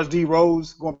 as far as D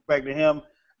Rose, going back to him,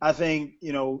 I think,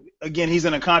 again, he's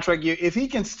in a contract year. If he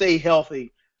can stay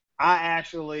healthy, I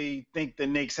actually think the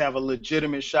Knicks have a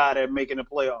legitimate shot at making the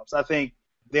playoffs. I think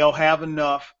they'll have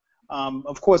enough.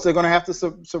 Of course, they're going to have to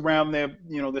surround their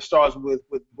stars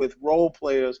with role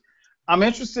players. I'm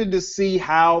interested to see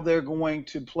how they're going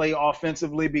to play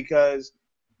offensively because,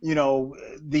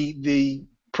 the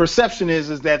perception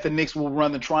is that the Knicks will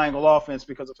run the triangle offense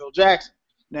because of Phil Jackson.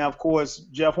 Now, of course,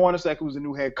 Jeff Hornacek, who's the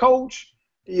new head coach,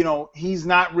 he's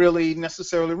not really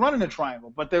necessarily running the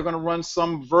triangle, but they're going to run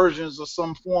some versions or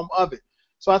some form of it.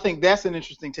 So I think that's an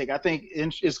interesting take. I think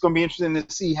it's going to be interesting to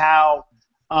see how,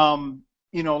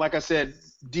 like I said,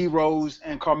 D Rose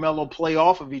and Carmelo play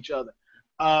off of each other.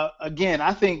 Again,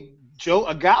 I think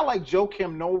a guy like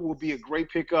Joakim Noah would be a great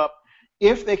pickup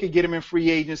if they could get him in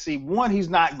free agency. One, he's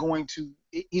not going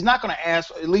to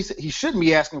ask, at least he shouldn't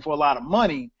be asking for a lot of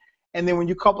money. And then when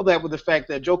you couple that with the fact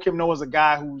that Joakim Noah is a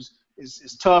guy who's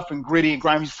is tough and gritty and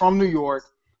grimy, he's from New York,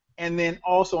 and then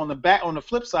also on the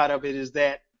flip side of it is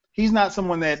that he's not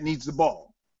someone that needs the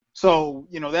ball. So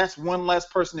that's one less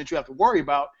person that you have to worry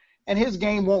about, and his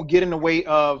game won't get in the way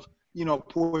of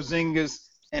Porzingis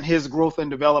and his growth and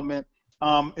development.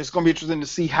 It's going to be interesting to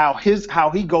see how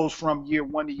he goes from year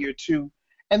 1 to year 2.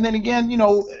 And then again,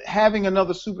 having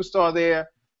another superstar there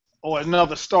or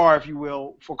another star, if you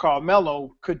will, for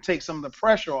Carmelo could take some of the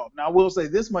pressure off. Now, I will say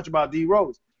this much about D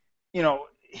Rose.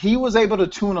 He was able to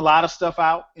tune a lot of stuff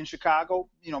out in Chicago,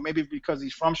 maybe because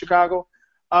he's from Chicago.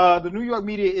 The New York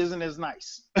media isn't as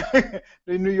nice. The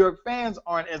New York fans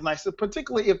aren't as nice,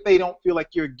 particularly if they don't feel like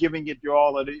you're giving it your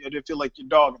all or they feel like you're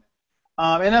dogging it.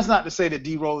 And that's not to say that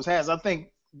D Rose has. I think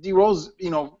D Rose,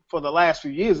 for the last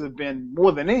few years have been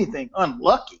more than anything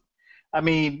unlucky. I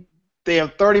mean, they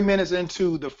have 30 minutes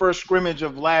into the first scrimmage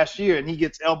of last year, and he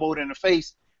gets elbowed in the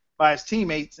face by his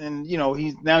teammates, and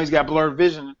he's got blurred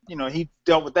vision. He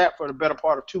dealt with that for the better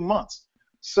part of 2 months.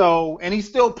 So, and he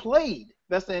still played.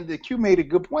 the Q made a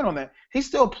good point on that. He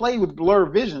still played with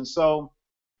blurred vision, so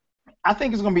I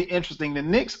think it's going to be interesting. The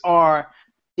Knicks are,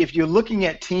 if you're looking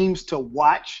at teams to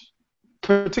watch,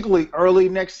 particularly early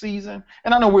next season,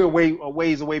 and I know we're a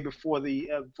ways away before the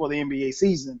NBA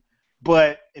season,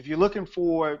 but if you're looking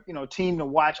for team to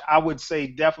watch, I would say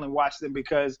definitely watch them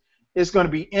because it's going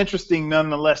to be interesting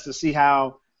nonetheless to see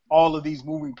how all of these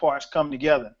moving parts come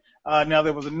together. Now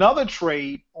there was another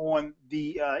trade on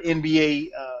the NBA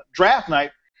draft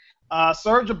night.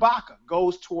 Serge Ibaka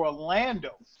goes to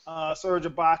Orlando. Serge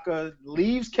Ibaka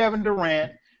leaves Kevin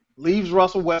Durant, leaves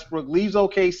Russell Westbrook, leaves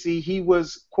OKC. He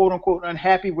was, quote unquote,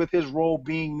 unhappy with his role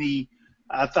being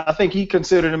I think he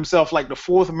considered himself like the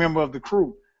fourth member of the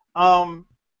crew.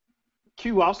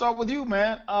 Q, I'll start with you,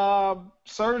 man.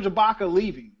 Serge Ibaka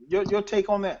leaving. Your take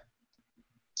on that?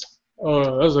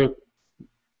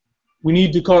 We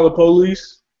need to call the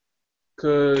police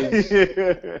because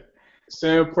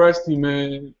Sam Presti,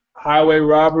 man, highway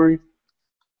robbery.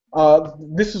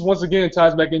 This is once again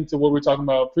ties back into what we were talking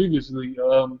about previously,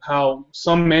 how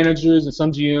some managers and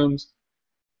some GMs,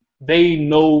 they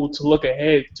know to look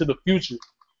ahead to the future.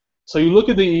 So you look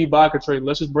at the Ibaka trade.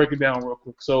 Let's just break it down real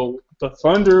quick. So the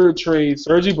Thunder trade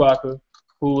Serge Ibaka,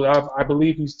 who I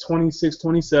believe he's 26,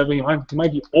 27. He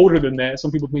might be older than that.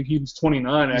 Some people think he was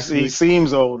 29, actually. He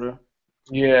seems older.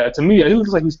 Yeah, to me, he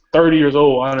looks like he's 30 years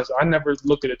old, honestly. I never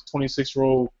looked at a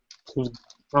 26-year-old who's,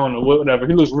 I don't know, whatever.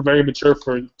 He looks very mature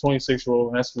for a 26-year-old,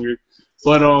 and that's weird.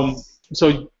 But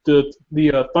so the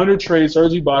Thunder trade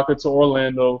Serge Ibaka to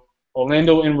Orlando.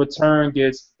 Orlando, in return,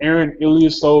 gets Aaron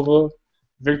Ilyasova,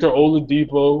 Victor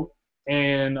Oladipo,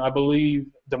 and I believe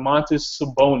Domantas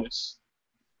Sabonis.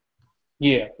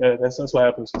 Yeah, that's what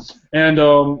happens. And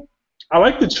I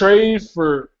like the trade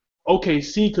for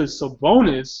OKC because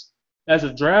Sabonis, as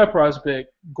a draft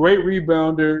prospect, great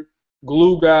rebounder,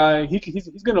 glue guy.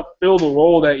 He's going to fill the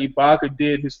role that Ibaka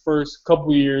did his first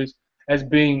couple years as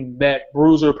being that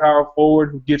bruiser power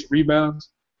forward who gets rebounds.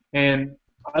 And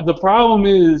the problem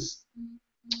is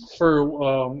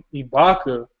for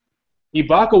Ibaka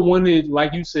wanted,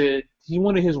 like you said, he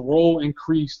wanted his role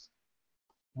increased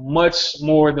much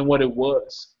more than what it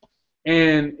was.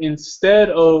 And instead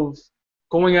of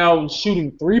going out and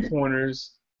shooting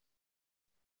three-pointers,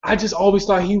 I just always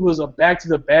thought he was a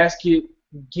back-to-the-basket,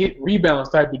 get rebounds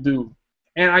type of dude.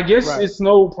 And I guess It's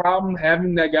no problem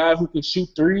having that guy who can shoot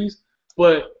threes,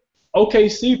 but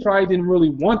OKC probably didn't really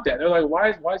want that. They're like,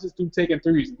 why is this dude taking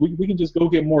threes? We can just go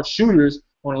get more shooters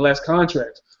on a less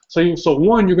contract. So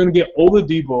one, you're going to get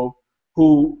Oladipo,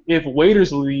 who, if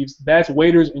Waiters leaves, that's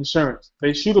Waiters' insurance.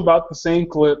 They shoot about the same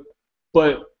clip,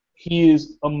 but he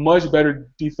is a much better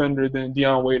defender than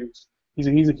Dion Waiters.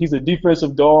 He's a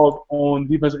defensive dog on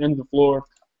the defensive end of the floor.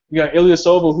 You got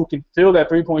Ilyasova, who can fill that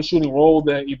three-point shooting role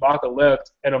that Ibaka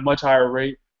left at a much higher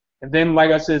rate. And then,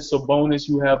 like I said, Sabonis,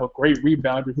 you have a great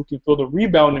rebounder who can fill the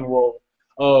rebounding role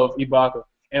of Ibaka.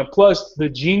 And plus, the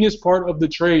genius part of the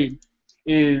trade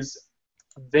is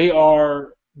they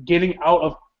are getting out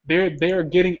of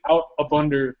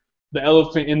under the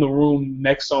elephant in the room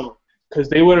next summer, because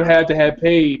they would have had to have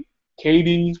paid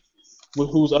KD,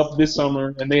 who's up this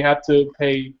summer, and they have to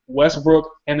pay Westbrook,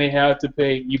 and they have to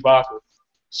pay Ibaka.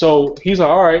 So he's like,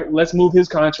 all right, let's move his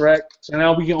contract. So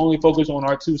now we can only focus on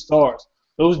our two stars.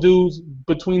 Those dudes,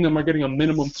 between them, are getting a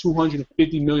minimum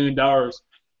 $250 million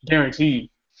guaranteed.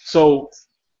 So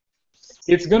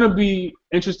it's going to be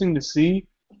interesting to see.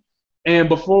 And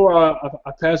before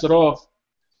I pass it off,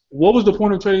 what was the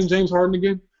point of trading James Harden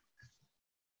again?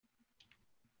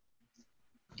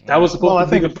 That was supposed I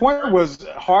think the point was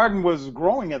Harden was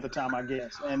growing at the time, I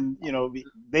guess, and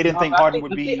they didn't think Harden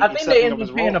would be. I think they ended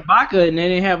up paying Ibaka, and they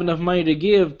didn't have enough money to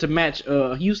give to match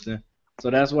Houston,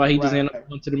 so that's why he just ended up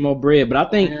going to the more bread.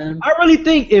 But I really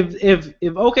think if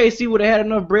OKC would have had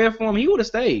enough bread for him, he would have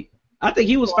stayed. I think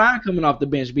he was fine coming off the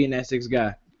bench being that sixth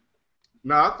guy.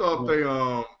 No, I thought they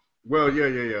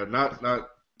yeah. Not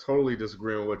totally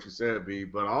disagreeing with what you said, B,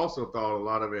 but I also thought a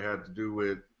lot of it had to do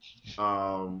with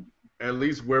at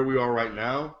least where we are right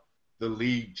now, the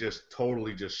league just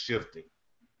totally just shifting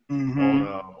on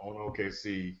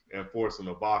OKC and forcing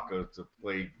Ibaka to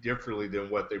play differently than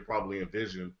what they probably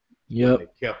envisioned when they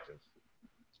kept him.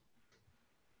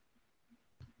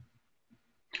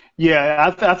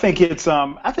 Yeah, I think it's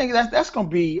I think that's going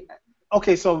to be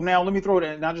okay. So now let me throw it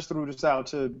in, and I just threw this out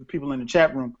to the people in the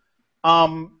chat room.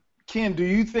 Ken, do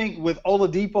you think with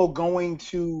Oladipo going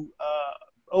to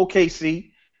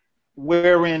OKC,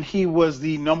 wherein he was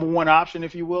the number one option,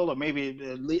 if you will, or maybe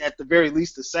at the very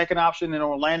least the second option in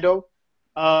Orlando,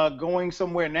 going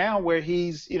somewhere now where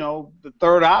he's the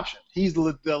third option, he's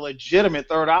the legitimate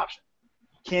third option?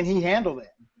 Can he handle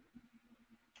that?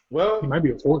 Well, He might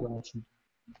be a fourth option.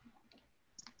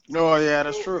 Oh yeah,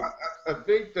 that's true. I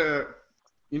think that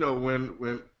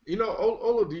when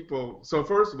Oladipo. So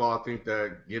first of all, I think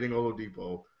that getting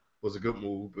Oladipo was a good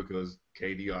move because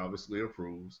KD obviously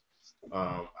approves.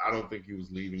 I don't think he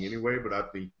was leaving anyway, but I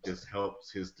think this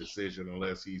helps his decision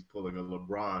unless he's pulling a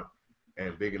LeBron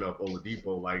and bigging up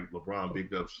Oladipo like LeBron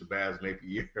bigged up Shabazz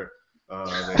Napier.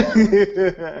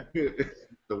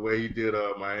 The way he did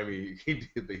Miami, he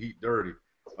did the Heat dirty.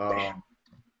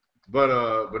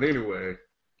 But anyway,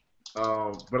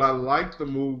 but I like the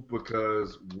move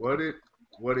because what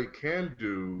it can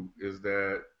do is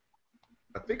that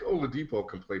I think Oladipo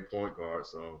can play point guard.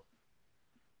 So,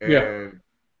 and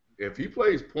if he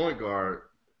plays point guard,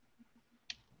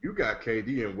 you got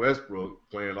KD and Westbrook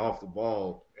playing off the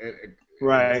ball, and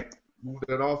Right. move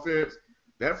that offense.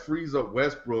 That frees up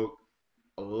Westbrook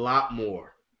a lot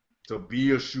more to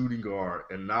be a shooting guard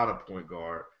and not a point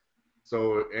guard.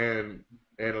 So and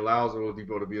allows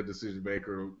Oladipo to be a decision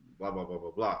maker. Blah blah blah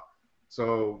blah blah.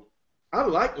 So I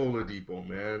like Oladipo,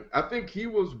 man. I think he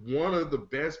was one of the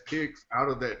best picks out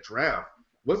of that draft.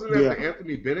 Wasn't that Yeah. the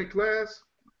Anthony Bennett class?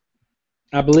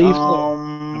 I believe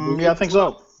so. Yeah, I think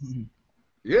so.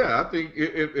 Yeah, I think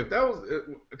if that was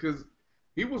because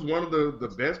he was one of the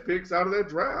best picks out of that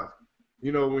draft.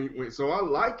 So I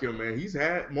like him, man. He's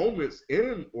had moments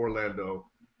in Orlando.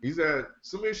 He's had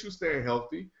some issues staying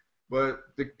healthy, but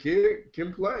the kid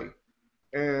can play.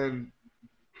 And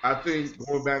I think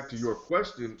going back to your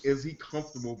question, is he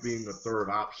comfortable being a third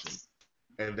option?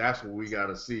 And that's what we got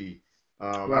to see.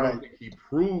 I don't think he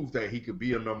proved that he could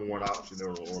be a number one option in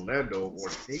Orlando or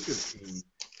take a team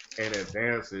and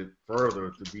advance it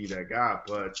further to be that guy.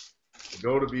 But to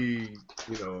go to be,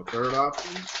 a third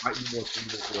option might be more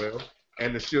suitable for him.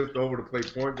 And to shift over to play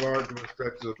point guard during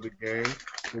stretches of the game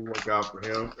will work out for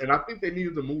him. And I think they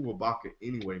needed to move Ibaka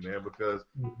anyway, man, because,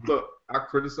 look, I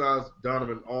criticized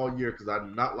Donovan all year because I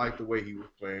did not like the way he was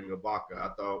playing Ibaka. I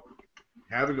thought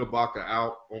having Ibaka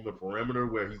out on the perimeter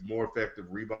where he's more effective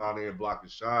rebounding and blocking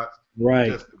shots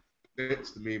just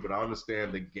fits to me, but I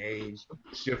understand the game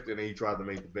shifted and he tried to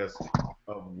make the best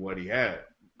of what he had.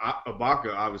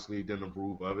 Ibaka obviously didn't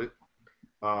approve of it,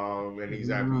 and he's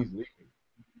happy he's leaving.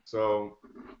 So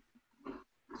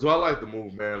I like the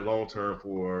move, man, long term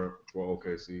for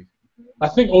OKC. I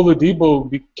think Oladipo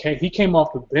came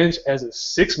off the bench as a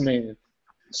six man,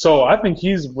 so I think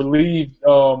he's relieved.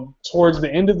 Towards the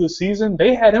end of the season,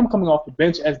 they had him coming off the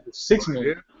bench as the six man.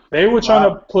 Yeah. They were trying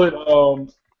to put,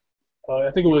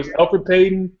 I think it was Elfrid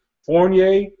Payton,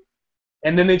 Fournier,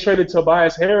 and then they traded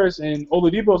Tobias Harris, and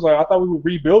Oladipo was like, I thought we were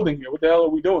rebuilding here. What the hell are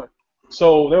we doing?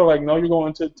 So they were like, no, you're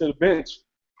going to the bench.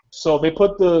 So they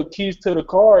put the keys to the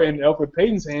car in Elfrid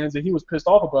Payton's hands, and he was pissed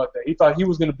off about that. He thought he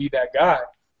was going to be that guy.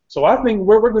 So I think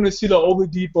we're going to see the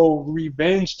Oladipo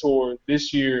revenge tour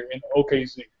this year in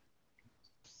OKC.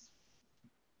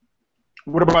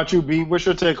 What about you, B? What's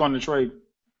your take on the trade?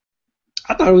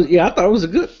 I thought it was a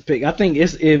good pick. I think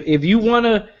it's if you want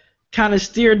to kind of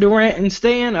steer Durant and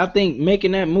Stan, I think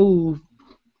making that move,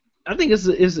 I think it's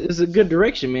a good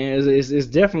direction, man. It's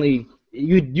definitely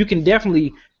you can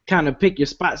definitely kind of pick your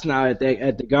spots now at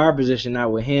the guard position now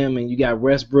with him, and you got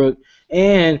Westbrook,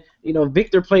 and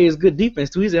Victor plays good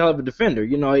defense too. He's a hell of a defender.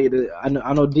 I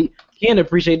know Ken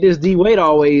appreciate this. D Wade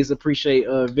always appreciate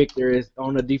Victor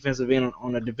on the defensive end,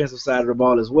 on the defensive side of the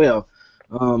ball as well.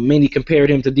 Many compared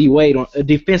him to D Wade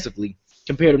defensively,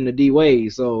 compared him to D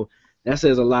Wade. So that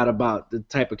says a lot about the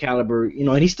type of caliber,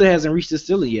 and he still hasn't reached his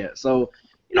ceiling yet. So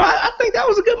I think that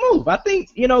was a good move. I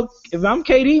think if I'm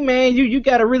KD, man, you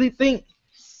got to really think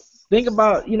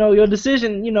about, your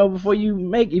decision, before you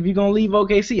make, if you're going to leave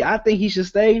OKC. I think he should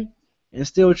stay and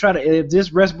still try to, if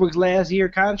this Westbrook's last year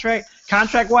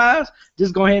contract-wise,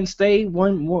 just go ahead and stay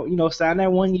one more, sign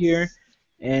that 1 year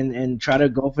and try to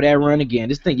go for that run again.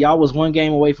 Just think y'all was one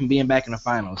game away from being back in the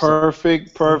finals.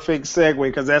 Perfect segue,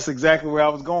 because that's exactly where I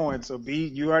was going. So, B,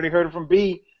 you already heard it from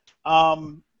B.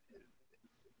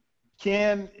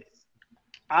 Ken,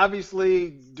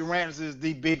 obviously, Durant is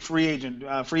the big free agent.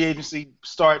 Free agency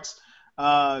starts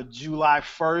July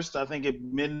 1st, I think, at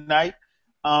midnight.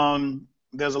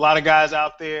 There's a lot of guys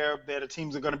out there that the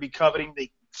teams are going to be coveting. The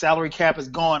salary cap has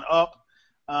gone up.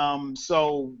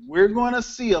 So we're going to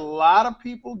see a lot of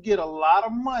people get a lot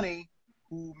of money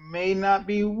who may not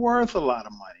be worth a lot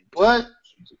of money. But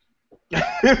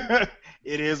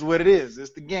it is what it is.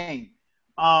 It's the game.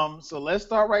 So let's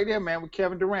start right there, man, with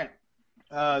Kevin Durant.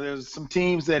 There's some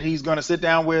teams that he's going to sit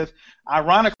down with.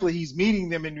 Ironically, he's meeting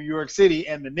them in New York City,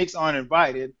 and the Knicks aren't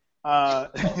invited.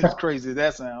 As crazy as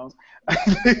that sounds.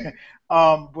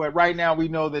 But right now we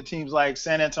know that teams like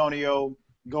San Antonio,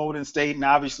 Golden State, and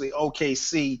obviously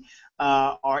OKC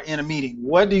are in a meeting.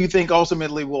 What do you think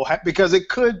ultimately will happen? Because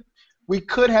we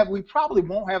probably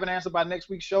won't have an answer by next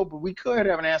week's show, but we could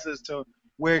have an answer as to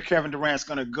where Kevin Durant's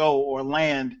going to go or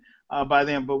land by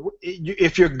then. But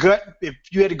if you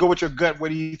had to go with your gut, what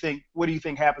do you think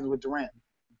happens with Durant?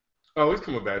 Oh, he's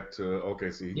coming back to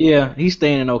OKC. Yeah, he's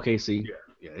staying in OKC.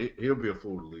 Yeah, he'll be a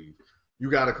fool to leave. You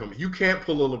got to come. You can't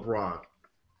pull a LeBron.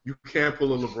 You can't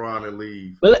pull a LeBron and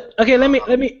leave. But okay, let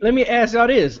me ask y'all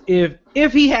this: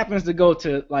 if he happens to go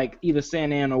to like either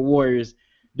San Antonio or Warriors,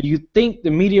 do you think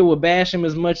the media will bash him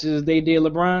as much as they did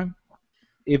LeBron?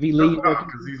 If he leaves,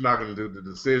 because he's not going to do the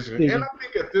decision. And I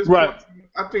think at this point,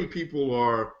 I think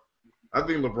LeBron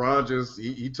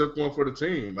he took one for the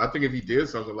team. I think if he did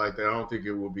something like that, I don't think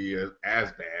it will be as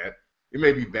bad. It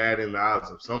may be bad in the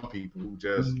eyes of some people who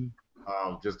just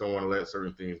don't want to let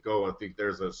certain things go. I think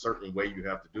there's a certain way you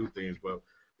have to do things, but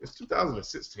it's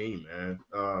 2016, man.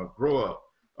 Grow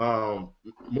up.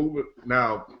 Move it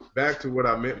now back to what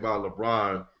I meant by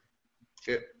LeBron.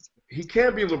 He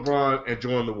can't be LeBron and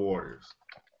join the Warriors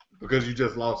because you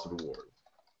just lost to the Warriors.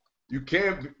 You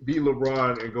can't be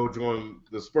LeBron and go join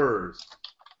the Spurs.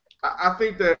 I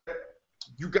think that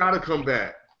you got to come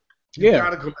back. You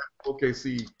got to come back to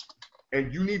OKC,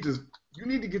 and you need to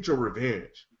get your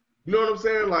revenge. You know what I'm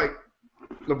saying? Like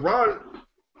LeBron,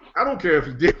 I don't care if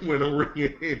he did win a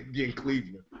ring in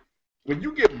Cleveland. When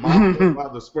you get mocked by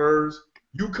the Spurs,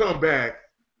 you come back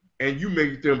and you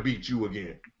make them beat you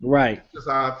again. Right. That's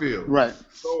how I feel. Right.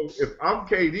 So if I'm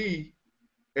KD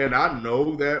and I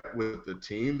know that with the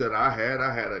team that I had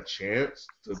a chance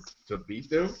to beat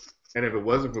them, and if it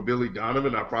wasn't for Billy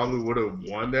Donovan, I probably would have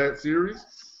won that series.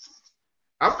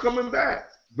 I'm coming back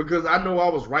because I know I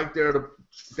was right there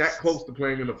that close to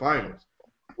playing in the finals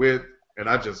with, and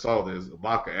I just saw this,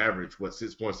 Ibaka averaged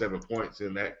 6.7 points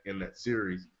in that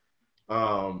series.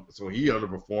 So he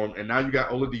underperformed, and now you got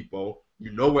Oladipo.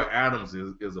 You know what Adams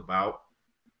is about,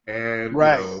 and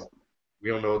right. We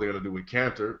don't know what they're gonna do with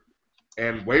Cantor,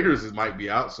 and Waiters might be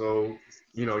out, so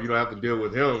you don't have to deal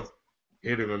with him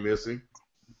hitting or missing.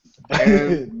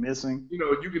 And missing.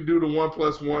 You can do the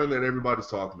 1+1 that everybody's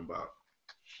talking about.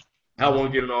 I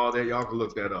won't get into all that. Y'all can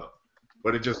look that up.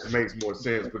 But it just makes more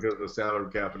sense because of the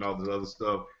salary cap and all this other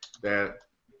stuff that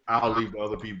I'll leave to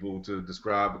other people to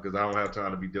describe because I don't have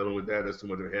time to be dealing with that. That's too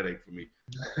much of a headache for me.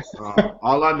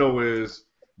 All I know is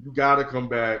you got to come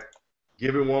back,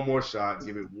 give it one more shot,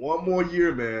 give it one more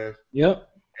year, man. Yep.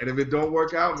 And if it don't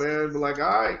work out, man, be like,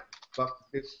 all right, fuck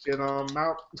this shit on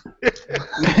out.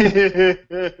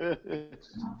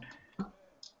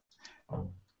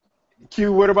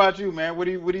 Q, what about you, man? What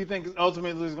do you think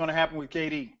ultimately is going to happen with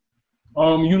KD?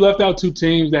 You left out two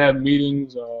teams that have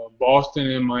meetings,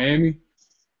 Boston and Miami.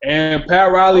 And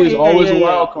Pat Riley is always a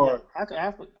wild card.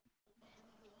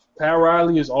 Pat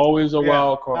Riley is always a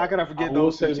wild card. How can I forget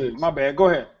those two teams? My bad. Go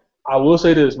ahead. I will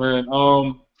say this, man.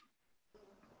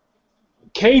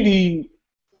 KD,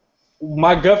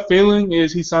 my gut feeling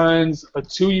is he signs a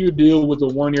 2-year deal with a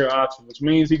 1-year option, which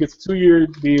means he gets a 2-year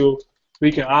deal.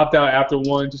 He can opt out after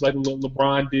one, just like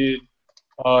LeBron did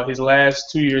his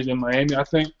last 2 years in Miami, I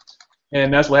think.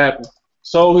 And that's what happened.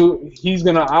 So he's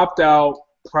going to opt out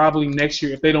probably next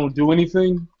year if they don't do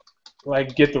anything,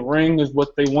 like get the ring is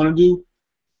what they want to do.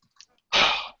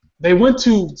 They went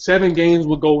to 7 games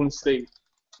with Golden State.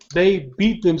 They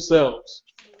beat themselves.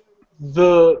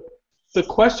 The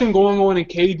question going on in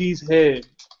KD's head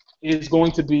is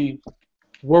going to be,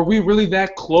 were we really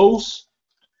that close?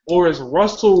 Or is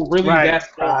Russell really that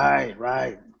far?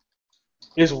 Right.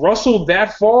 Is Russell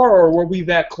that far, or were we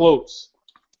that close?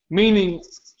 Meaning,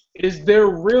 is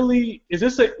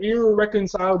this an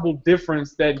irreconcilable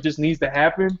difference that just needs to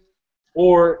happen,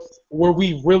 or were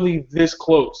we really this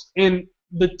close? And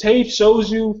the tape shows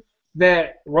you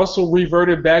that Russell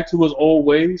reverted back to his old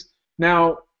ways.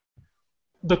 Now,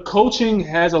 the coaching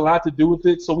has a lot to do with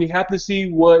it, so we have to see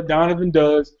what Donovan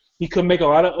does. He could make a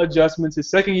lot of adjustments.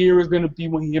 His second year is going to be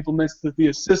when he implements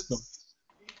the system.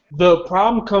 The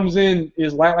problem comes in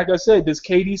is, like I said, does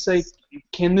KD say,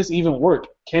 can this even work?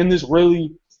 Can this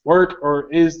really work,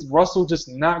 or is Russell just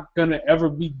not going to ever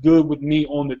be good with me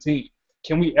on the team?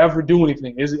 Can we ever do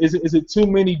anything? Is it too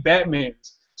many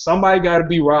Batmans? Somebody got to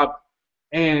be Robin.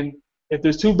 And if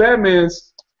there's 2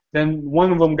 Batmans, then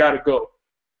one of them got to go.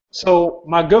 So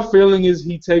my gut feeling is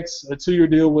he takes a 2-year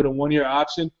deal with a 1-year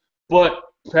option, but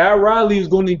Pat Riley is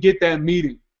going to get that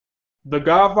meeting. The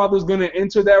Godfather is going to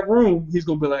enter that room. He's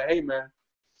going to be like, hey, man,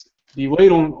 be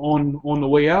wait on the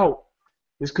way out.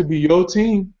 This could be your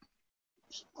team.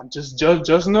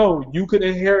 Just know you could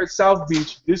inherit South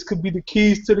Beach. This could be the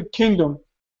keys to the kingdom.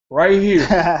 right here.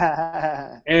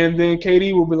 And then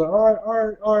KD will be like,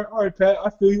 all right, Pat, I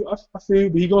feel you. I feel you.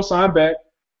 But he gonna sign back.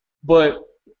 But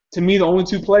to me, the only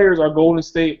two players are Golden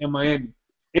State and Miami.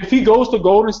 If he goes to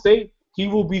Golden State, he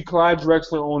will be Clyde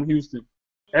Drexler on Houston.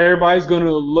 Everybody's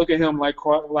gonna look at him like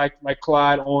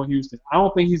Clyde on Houston. I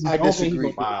don't think he's. I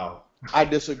disagree. Wow. I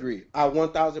disagree. I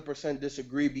 1,000%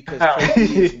 disagree because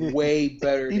KD is way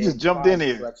better. He than just jumped Clyde in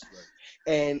here. Drexler.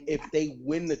 And if they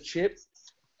win the chip,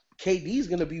 KD is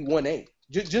gonna be 1A.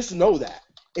 Just know that.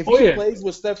 If he plays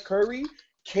with Steph Curry,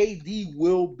 KD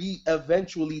will be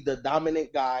eventually the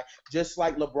dominant guy, just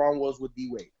like LeBron was with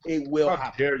D-Wade. It will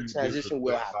happen. Transition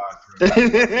will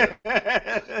happen.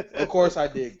 Of course I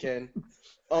did, Ken.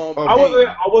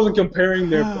 I wasn't comparing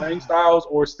their playing styles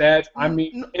or stats. I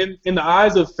mean, in the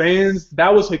eyes of fans,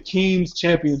 that was Hakeem's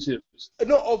championships.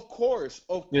 No, of course.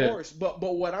 But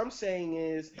what I'm saying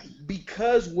is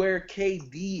because where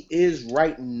KD is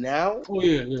right now,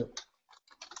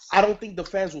 I don't think the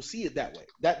fans will see it that way.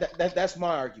 That's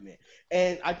my argument.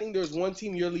 And I think there's one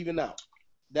team you're leaving out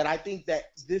that I think that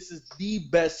this is the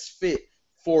best fit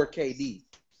for KD.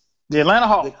 The Atlanta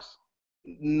Hawks.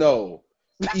 No.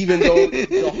 Even though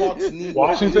the Hawks need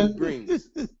Washington what brings.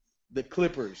 The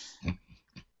Clippers.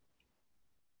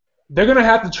 They're gonna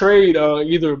have to trade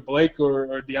either Blake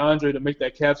or DeAndre to make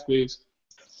that cap space.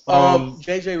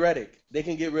 JJ Redick. They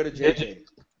can get rid of JJ.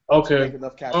 Okay. Make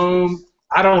enough cap space.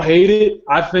 I don't hate it.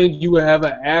 I think you would have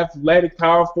an athletic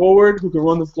power forward who can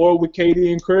run the floor with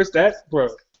KD and Chris.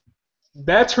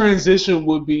 That transition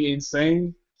would be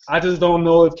insane. I just don't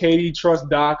know if KD trusts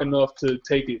Doc enough to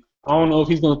take it. I don't know if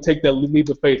he's going to take that leap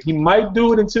of faith. He might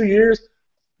do it in 2 years.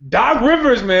 Doc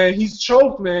Rivers, man, he's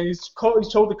choked, man. He's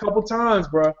choked a couple times,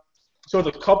 bro. Choked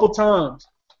a couple times.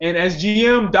 And as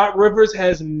GM, Doc Rivers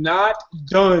has not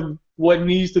done what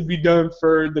needs to be done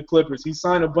for the Clippers. He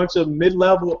signed a bunch of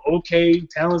mid-level,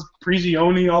 talents,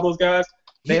 Prigioni, all those guys.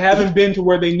 They haven't been to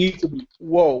where they need to be.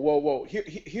 Whoa.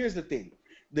 Here's the thing.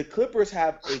 The Clippers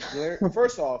have a glare.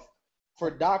 First off, for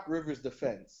Doc Rivers'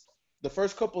 defense, the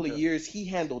first couple of years, he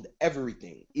handled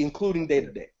everything, including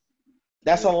day-to-day.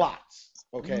 That's a lot,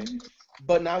 okay? Mm-hmm.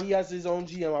 But now he has his own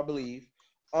GM, I believe.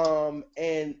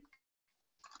 And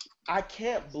I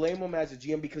can't blame him as a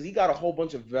GM because he got a whole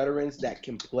bunch of veterans that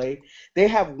can play. They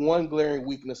have one glaring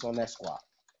weakness on that squad.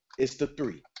 It's the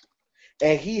three.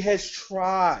 And he has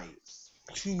tried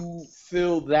to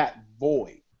fill that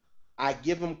void. I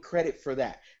give him credit for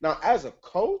that. Now, as a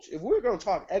coach, if we're going to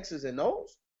talk X's and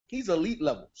O's, he's elite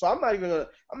level. So I'm not even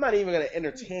gonna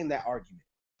entertain that argument.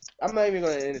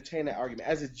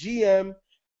 As a GM,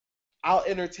 I'll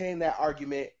entertain that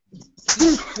argument.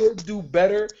 He could do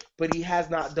better, but he has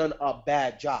not done a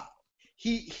bad job.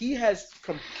 He has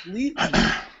completely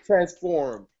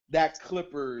transformed that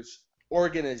Clippers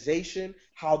organization,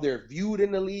 how they're viewed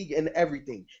in the league and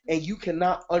everything. And you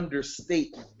cannot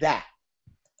understate that.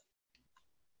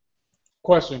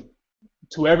 Question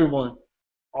to everyone.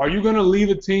 Are you going to leave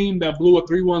a team that blew a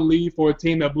 3-1 lead for a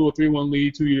team that blew a 3-1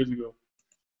 lead 2 years ago?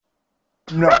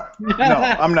 No,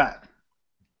 I'm not.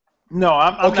 No,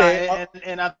 I'm okay. Not.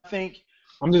 And I think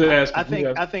I'm just asking.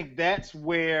 I think that's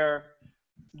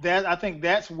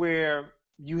where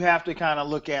you have to kind of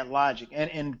look at logic.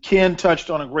 And Ken touched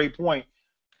on a great point.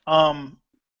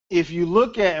 If you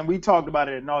look at, and we talked about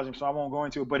it ad nauseum, so I won't go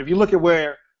into it. But if you look at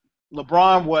where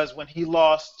LeBron was when he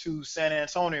lost to San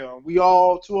Antonio, we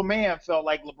all, to a man, felt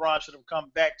like LeBron should have come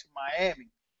back to Miami,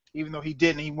 even though he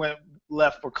didn't. He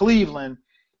left for Cleveland.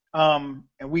 And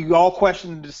we all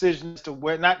questioned the decision as to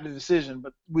where, not the decision,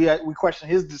 but we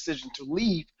questioned his decision to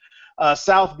leave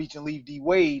South Beach and leave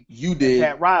D-Wade. You did.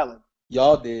 Pat Riley.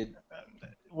 Y'all did.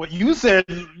 What you said,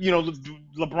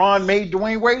 LeBron made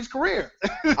Dwayne Wade's career.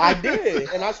 I did,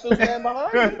 and I still stand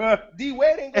behind it.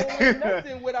 D-Wade ain't going to win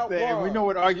nothing without Bron. We know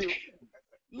what argument.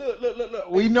 Look.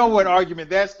 We know what argument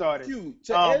that started.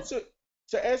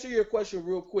 To answer your question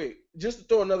real quick, just to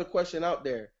throw another question out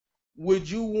there, would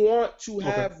you want to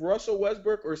have Russell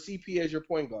Westbrook or CP as your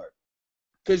point guard?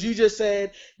 Because you just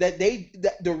said that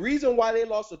the reason why they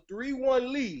lost a 3-1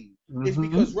 lead is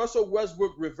because Russell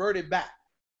Westbrook reverted back.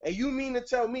 And you mean to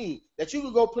tell me that you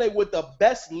could go play with the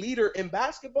best leader in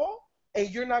basketball and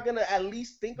you're not going to at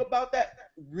least think about that?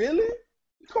 Really?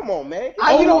 Come on, man.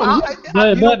 But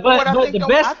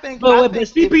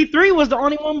CP3 was the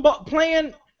only one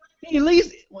playing. At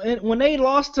least when they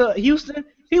lost to Houston,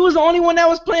 he was the only one that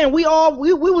was playing. We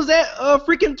was at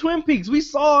freaking Twin Peaks. We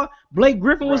saw Blake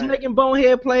Griffin was making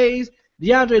bonehead plays.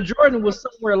 DeAndre Jordan was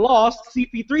somewhere lost.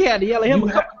 CP3 had to yell at him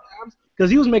a couple times because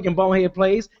he was making bonehead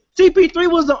plays. CP3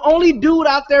 was the only dude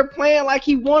out there playing like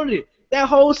he wanted it that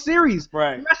whole series.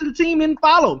 Right. The rest of the team didn't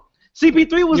follow.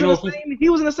 CP3 was he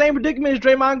was in the same predicament as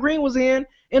Draymond Green was in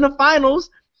the finals.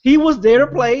 He was there to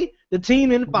play. The team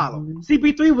didn't follow.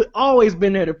 CP3 was always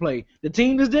been there to play. The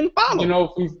team just didn't follow. You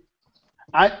know,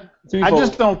 I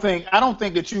just don't think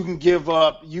that you can give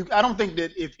up. I don't think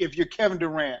that if you're Kevin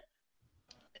Durant,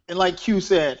 and like Q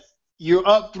said, you're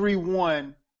up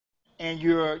 3-1, and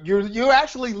you're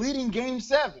actually leading Game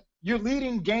 7. You're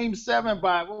leading Game 7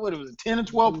 by what was it, 10 or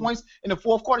 12 points in the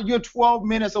fourth quarter. You're 12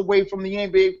 minutes away from the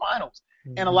NBA Finals,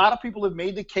 and a lot of people have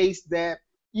made the case that,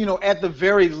 you know, at the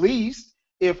very least,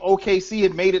 if OKC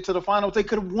had made it to the finals, they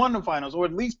could have won the finals, or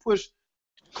at least pushed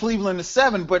Cleveland to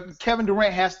 7. But Kevin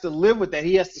Durant has to live with that.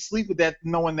 He has to sleep with that,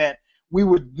 knowing that we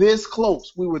were this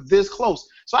close. We were this close.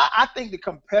 So I think the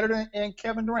competitor in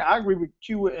Kevin Durant, I agree with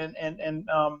Q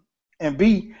and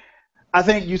B. I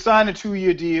think you sign a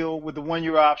 2-year deal with the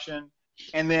 1-year option,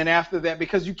 and then after that,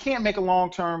 because you can't make a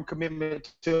long-term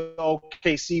commitment to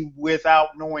OKC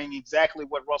without knowing exactly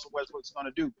what Russell Westbrook's going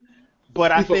to do.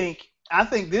 But I think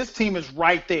this team is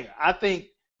right there. I think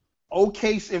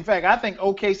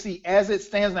OKC, as it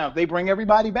stands now, if they bring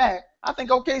everybody back, I think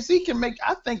OKC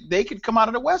I think they could come out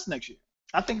of the West next year.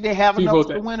 I think they have enough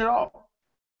to win it all.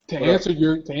 To answer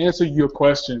your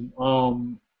question,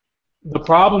 the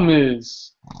problem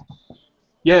is,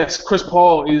 yes, Chris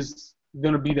Paul is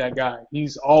going to be that guy.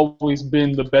 He's always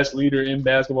been the best leader in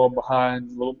basketball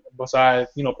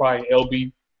besides, you know, probably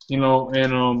LB, you know,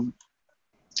 and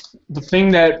the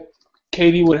thing that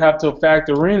KD would have to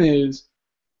factor in is,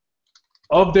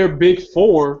 of their big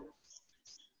 4,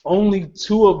 only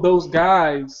 2 of those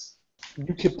guys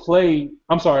you could play.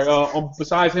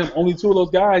 Besides him, only 2 of those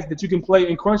guys that you can play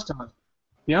in crunch time.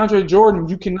 DeAndre Jordan,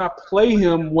 you cannot play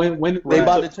him when they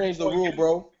about to change the rule,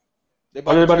 bro.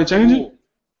 Are they about to change it?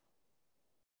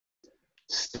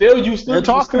 You still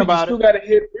got to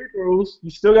hit free throws. You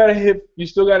still got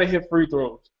to hit free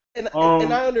throws. And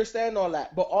I understand all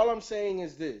that, but all I'm saying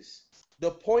is this: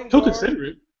 the point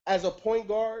guard, as a point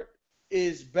guard,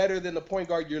 is better than the point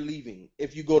guard you're leaving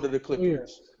if you go to the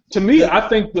Clippers. Yeah. To me, I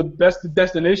think the best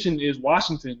destination is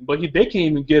Washington, but they can't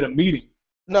even get a meeting.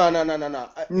 No.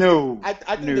 No. I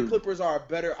think the Clippers are a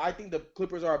better. I think the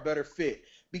Clippers are a better fit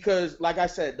because, like I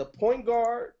said, the point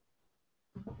guard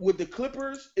with the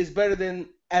Clippers is better than,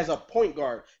 as a point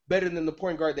guard, better than the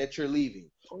point guard that you're leaving.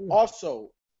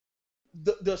 Also,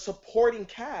 the supporting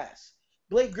cast,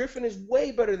 Blake Griffin is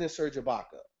way better than Serge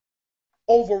Ibaka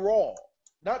overall.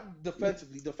 Not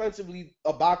defensively. Defensively,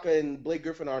 Ibaka and Blake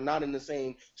Griffin are not in the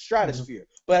same stratosphere.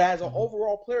 But as an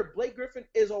overall player, Blake Griffin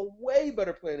is a way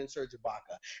better player than Serge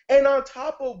Ibaka. And on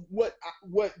top of what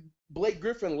Blake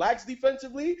Griffin lacks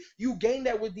defensively, you gain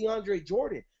that with DeAndre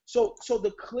Jordan. So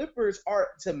the Clippers are,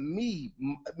 to me,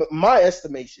 my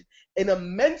estimation, an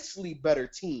immensely better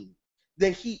team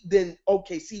than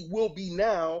OKC will be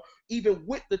now, even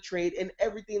with the trade and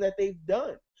everything that they've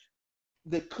done.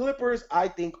 The Clippers, I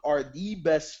think, are the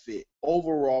best fit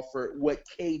overall for what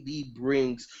KD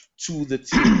brings to the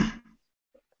team.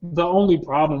 The only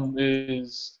problem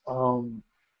is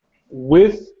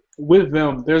with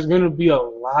them, there's going to be a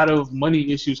lot of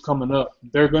money issues coming up.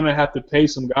 They're going to have to pay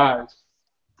some guys.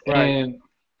 Right. And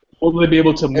will they be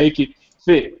able to make it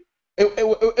fit? And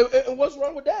what's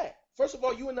wrong with that? First of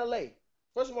all, you in LA.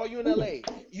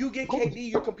 You get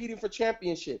KD, you're competing for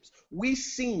championships. We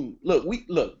seen, look.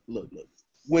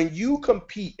 When you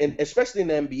compete, and especially in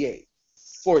the NBA,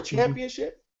 for a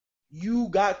championship, you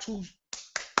got to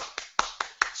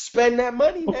spend that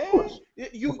money, man.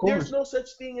 There's no such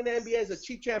thing in the NBA as a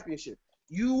cheap championship.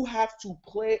 You have to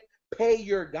pay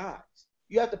your guys.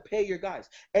 You have to pay your guys.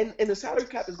 And the salary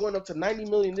cap is going up to $90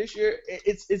 million this year.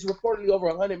 It's reportedly over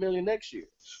 $100 million next year.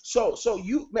 So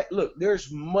look, there's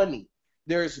money.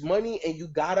 There's money, and you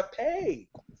gotta pay.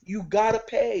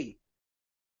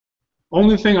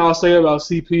 Only thing I'll say about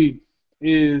CP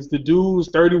is the dude's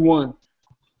 31.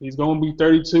 He's gonna be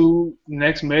 32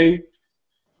 next May.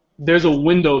 There's a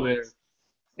window there,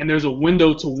 and there's a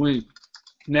window to win.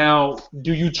 Now,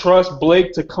 do you trust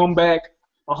Blake to come back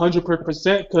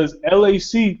 100%? Because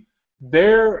LAC,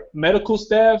 their medical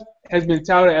staff has been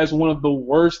touted as one of the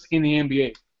worst in the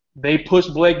NBA. They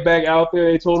pushed Blake back out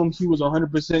there. They told him he was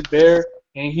 100% there,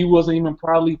 and he wasn't even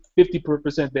probably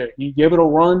 50% there. He gave it a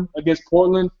run against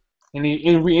Portland, and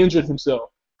he re-injured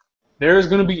himself. There's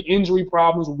going to be injury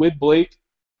problems with Blake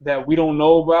that we don't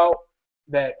know about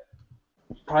that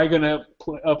probably going to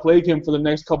plague him for the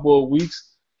next couple of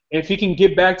weeks. If he can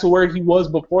get back to where he was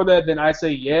before that, then I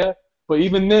say yeah. But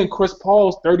even then, Chris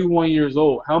Paul's 31 years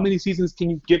old. How many seasons can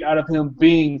you get out of him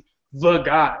being the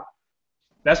guy?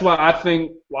 That's why I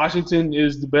think Washington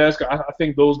is the best. I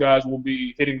think those guys will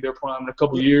be hitting their prime in a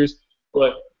couple of years.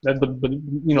 But that's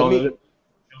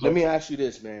Let me ask you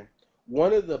this, man.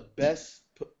 One of the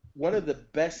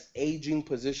best aging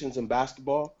positions in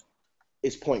basketball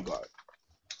is point guard.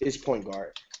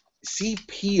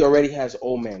 CP already has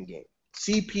old man game.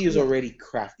 CP is already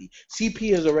crafty.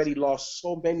 CP has already lost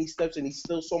so many steps, and he's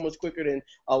still so much quicker than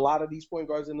a lot of these point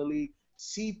guards in the league.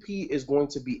 CP is going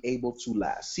to be able to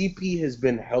last. CP has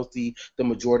been healthy the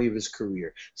majority of his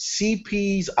career.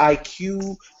 CP's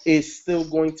IQ is still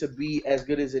going to be as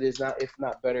good as it is now, if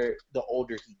not better, the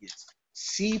older he gets.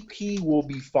 CP will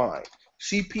be fine.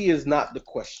 CP is not the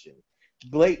question.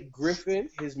 Blake Griffin,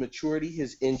 his maturity,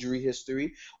 his injury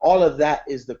history, all of that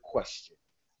is the question.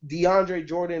 DeAndre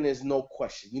Jordan is no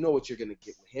question. You know what you're going to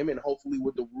get with him, and hopefully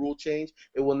with the rule change,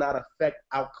 it will not affect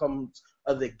outcomes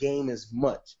of the game as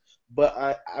much.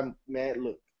 But man,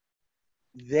 look,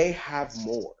 they have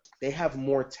more. They have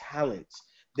more talent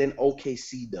than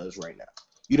OKC does right now.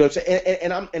 You know what I'm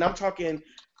saying? And I'm talking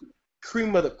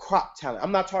cream of the crop talent.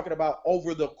 I'm not talking about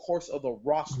over the course of the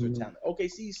roster talent.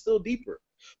 OKC is still deeper.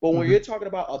 But when you're talking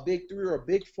about a big three or a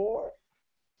big four,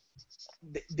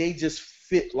 they just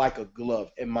fit like a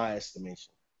glove, in my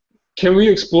estimation. Can we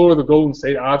explore the Golden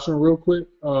State option real quick?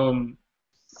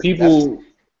 People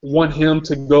want him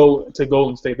to go to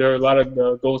Golden State. There are a lot of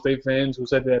Golden State fans who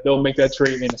said that they'll make that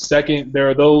trade in a second. There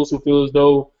are those who feel as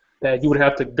though that you would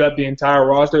have to gut the entire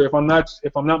roster. If I'm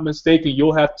not mistaken,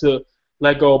 you'll have to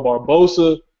let go of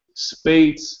Barbosa,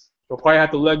 Spates. You'll probably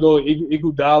have to let go of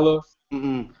Iguodala.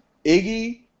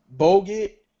 Iggy,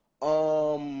 Bogut,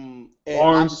 and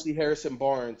Barnes, obviously Harrison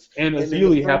Barnes. And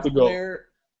Azili have to go.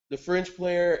 The French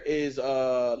player is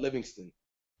Livingston,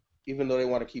 even though they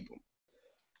want to keep him.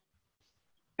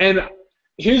 And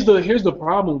here's the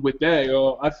problem with that,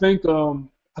 yo. I think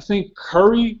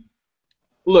Curry.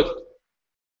 Look,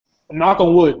 knock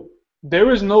on wood.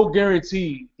 There is no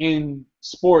guarantee in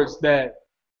sports that,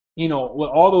 with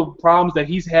all the problems that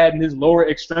he's had in his lower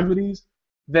extremities,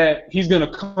 that he's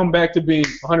gonna come back to being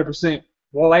 100%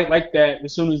 like that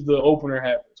as soon as the opener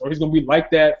happens, or he's gonna be like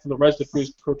that for the rest of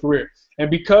his career. And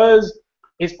because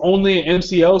it's only an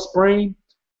MCL sprain,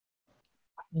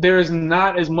 there is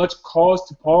not as much cause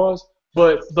to pause.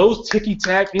 But those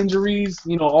ticky-tack injuries,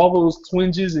 all those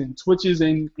twinges and twitches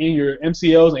in your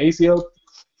MCLs and ACLs,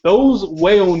 those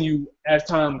weigh on you as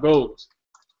time goes.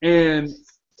 And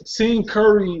seeing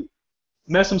Curry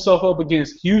mess himself up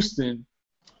against Houston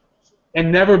and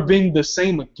never being the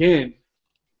same again,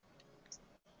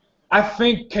 I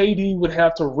think KD would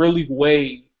have to really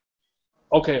weigh,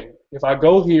 okay, if I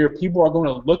go here, people are going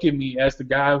to look at me as the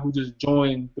guy who just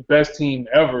joined the best team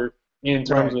ever in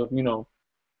terms of, the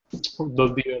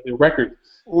record.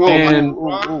 And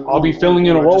I'll be filling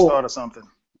in a role. Thought of something.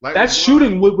 Like that LeBron,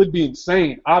 shooting would be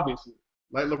insane, obviously.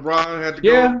 Like LeBron had to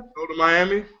go to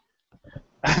Miami.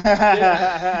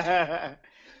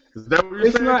 Is that what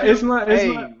you're saying? It's not.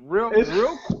 Real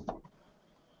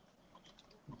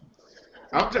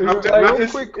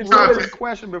quick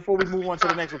question before we move on to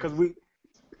the next one, because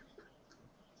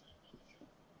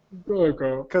Go ahead,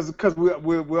 Carl. Because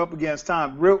we're up against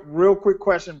time. Real quick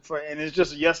question and it's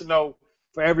just a yes or no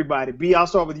for everybody. B, I'll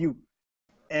start with you.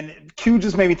 And Q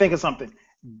just made me think of something.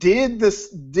 Do you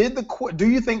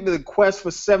think the quest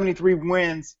for 73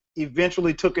 wins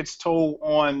eventually took its toll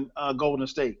on Golden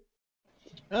State?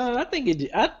 I think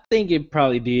it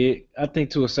probably did. I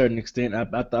think to a certain extent,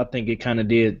 I think it kind of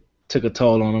took a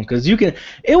toll on them, because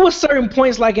it was certain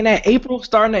points like in that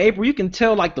starting of April, you can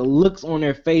tell like the looks on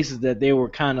their faces that they were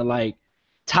kind of like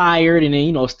tired, and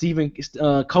then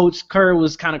Coach Kerr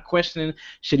was kind of questioning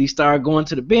should he start going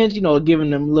to the bench,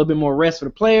 giving them a little bit more rest for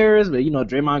the players, but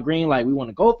Draymond Green like we want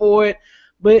to go for it,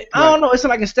 but I don't know, it's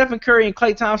like in Stephen Curry and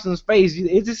Klay Thompson's face,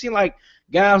 it just seemed like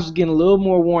guys was getting a little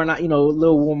more worn out,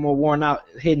 more worn out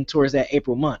heading towards that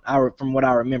April month, from what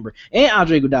I remember. And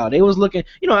Andre Iguodala, they was looking,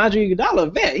 Andre Iguodala, a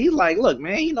vet. He's like, look,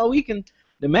 man, we can.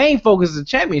 The main focus is the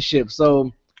championship,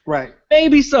 so right.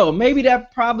 Maybe so. Maybe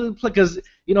that probably because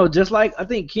just like I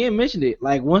think Ken mentioned it,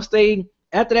 like once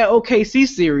after that OKC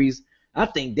series, I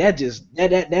think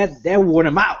that wore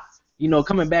them out.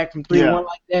 Coming back from 3-1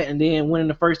 like that, and then winning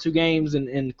the first two games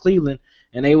in Cleveland,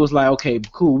 and they was like, okay,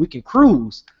 cool, we can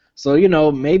cruise. So,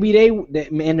 maybe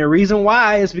and the reason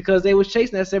why is because they was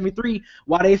chasing that 73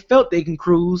 while they felt they can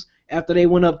cruise after they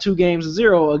went up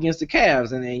 2-0 against the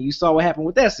Cavs. And then you saw what happened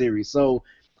with that series. So,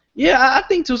 yeah, I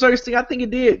think to a certain extent, I think it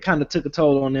did kind of took a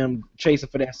toll on them chasing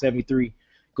for that 73,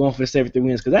 going for the 73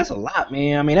 wins. Because that's a lot,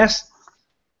 man. I mean, that's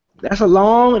a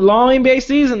long NBA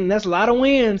season. That's a lot of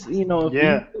wins. If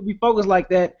you be focused like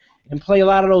that and play a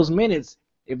lot of those minutes,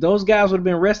 if those guys would have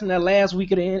been resting that last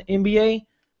week of the NBA,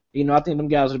 I think them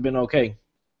guys would have been okay.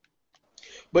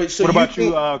 But so What you about you,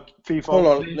 think? FIFO? Hold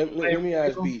on, let me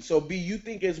ask B. So B, you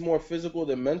think it's more physical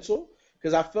than mental?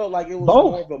 Because I felt like it was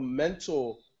Both. more of a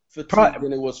mental fatigue Pro-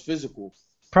 than it was physical.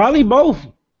 Probably both.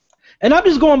 And I'm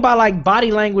just going by like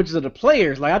body language of the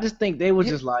players. Like I just think they were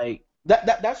Yeah. just like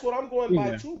That's what I'm going by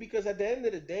Yeah. too, because at the end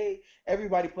of the day,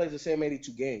 everybody plays the same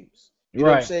 82 games. You know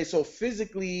what I'm right. saying? So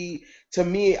physically, to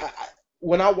me,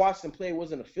 when I watched them play, it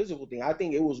wasn't a physical thing. I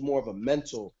think it was more of a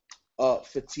mental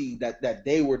fatigue that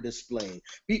they were displaying.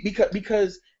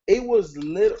 Because it was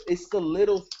little. It's the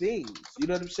little things. You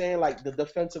know what I'm saying? Like the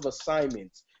defensive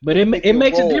assignments. But the it pick and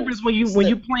makes a roll, difference when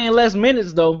you playing less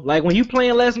minutes though. Like when you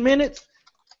playing less minutes,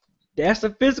 that's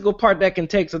the physical part that can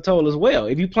take a toll as well.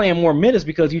 If you playing more minutes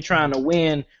because you're trying to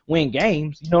win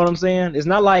games, you know what I'm saying? It's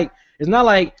not like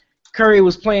Curry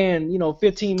was playing,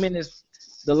 15 minutes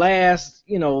the last,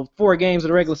 4 games of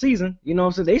the regular season. You know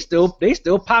what I'm saying? They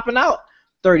still popping out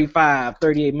 35,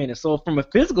 38 minutes. So from a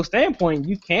physical standpoint,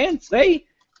 you can say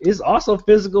it's also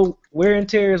physical wear and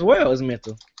tear as well as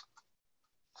mental.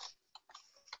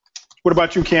 What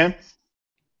about you, Ken?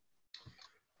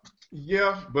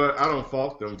 Yeah, but I don't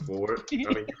fault them for it. I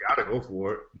mean, you gotta go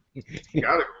for it. You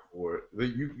gotta go for it.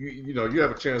 You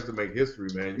have a chance to make history,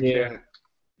 man.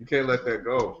 You can't let that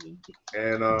go.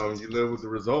 And you live with the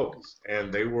results.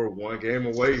 And they were one game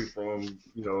away from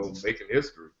making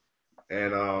history.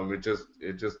 And it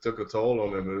just took a toll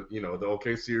on them.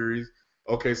 The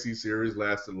OKC series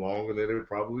lasted longer than it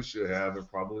probably should have, and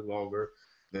probably longer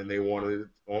than they wanted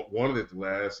it to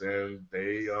last. And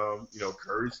they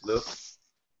Curry slipped.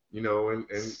 And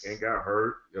got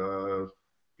hurt.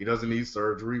 He doesn't need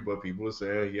surgery, but people are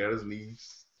saying he had his knee,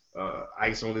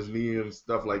 ice on his knee and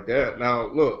stuff like that. Now,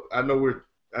 look, I know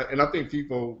I think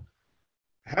FIFO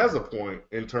has a point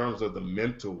in terms of the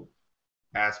mental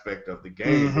aspect of the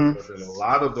game, because in a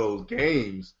lot of those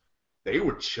games, they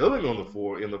were chilling on the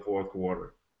floor in the fourth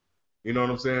quarter. You know what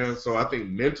I'm saying? So I think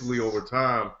mentally over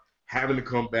time, having to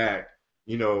come back,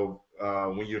 when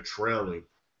you're trailing,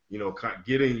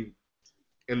 getting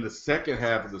in the second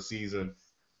half of the season,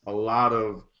 a lot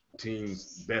of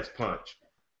teams' best punch.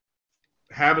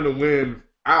 Having to win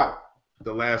out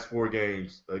the last 4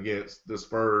 games against the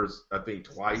Spurs, I think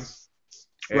twice.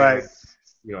 And, Right.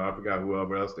 I forgot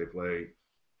whoever else they played.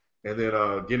 And then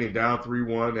getting down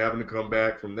 3-1, having to come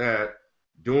back from that,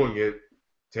 doing it,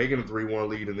 taking a 3-1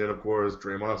 lead, and then, of course,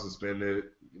 Draymond suspended,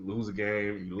 you lose a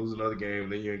game, you lose another game,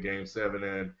 then you're in game 7,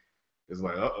 and it's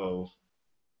like, uh-oh,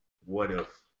 what if?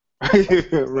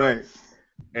 Right.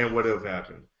 And what if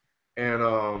happened?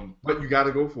 And but you got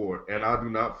to go for it, and I do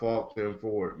not fault them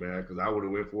for it, man, because I would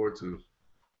have went for it too.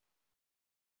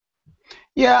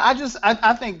 Yeah,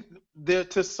 I think there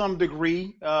to some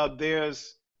degree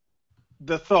there's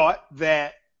the thought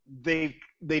that they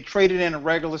traded in a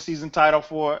regular season title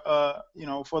for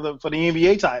for the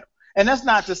NBA title, and that's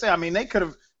not to say, I mean, they could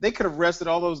have rested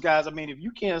all those guys. I mean, if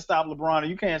you can't stop LeBron or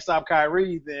you can't stop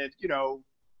Kyrie, then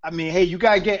I mean, hey, you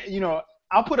gotta get,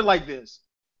 I'll put it like this.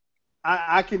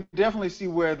 I can definitely see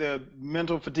where the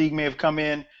mental fatigue may have come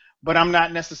in, but I'm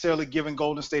not necessarily giving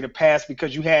Golden State a pass,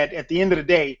 because you had, at the end of the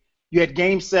day, you had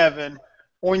Game 7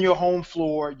 on your home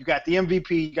floor. You got the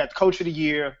MVP, you got the Coach of the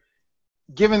Year.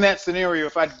 Given that scenario,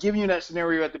 if I'd given you that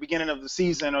scenario at the beginning of the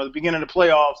season or the beginning of the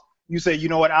playoffs, you say, you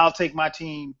know what, I'll take my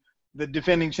team, the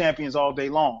defending champions, all day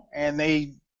long. And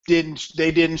they didn't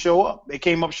show up. They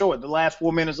came up short. The last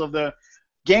 4 minutes of the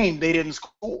game, they didn't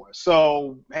score.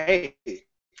 So, hey,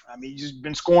 I mean, you've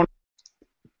been scoring.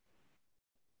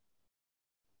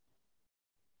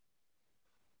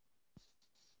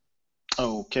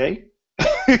 Okay.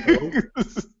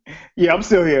 Yeah, I'm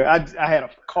still here. I had a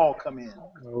call come in.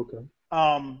 Okay.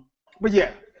 But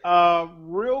yeah,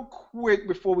 real quick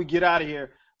before we get out of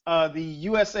here, the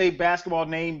USA basketball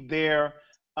named their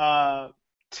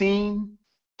team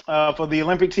for the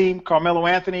Olympic team: Carmelo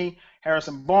Anthony,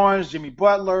 Harrison Barnes, Jimmy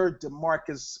Butler,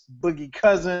 DeMarcus Boogie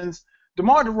Cousins,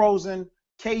 DeMar DeRozan,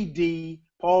 KD,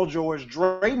 Paul George,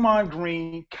 Draymond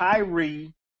Green,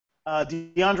 Kyrie,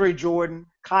 DeAndre Jordan,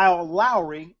 Kyle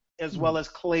Lowry, as well as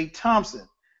Klay Thompson.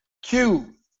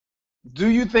 Q, do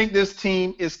you think this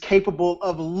team is capable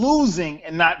of losing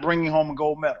and not bringing home a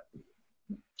gold medal?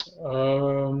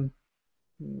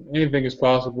 Anything is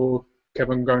possible.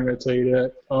 Kevin Garnett tell you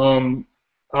that.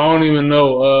 I don't even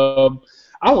know.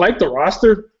 I like the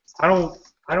roster. I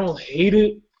don't hate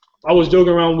it. I was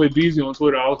joking around with Beasley on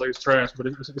Twitter. I was like, it's trash, but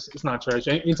it's not trash.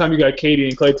 Anytime you got KD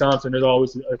and Klay Thompson, there's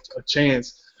always a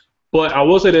chance. But I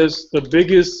will say this: the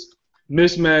biggest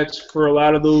mismatch for a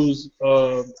lot of those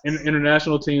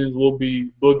international teams will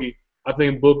be Boogie. I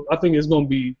think it's going to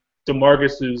be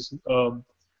DeMarcus's.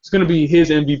 It's going to be his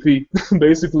MVP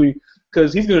basically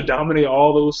because he's going to dominate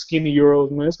all those skinny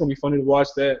Euros, man. It's going to be funny to watch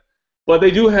that. But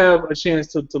they do have a chance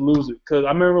to lose it, because I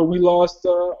remember we lost,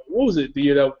 what was it, the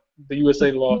year that the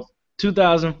USA lost?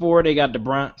 2004, they got the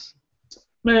bronze.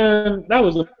 Man, that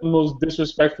was the most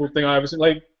disrespectful thing I ever seen.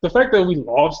 Like, the fact that we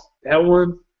lost that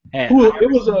one, Had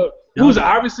it was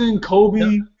Iverson,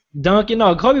 Kobe. Duncan,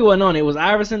 no, Kobe wasn't on it. It was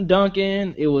Iverson,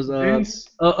 Duncan. It was a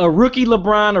rookie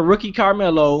LeBron, a rookie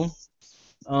Carmelo.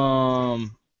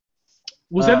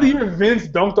 Was that the year Vince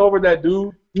dunked over that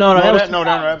dude? No, that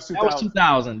was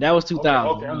 2000. That was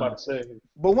 2000. Okay, I'm about to say.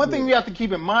 But one thing we have to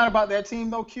keep in mind about that team,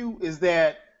 though, Q, is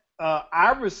that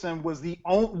Iverson was the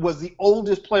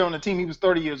oldest player on the team. He was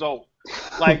 30 years old.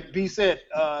 Like B said,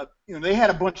 they had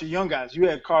a bunch of young guys. You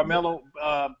had Carmelo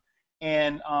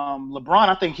and LeBron.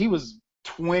 I think he was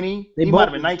 20. He might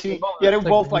have been 19. They were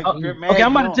both like okay,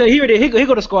 I'm about to tell you. Here it is. Here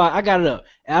go the squad. I got it up.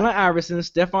 Allen Iverson,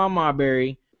 Stephon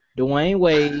Marbury, Dwayne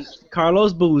Wade,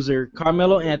 Carlos Boozer,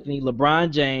 Carmelo Anthony,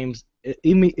 LeBron James,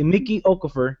 Mickey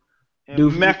Okafor,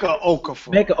 Mecca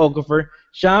Okafor,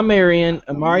 Sean Marion,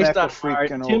 Amari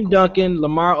Stoudemire, Tim Duncan,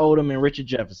 Lamar Odom, and Richard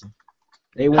Jefferson.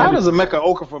 How does Emeka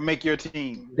Okafor make your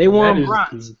team? They won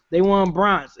bronze.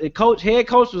 Head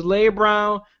coach was Larry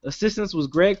Brown. Assistants was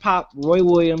Greg Pop, Roy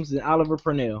Williams, and Oliver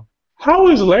Purnell. How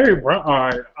is Larry Brown? All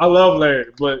right, I love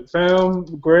Larry, but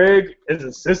Greg is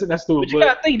assistant. That's stupid. But you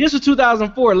gotta think, this was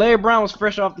 2004. Larry Brown was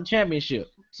fresh off the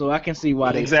championship, so I can see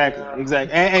why they. Exactly.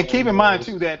 And keep in mind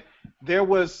too that there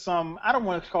was some, I don't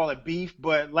want to call it beef,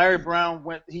 but Larry Brown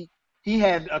he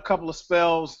had a couple of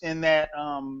spells in that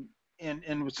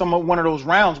in one of those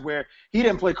rounds where he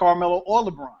didn't play Carmelo or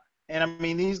LeBron. And I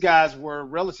mean, these guys were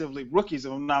relatively rookies,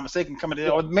 if I'm not mistaken, coming in,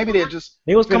 or maybe they was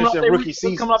coming off their rookie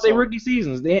season. Coming off their rookie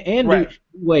seasons.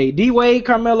 D-Wade,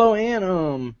 Carmelo,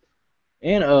 and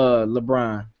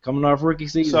LeBron coming off rookie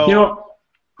season. So,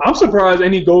 I'm surprised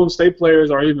any Golden State players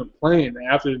are even playing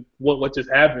after what just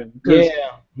happened. Yeah,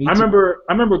 I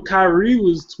remember Kyrie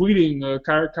was tweeting.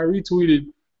 Kyrie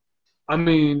tweeted, I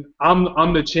mean,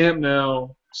 I'm the champ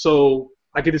now, so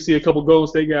I get to see a couple Golden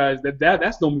State guys.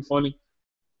 That's gonna be funny.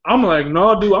 I'm like,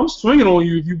 no, dude, I'm swinging on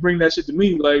you if you bring that shit to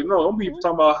me. Like, no, don't be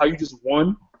talking about how you just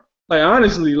won. Like,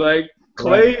 honestly, like,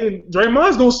 Clay and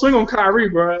Draymond's gonna swing on Kyrie,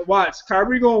 bro. Watch,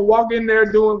 Kyrie gonna walk in there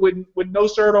doing with no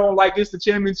shirt on, like it's the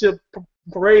championship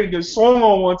parade and get swung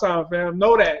on one time, fam.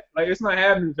 Know that, like, it's not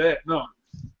happening for that. No,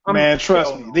 man,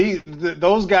 trust me.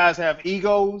 Those guys have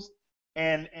egos,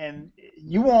 and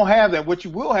you won't have that. What you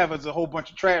will have is a whole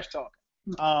bunch of trash talk.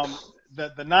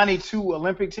 The '92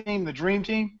 Olympic team, the Dream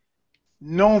Team,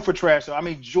 known for trash talk. I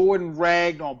mean, Jordan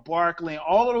ragged on Barkley and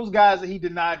all of those guys that he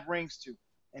denied rings to,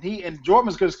 and Jordan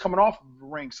was just coming off of the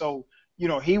ring, so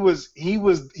he was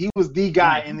the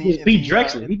guy in the. He beat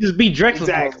Drexler. He just beat Drexler.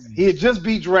 Exactly. He had just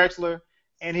beat Drexler,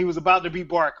 and he was about to beat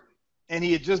Barkley, and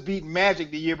he had just beat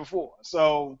Magic the year before.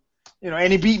 So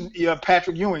and he beat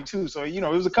Patrick Ewing too. So it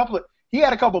was he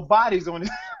had a couple of bodies on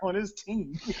his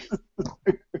team.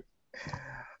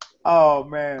 Oh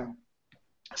man.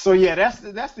 So yeah, that's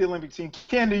the Olympic team.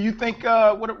 Ken, do you think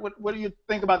what do you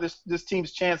think about this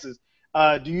team's chances?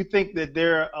 Do you think that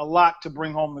they're a lock to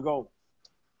bring home the gold?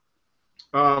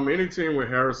 Any team with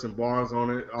Harrison Barnes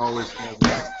on it always comes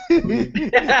out.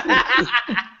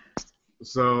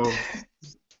 So,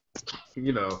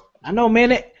 I know,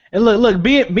 man. And look,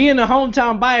 being the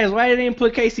hometown bias, why they didn't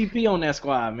put KCP on that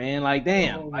squad, man? Like,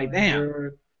 damn. Let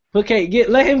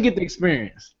him get the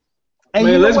experience. And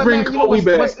man, let's bring Kobe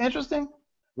back. What's interesting?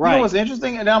 Right. You know what's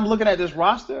interesting? And I'm looking at this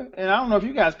roster, and I don't know if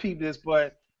you guys peeped this,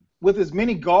 but with as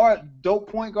many dope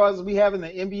point guards as we have in the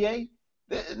NBA,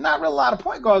 there's not really a lot of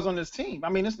point guards on this team. I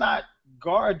mean, it's not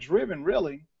guard-driven,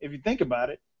 really, if you think about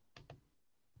it.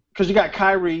 Because you got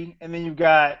Kyrie, and then you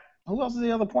got – who else is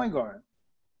the other point guard?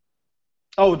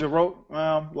 Oh,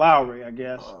 Lowry, I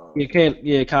guess.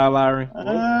 Kyle Lowry.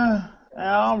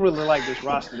 I don't really like this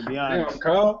roster, to be honest. Damn,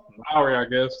 Kyle Lowry, I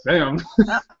guess. Damn.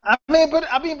 I'm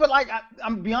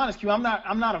be honest, Q.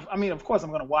 Of course, I'm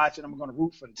going to watch it. I'm going to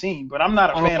root for the team, but I'm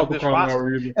not a fan of this roster.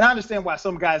 And I understand why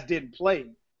some guys didn't play.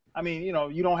 I mean, you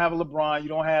don't have a LeBron, you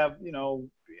don't have,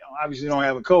 obviously you don't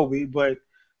have a Kobe, but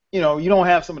you don't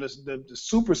have some of the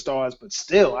superstars. But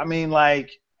still, I mean, like,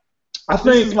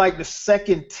 this is like the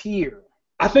second tier.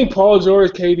 I think Paul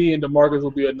George, KD, and DeMarcus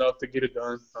will be enough to get it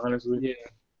done. Honestly, yeah.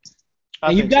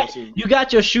 And you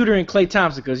got your shooter in Klay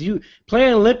Thompson, because you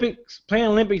playing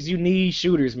Olympics, you need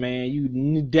shooters, man.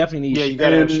 You definitely need. Yeah, you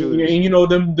gotta have shooters. And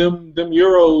them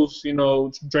Euros,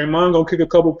 Draymond gonna kick a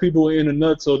couple people in the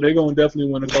nuts, so they're gonna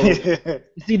definitely win a couple.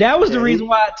 See, that was the reason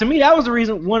why. To me, that was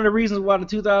one of the reasons why the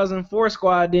 2004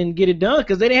 squad didn't get it done,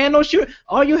 because they didn't have no shooter.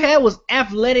 All you had was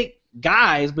athletic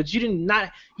guys, but you didn't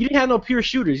have no pure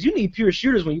shooters. You need pure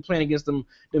shooters when you playing against them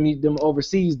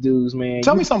overseas dudes, man.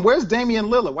 Tell me something. Where's Damian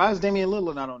Lillard? Why is Damian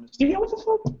Lillard not on this team? Yeah, what the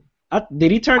fuck?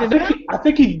 Did he turn it down? I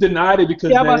think he denied it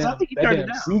because I think he turned it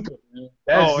down. Zika, man.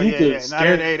 That Zika is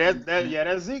scary. That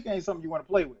Zika ain't something you want to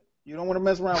play with. You don't want to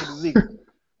mess around with the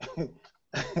Zika.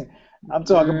 I'm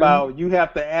talking about you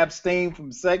have to abstain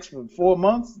from sex for 4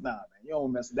 months. Nah, man, you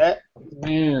don't mess with that.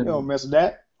 Man. You don't mess with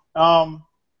that.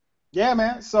 Yeah,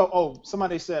 man. So,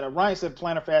 somebody said Ryan said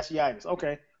plantar fasciitis.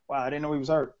 Okay. Wow, I didn't know he was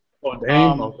hurt. Oh,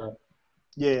 damn. Okay.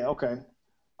 Yeah. Okay.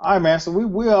 All right, man. So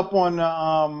we're up on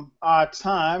our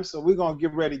time, so we're gonna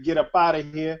get ready to get up out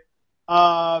of here.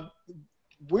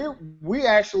 We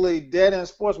actually Dead End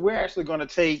Sports. We're actually gonna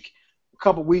take a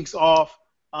couple weeks off,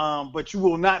 but you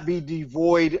will not be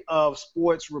devoid of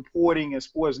sports reporting and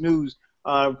sports news.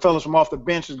 Fellas from Off the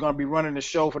Bench is gonna be running the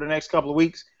show for the next couple of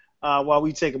weeks while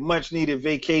we take a much-needed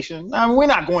vacation. I mean, we're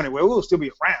not going anywhere. We'll still be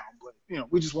around, but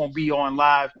we just won't be on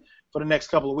live for the next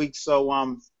couple of weeks.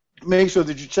 So make sure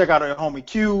that you check out our homie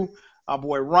Q, our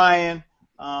boy Ryan,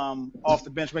 Off the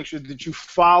Bench. Make sure that you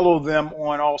follow them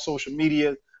on all social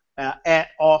media at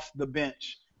Off the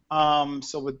Bench.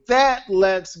 So with that,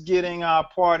 let's get in our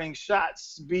parting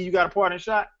shots. B, you got a parting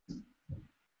shot?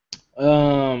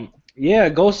 Yeah,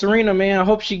 go Serena, man. I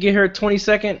hope she get her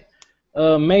 22nd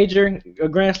major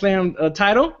Grand Slam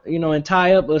title, and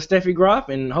tie up Steffi Graf,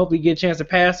 and hopefully get a chance to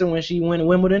pass her when she win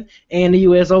Wimbledon and the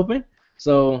U.S. Open.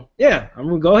 So yeah, I'm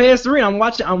gonna go ahead, Serena. I'm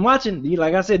watching.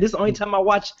 Like I said, this is the only time I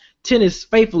watch tennis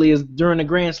faithfully is during the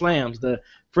Grand Slams, the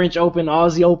French Open,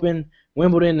 Aussie Open,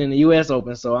 Wimbledon, and the U.S.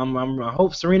 Open. So I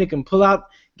hope Serena can pull out,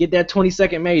 get that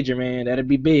 22nd major, man. That'd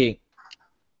be big.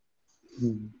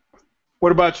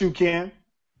 What about you, Ken?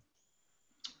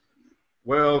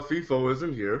 Well, FIFO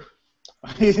isn't here,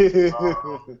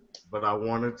 but I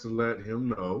wanted to let him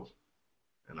know,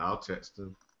 and I'll text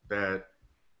him, that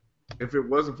if it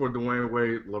wasn't for Dwayne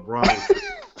Wade, LeBron would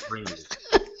bring it.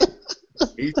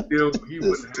 He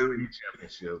wouldn't have any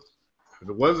championships. If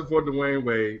it wasn't for Dwayne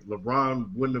Wade,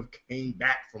 LeBron wouldn't have came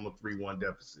back from a 3-1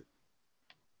 deficit.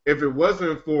 If it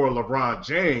wasn't for LeBron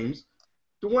James,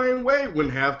 Dwayne Wade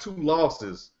wouldn't have 2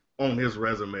 losses on his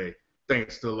resume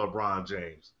thanks to LeBron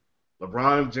James.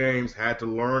 LeBron James had to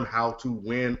learn how to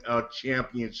win a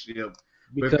championship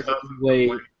because of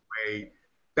Dwayne Wade.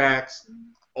 Facts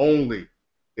only.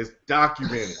 It's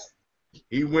documented.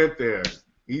 He went there.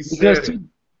 He said it.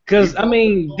 Because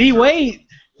D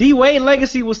Wade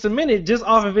legacy was cemented just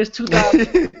off of his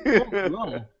 2000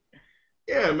 alone.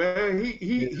 Yeah, man.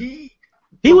 He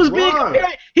was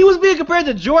being compared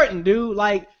to Jordan, dude.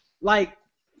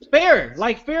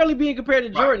 Fairly being compared to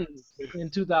Jordan in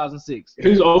 2006.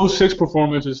 His 06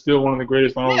 performance is still one of the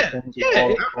greatest final performances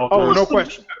of all time. No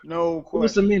question. No question. It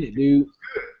was cemented, dude.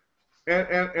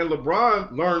 And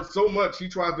LeBron learned so much. He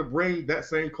tried to bring that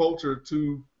same culture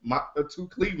to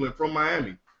Cleveland from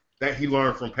Miami that he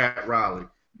learned from Pat Riley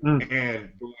and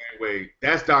Dwayne Wade.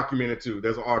 That's documented too.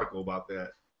 There's an article about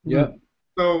that. Yeah.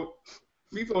 So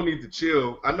FIFO needs to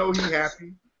chill. I know he's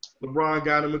happy. LeBron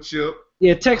got him a chip.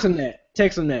 Yeah, text him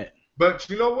that. But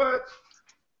you know what?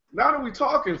 Now that we're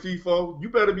talking FIFO, you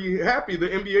better be happy the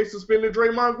NBA suspended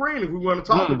Draymond Green if we want to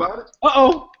talk about it.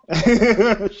 Uh-oh.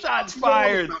 Shots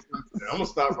fired. I'm going to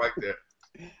stop right there.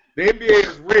 The NBA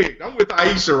is rigged. I'm with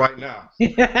Aisha right now.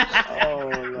 Oh,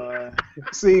 Lord.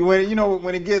 See,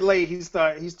 when it get late, he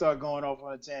start going off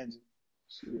on a tangent.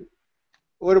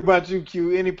 What about you,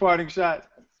 Q? Any parting shot?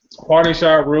 Parting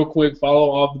shot real quick. Follow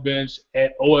Off the Bench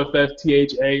at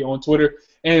OFFTHA on Twitter.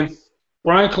 And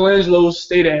Brian Colangelo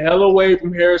stay the hell away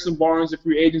from Harrison Barnes in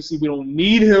free agency. We don't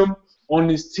need him on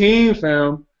this team,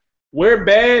 fam. We're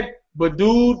bad, but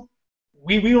dude,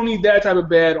 we don't need that type of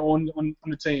bad on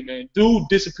the team, man. Dude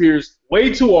disappears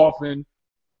way too often.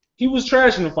 He was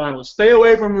trash in the finals. Stay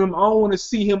away from him. I don't want to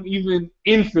see him even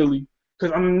in Philly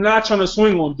because I'm not trying to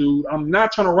swing on dude. I'm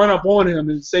not trying to run up on him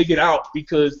and say get out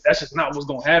because that's just not what's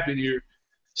going to happen here.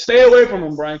 Stay away from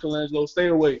him, Brian Colangelo. Stay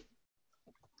away.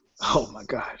 Oh my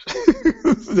gosh!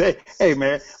 Hey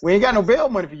man, we ain't got no bail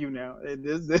money for you now.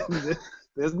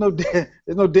 There's no dead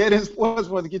end sports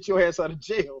want to get your ass out of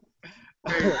jail.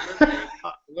 Hey,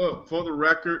 look, for the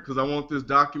record, because I want this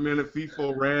documented,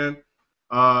 FIFO ran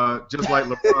just like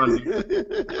LeBron did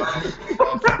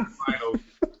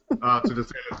to the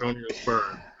San Antonio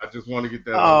Spurs. I just want to get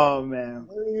that. Oh man!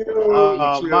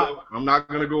 I'm not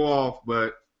gonna go off,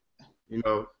 but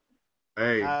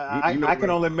hey, I can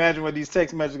only imagine what these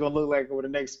text messages are going to look like over the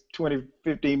next 15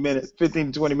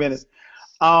 to 20 minutes.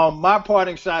 My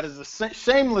parting shot is a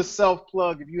shameless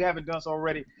self-plug. If you haven't done so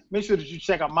already, make sure that you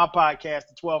check out my podcast,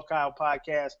 the 12 Kyle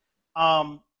Podcast.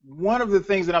 one of the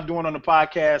things that I'm doing on the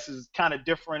podcast is kind of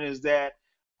different. Is that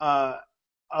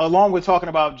along with talking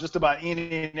about just about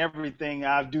any and everything,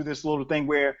 I do this little thing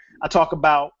where I talk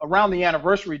about around the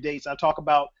anniversary dates. I talk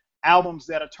about albums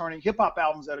that are turning hip hop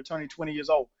albums that are turning 20 years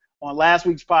old. On last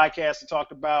week's podcast, I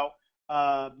talked about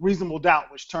Reasonable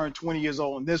Doubt, which turned 20 years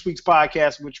old. And this week's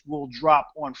podcast, which will drop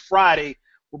on Friday,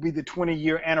 will be the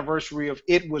 20-year anniversary of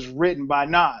It Was Written by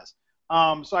Nas.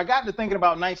 So I got to thinking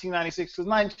about 1996 because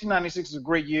 1996 is a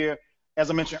great year. As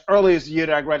I mentioned earlier, it's the year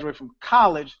that I graduated from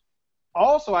college.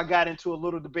 Also, I got into a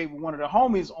little debate with one of the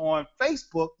homies on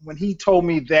Facebook when he told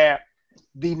me that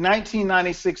the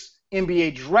 1996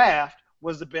 NBA draft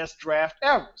was the best draft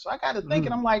ever. So I got to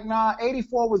thinking, I'm like, nah,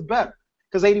 84 was better.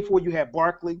 Because 84, you had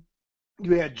Barkley,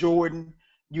 you had Jordan,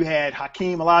 you had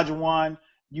Hakeem Olajuwon,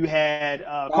 you had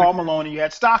Karl Malone, you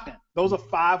had Stockton. Those are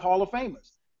 5 Hall of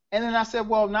Famers. And then I said,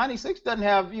 well, 96 doesn't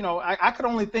have, I could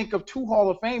only think of 2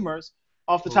 Hall of Famers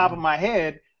off the top of my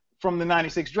head from the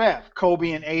 96 draft,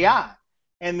 Kobe and AI.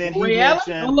 And then he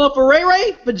mentioned, I love for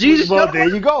Ray for Jesus. Well, there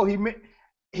you go.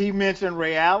 He mentioned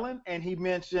Ray Allen, and he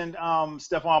mentioned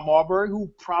Stephon Marbury, who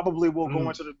probably will go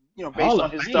into the based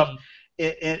on his stuff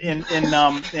in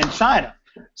China.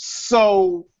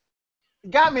 So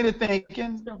got me to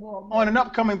thinking. On an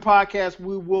upcoming podcast,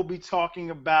 we will be talking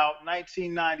about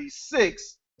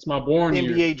 1996. It's my born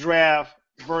NBA year. draft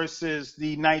versus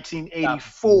the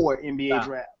 1984 NBA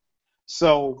draft.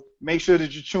 So make sure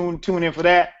that you tune in for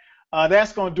that.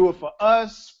 That's going to do it for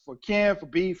us, for Ken, for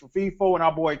B, for FIFO, and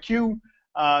our boy Q.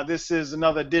 This is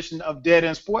another edition of Dead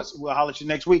End Sports. We'll holler at you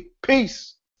next week.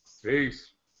 Peace.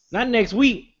 Peace. Not next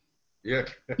week. Yeah.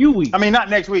 Few weeks. I mean, not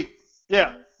next week.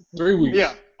 Yeah. 3 weeks.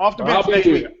 Yeah. Off the bench next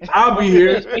week. I'll be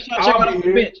here. Make sure check out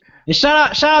the bench. And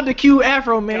shout out to Q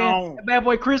Afro, man. That bad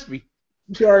boy crispy.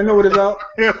 You already know what it's out.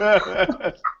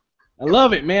 I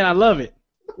love it, man. I love it.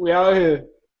 We out here.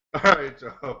 All right,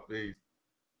 y'all. Peace.